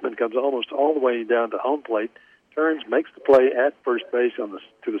first baseman comes almost all the way down to home plate, turns, makes the play at first base to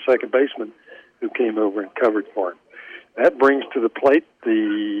the second baseman, who came over and covered for him. That brings to the plate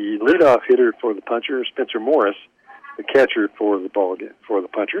the leadoff hitter for the Punchers, Spencer Morris, the catcher for the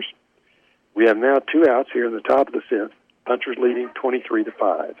Punchers. We have now 2 outs here in the top of the fifth. Punchers leading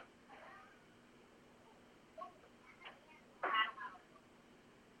 23-5.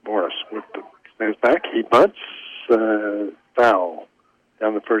 Morris stands back. He bunts, foul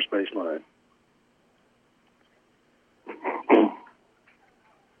down the first base line.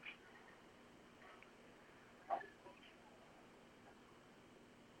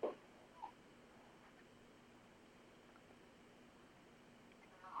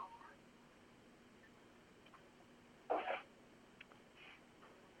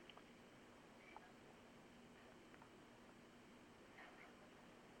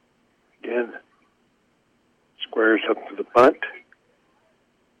 Again, squares up to the bunt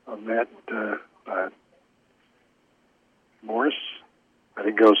on that by Morris. But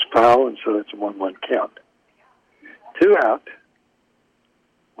it goes foul, and so it's a 1-1 count. 2 out.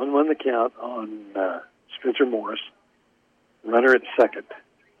 1-1 the count on Spencer Morris. Runner at second.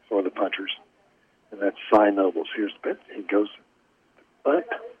 for the punchers, and that's Cy Nobles. Here's the pitch. He goes bunt,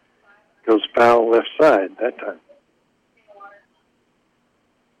 goes foul left side that time.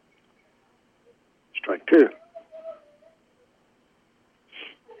 Strike two.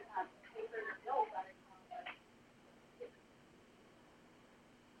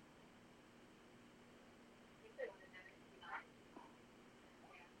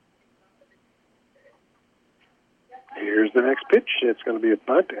 Here's the next pitch. It's going to be a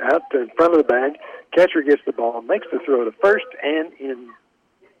bunt out in front of the bag. Catcher gets the ball, makes the throw to first, and in.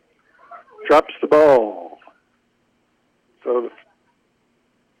 Drops the ball. So the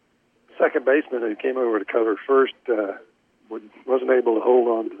second baseman who came over to cover first wasn't able to hold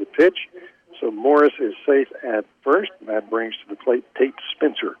on to the pitch. So Morris is safe at first, and that brings to the plate Tate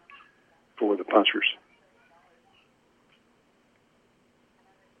Spencer for the punchers.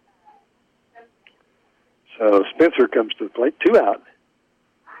 So Spencer comes to the plate, 2 out.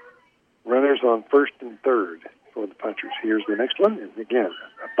 Runners on first and third for the punchers. Here's the next one, and again,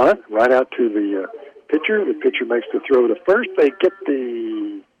 a bunt right out to the pitcher. The pitcher makes the throw to first. They get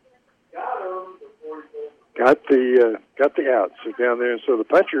the got the out. So down there, and so the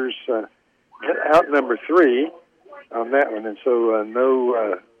punchers get out number 3 on that one, and so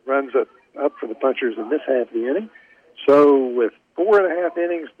no runs up for the punchers in this half of the inning. So with 4.5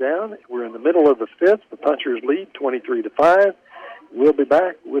 innings down, we're in the middle of the 5th. The punchers lead 23-5. We'll be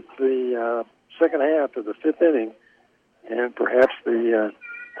back with the second half of the 5th inning, and perhaps the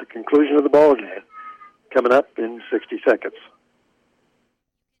conclusion of the ball game coming up in 60 seconds.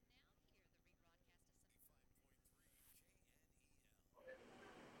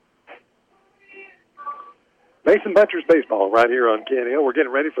 Mason Punchers baseball right here on KNL. We're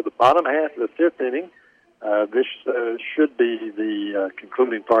getting ready for the bottom half of the 5th inning. This should be the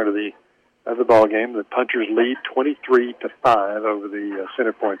concluding part of the ball game. The Punchers lead 23-5 over the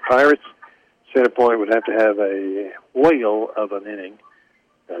Center Point Pirates. Center Point would have to have a whale of an inning.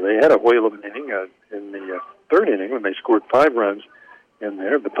 They had a whale of an inning in the 3rd inning when they scored 5 runs in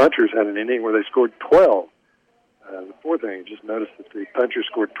there. The Punchers had an inning where they scored 12. The 4th inning, just noticed that the Punchers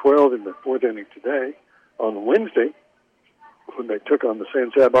scored 12 in the 4th inning today. On Wednesday, when they took on the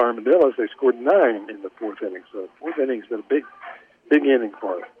San Sab Armadillos, they scored 9 in the 4th inning. So 4th inning's been a big inning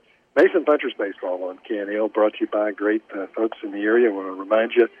for them. Mason Punchers baseball on KNL, brought to you by great folks in the area. I want to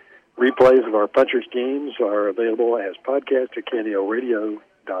remind you, replays of our Punchers games are available as podcasts at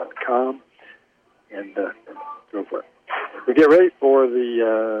KNLradio.com. And go for it. We get ready for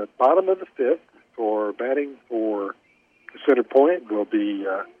the bottom of the 5th. For batting for Center Point will be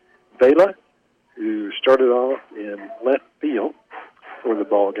Vela, who started off in left field for the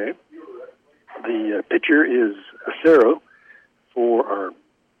ball game. The pitcher is Acero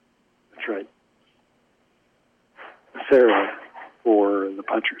that's right, Acero for the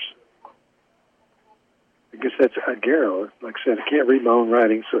Punchers. I guess that's Aguero. Like I said, I can't read my own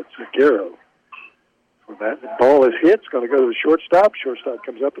writing, so it's Aguero for that. The ball is hit. It's going to go to the shortstop. Shortstop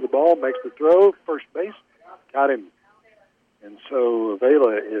comes up with the ball, makes the throw. First base, got him. And so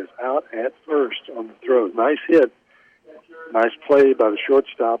Vela is out at first on the throw. Nice hit. Nice play by the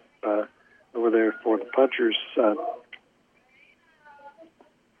shortstop over there for the Punchers.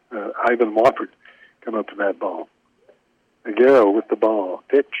 Ivan Wofford come up to that ball. Aguero with the ball.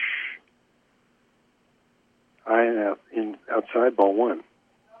 Pitch. High and out in outside, ball 1.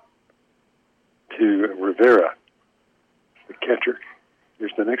 To Rivera, the catcher.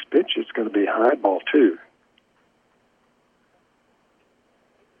 Here's the next pitch. It's going to be high, ball 2.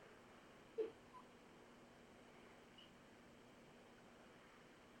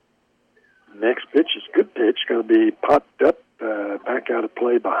 Next pitch is a good pitch. Going to be popped up, back out of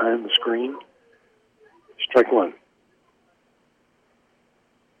play behind the screen. Strike 1.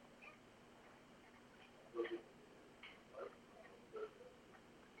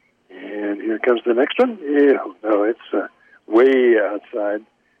 And here comes the next one. No, it's way outside.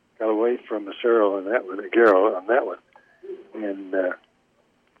 Got away from Acero on that one, Aguero on that one. And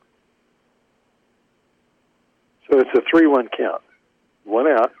so it's a 3-1 count. 1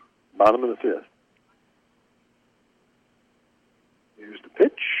 out. Bottom of the 5th. Here's the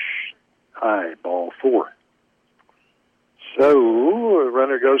pitch. High, ball 4. So a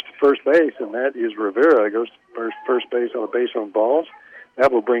runner goes to first base, and that is Rivera. Goes to first base on a base on balls.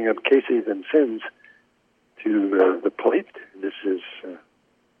 That will bring up Casey Vincennes to the plate. This is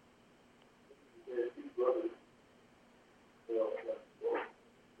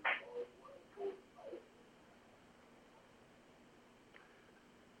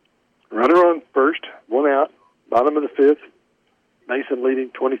runner on first, 1 out, bottom of the 5th. Mason leading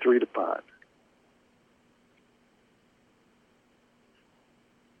 23-5.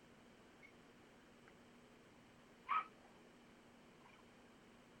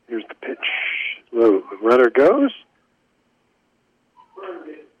 Here's the pitch. Low. The runner goes.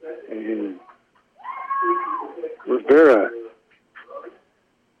 And Rivera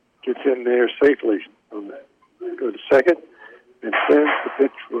gets in there safely. Go to second. And since the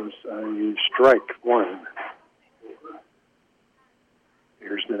pitch was a strike one.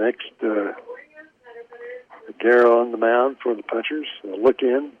 Here's the next Garrow on the mound for the punchers. They'll look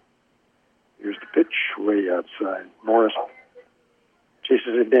in. Here's the pitch way outside. Morris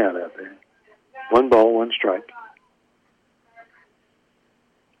chases it down out there. 1 ball, 1 strike.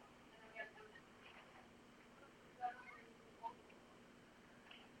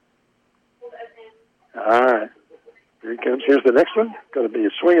 All right. Here he comes. Here's the next one. Going to be a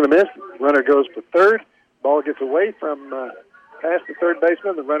swing and a miss. Runner goes for third. Ball gets away from past the third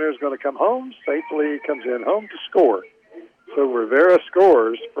baseman. The runner is going to come home. Safely comes in home to score. So Rivera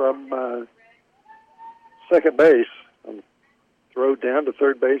scores from second base. Throw down to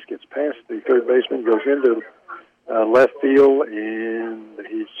third base, gets past the third baseman, goes into left field, and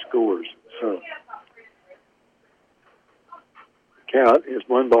he scores. So the count is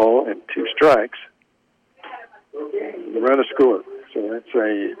 1 ball and 2 strikes. The runner scored. So that's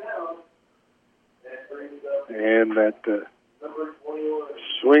and that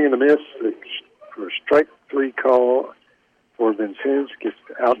swing and a miss for strike 3 call for Vincennes gets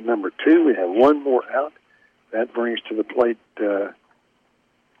out number 2. We have 1 more out. That brings to the plate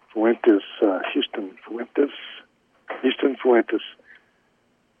Houston Fuentes.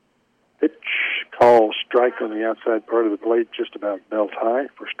 Pitch, call, strike on the outside part of the plate, just about belt high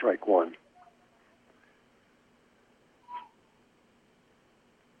for strike 1.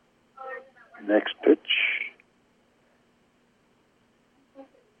 Next pitch.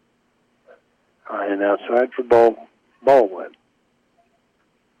 High and outside for ball 1.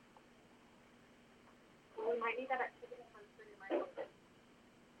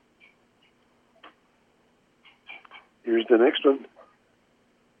 Here's the next one.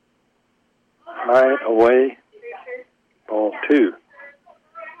 High, away, ball 2.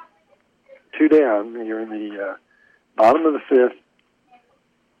 2 down. You're in the bottom of the 5th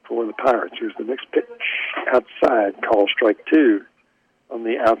for the Pirates. Here's the next pitch. Outside, call strike 2 on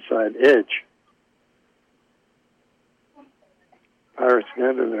the outside edge. Pirates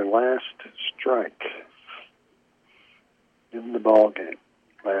down to their last strike in the ball game.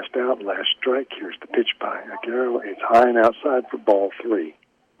 Last out, last strike. Here's the pitch by Aguero. It's high and outside for ball 3.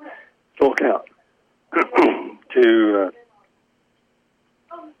 Full count to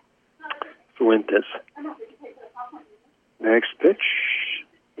Fuentes. Next pitch,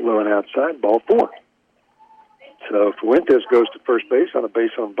 low and outside, ball 4. So Fuentes goes to first base on a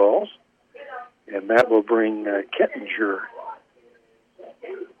base on balls, and that will bring Kettinger.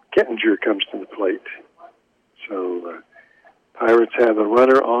 Kettinger comes to the plate. So Pirates have a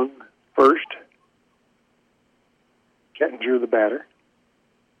runner on first. Kettinger, the batter.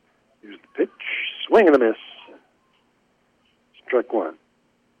 Here's the pitch. Swing and a miss. Strike 1.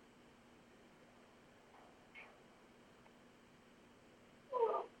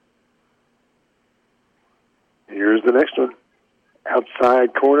 Here's the next one.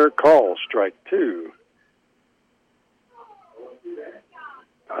 Outside corner, call. Strike 2.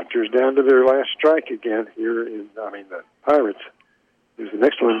 Dodgers down to their last strike again here the Pirates. Here's the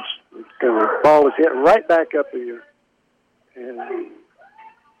next one. The ball is hit right back up and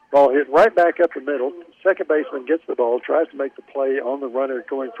ball hit right back up the middle. Second baseman gets the ball, tries to make the play on the runner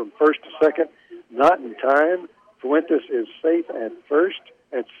going from first to second. Not in time. Fuentes is safe at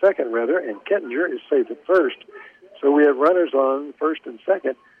second, and Kettinger is safe at first. So we have runners on first and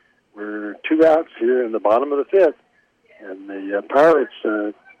second. We're 2 outs here in the bottom of the 5th. And the Pirates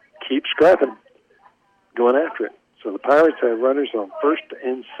keep scrapping, going after it. So the Pirates have runners on first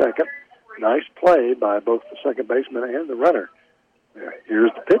and second. Nice play by both the second baseman and the runner.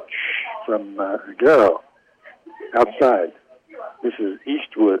 Here's the pitch from Aguero. Outside. This is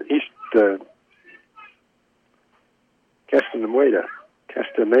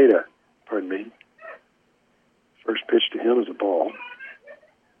Castaneda, pardon me. First pitch to him is a ball.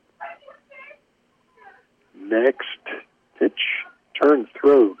 Next pitch, turn,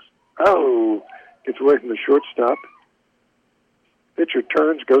 throws. Oh, gets away from the shortstop. Pitcher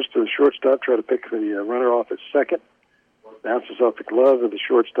turns, goes to the shortstop, try to pick the runner off at second. Bounces off the glove of the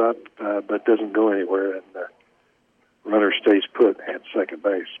shortstop, but doesn't go anywhere, and the runner stays put at second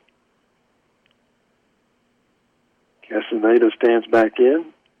base. Castaneda stands back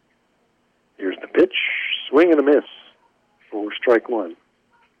in. Here's the pitch. Swing and a miss for strike 1.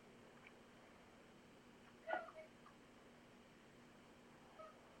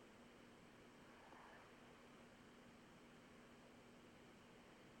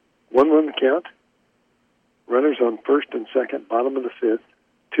 1-1 count. Runners on first and second, bottom of the fifth.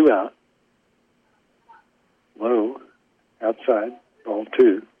 2 out. Low, outside, ball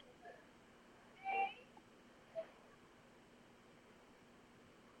 2.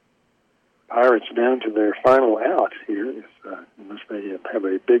 Pirates down to their final out here, unless they have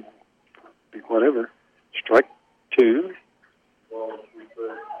a big whatever. Strike 2.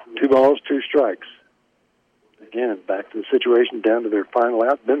 2 balls, 2 strikes. Again, back to the situation, down to their final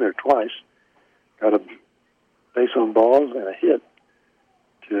out. Been there twice. Got a base on balls and a hit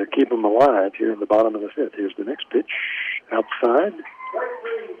to keep them alive here in the bottom of the fifth. Here's the next pitch. Outside.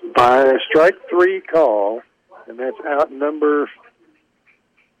 By a strike 3 call, and that's out number.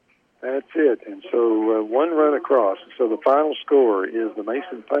 That's it. And so 1 run across. So the final score is the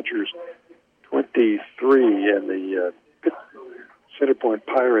Mason Punchers 23 and the Center Point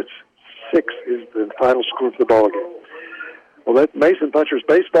Pirates 6 is the final score for the ball game. Well, that's Mason Punchers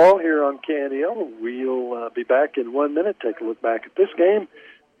baseball here on KNEL. We'll be back in 1 minute. Take a look back at this game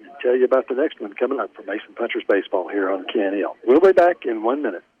and tell you about the next one coming up for Mason Punchers baseball here on KNEL. We'll be back in 1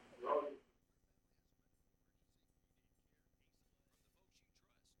 minute.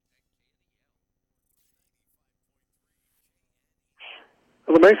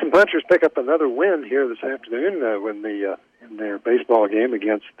 Well, the Mason Punchers pick up another win here this afternoon in their baseball game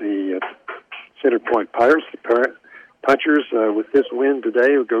against the Center Point Pirates. The Punchers, with this win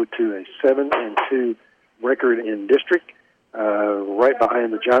today, will go to a 7-2 record in district, right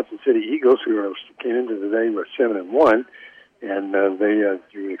behind the Johnson City Eagles, who came into today with 7-1, and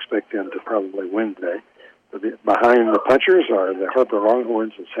you expect them to probably win today. Behind the Punchers are the Harper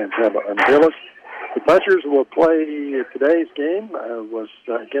Longhorns and Santana Umbrellas. The Punchers will play today's game was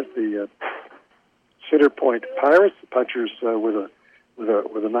against the Center Point Pirates. The Punchers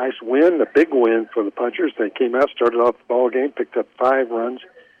with a nice win, a big win for the Punchers. They came out, started off the ball game, picked up 5 runs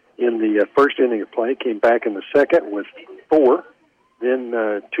in the first inning of play, came back in the second with 4, then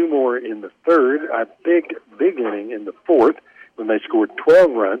 2 more in the third, a big inning in the fourth when they scored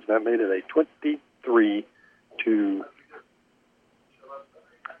 12 runs. That made it a 23 to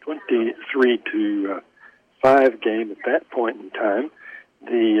 5 game at that point in time.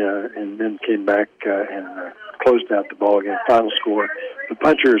 And then came back and closed out the ball game. Final score: the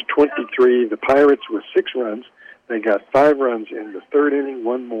Punchers 23, the Pirates with 6 runs. They got 5 runs in the third inning,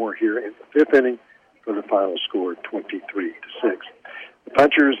 1 more here in the fifth inning for the final score 23 to 6. The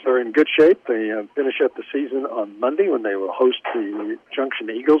Punchers are in good shape. They finish up the season on Monday when they will host the Junction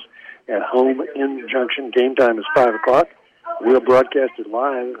Eagles at home in Junction. Game time is 5 o'clock. We'll broadcast it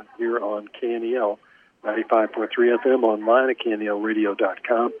live here on KNEL 95.3 FM, online at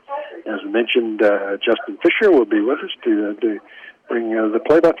KNELradio.com. As mentioned, Justin Fisher will be with us to bring the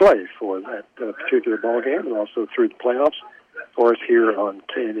play-by-play for that particular ball game, and also through the playoffs for us here on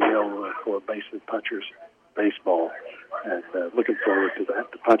KNEL for Mason Punchers baseball. And looking forward to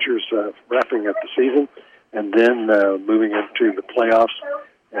that. The Punchers wrapping up the season and then moving into the playoffs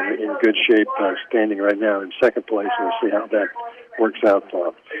and in good shape, standing right now in second place. We'll see how that works out for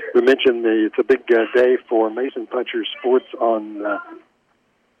them. We mentioned it's a big day for Mason Punchers sports on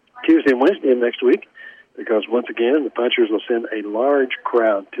Tuesday and Wednesday of next week, because once again the Punchers will send a large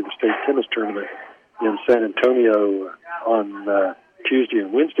crowd to the state tennis tournament in San Antonio on Tuesday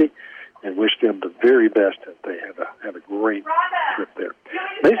and Wednesday, and wish them the very best. That they have a great trip there.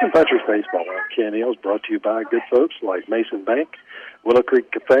 Mason Punchers baseball on KNEL is brought to you by good folks like Mason Bank, Willow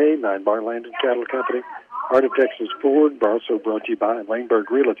Creek Cafe, 9 Bar Land and Cattle Company, Heart of Texas Ford. Also brought to you by Langberg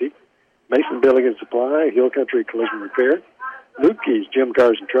Realty, Mason Building and Supply, Hill Country Collision Repair, Lukey's Gym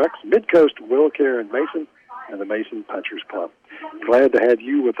Cars and Trucks, Midcoast Will Care and Mason, and the Mason Punchers Club. Glad to have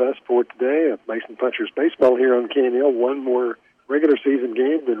you with us for today at Mason Punchers baseball here on KNEL. One more regular season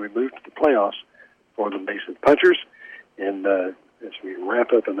game, then we move to the playoffs for the Mason Punchers. And as we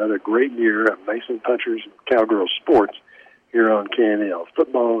wrap up another great year of Mason Punchers and Cowgirls sports here on KNEL.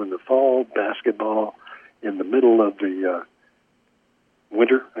 Football in the fall, basketball in the middle of the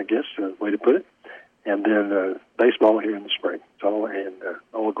winter, I guess, way to put it. And then baseball here in the spring. It's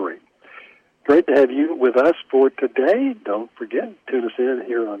all great. Great to have you with us for today. Don't forget, tune us in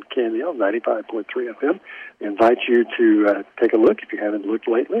here on KNEL 95.3 FM. We invite you to take a look, if you haven't looked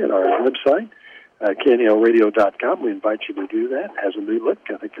lately, at our website, KNELradio.com. We invite you to do that. It has a new look.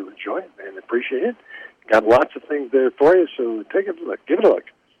 I think you'll enjoy it and appreciate it. Got lots of things there for you, so take a look. Give it a look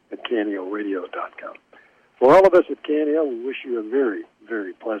at KNELradio.com. For all of us at KNEL, we wish you a very,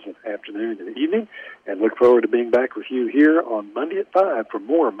 very pleasant afternoon and evening, and look forward to being back with you here on Monday at 5 for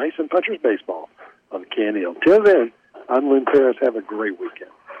more Mason Punchers baseball on KNEL. Till then, I'm Lynn Paris. Have a great weekend.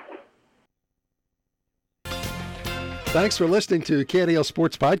 Thanks for listening to KNEL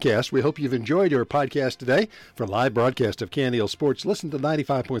Sports Podcast. We hope you've enjoyed your podcast today. For live broadcast of KNEL Sports, listen to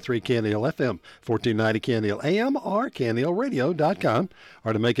 95.3 KNEL FM, 1490 KNEL AM, or KNELradio.com.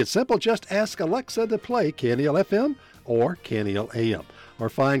 Or to make it simple, just ask Alexa to play KNEL FM or KNEL AM. Or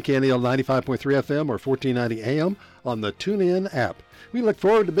find KNEL 95.3 FM or 1490 AM on the TuneIn app. We look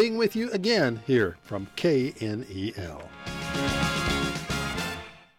forward to being with you again here from KNEL.